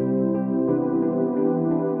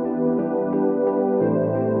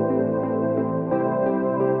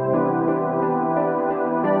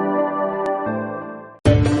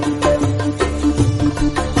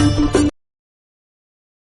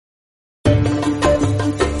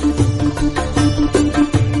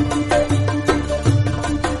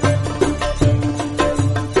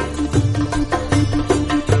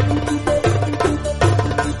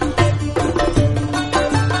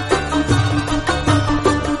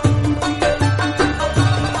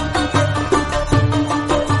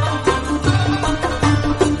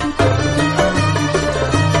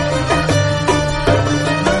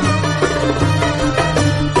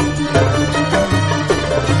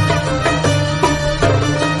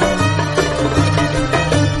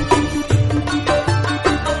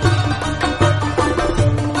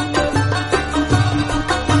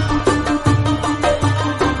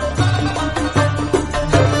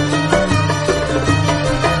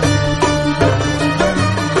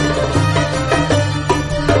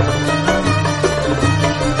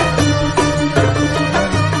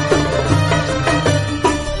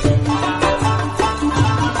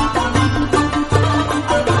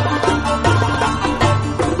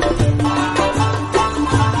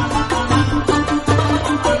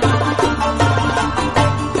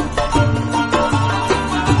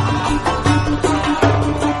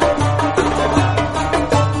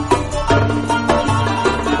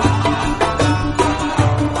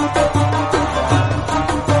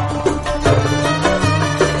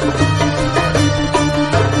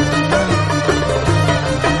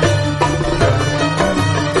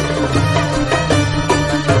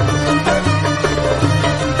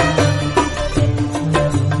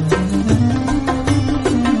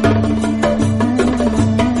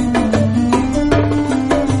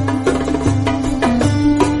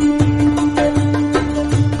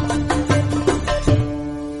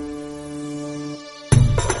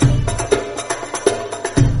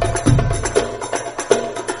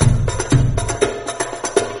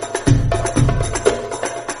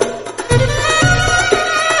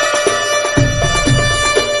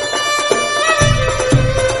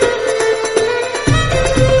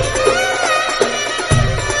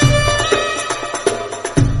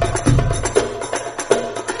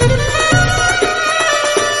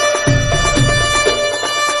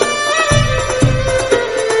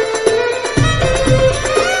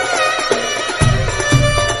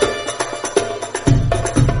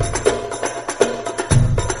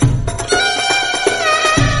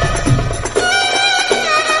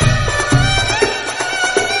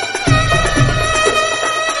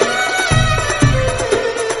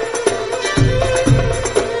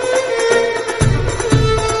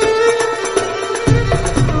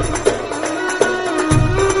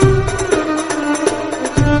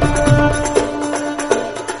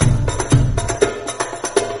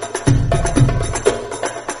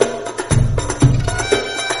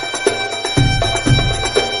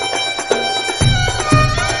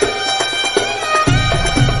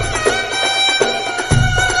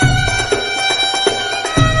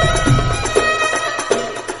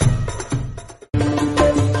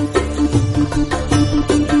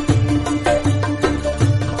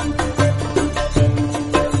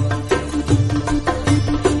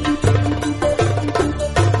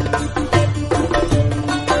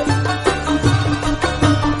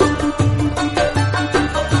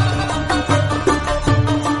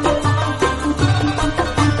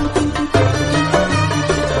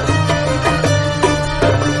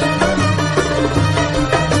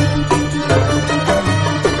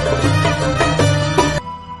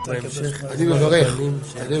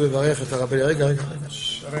 מברך את הרבנים,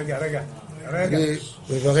 רגע. אני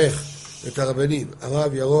מברך את הרבנים,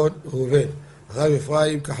 הרב ירון ראובן, הרב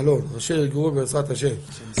אפרים כחלון, ראשי ארגון בעזרת השם,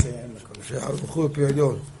 שהלכו בפי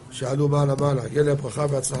עליון, שעלו מעלה, יהיה להם ברכה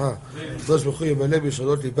והצלחה, הקדוש ברוך הוא ימלא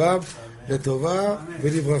בישועות ליבם לטובה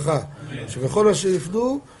ולברכה, שבכל אשר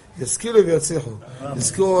יפנו ישכילו ויצליחו,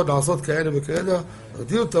 נזכור לעשות כאלה וכאלה,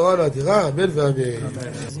 הרדיעו תורה לאדירה, אמן ואמן.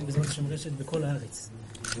 בעזרת השם רשת בכל הארץ.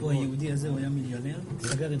 הוא היהודי הזה, הוא היה מיליונר,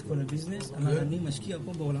 סגר את כל הביזנס, אמר אני משקיע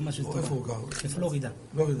פה בעולמה של תורה. איפה הוא גר? בפלורידה.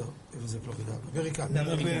 פלורידה, איפה זה פלורידה? באמריקה.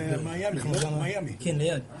 במיימי. כן,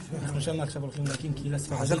 ליד. אנחנו שם עכשיו הולכים להקים קהילה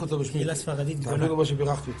ספרדית. חזק אותו בשמי. קהילה ספרדית גדולה. תעבירו מה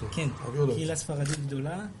שבירכתי אותו. כן, קהילה ספרדית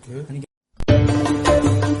גדולה.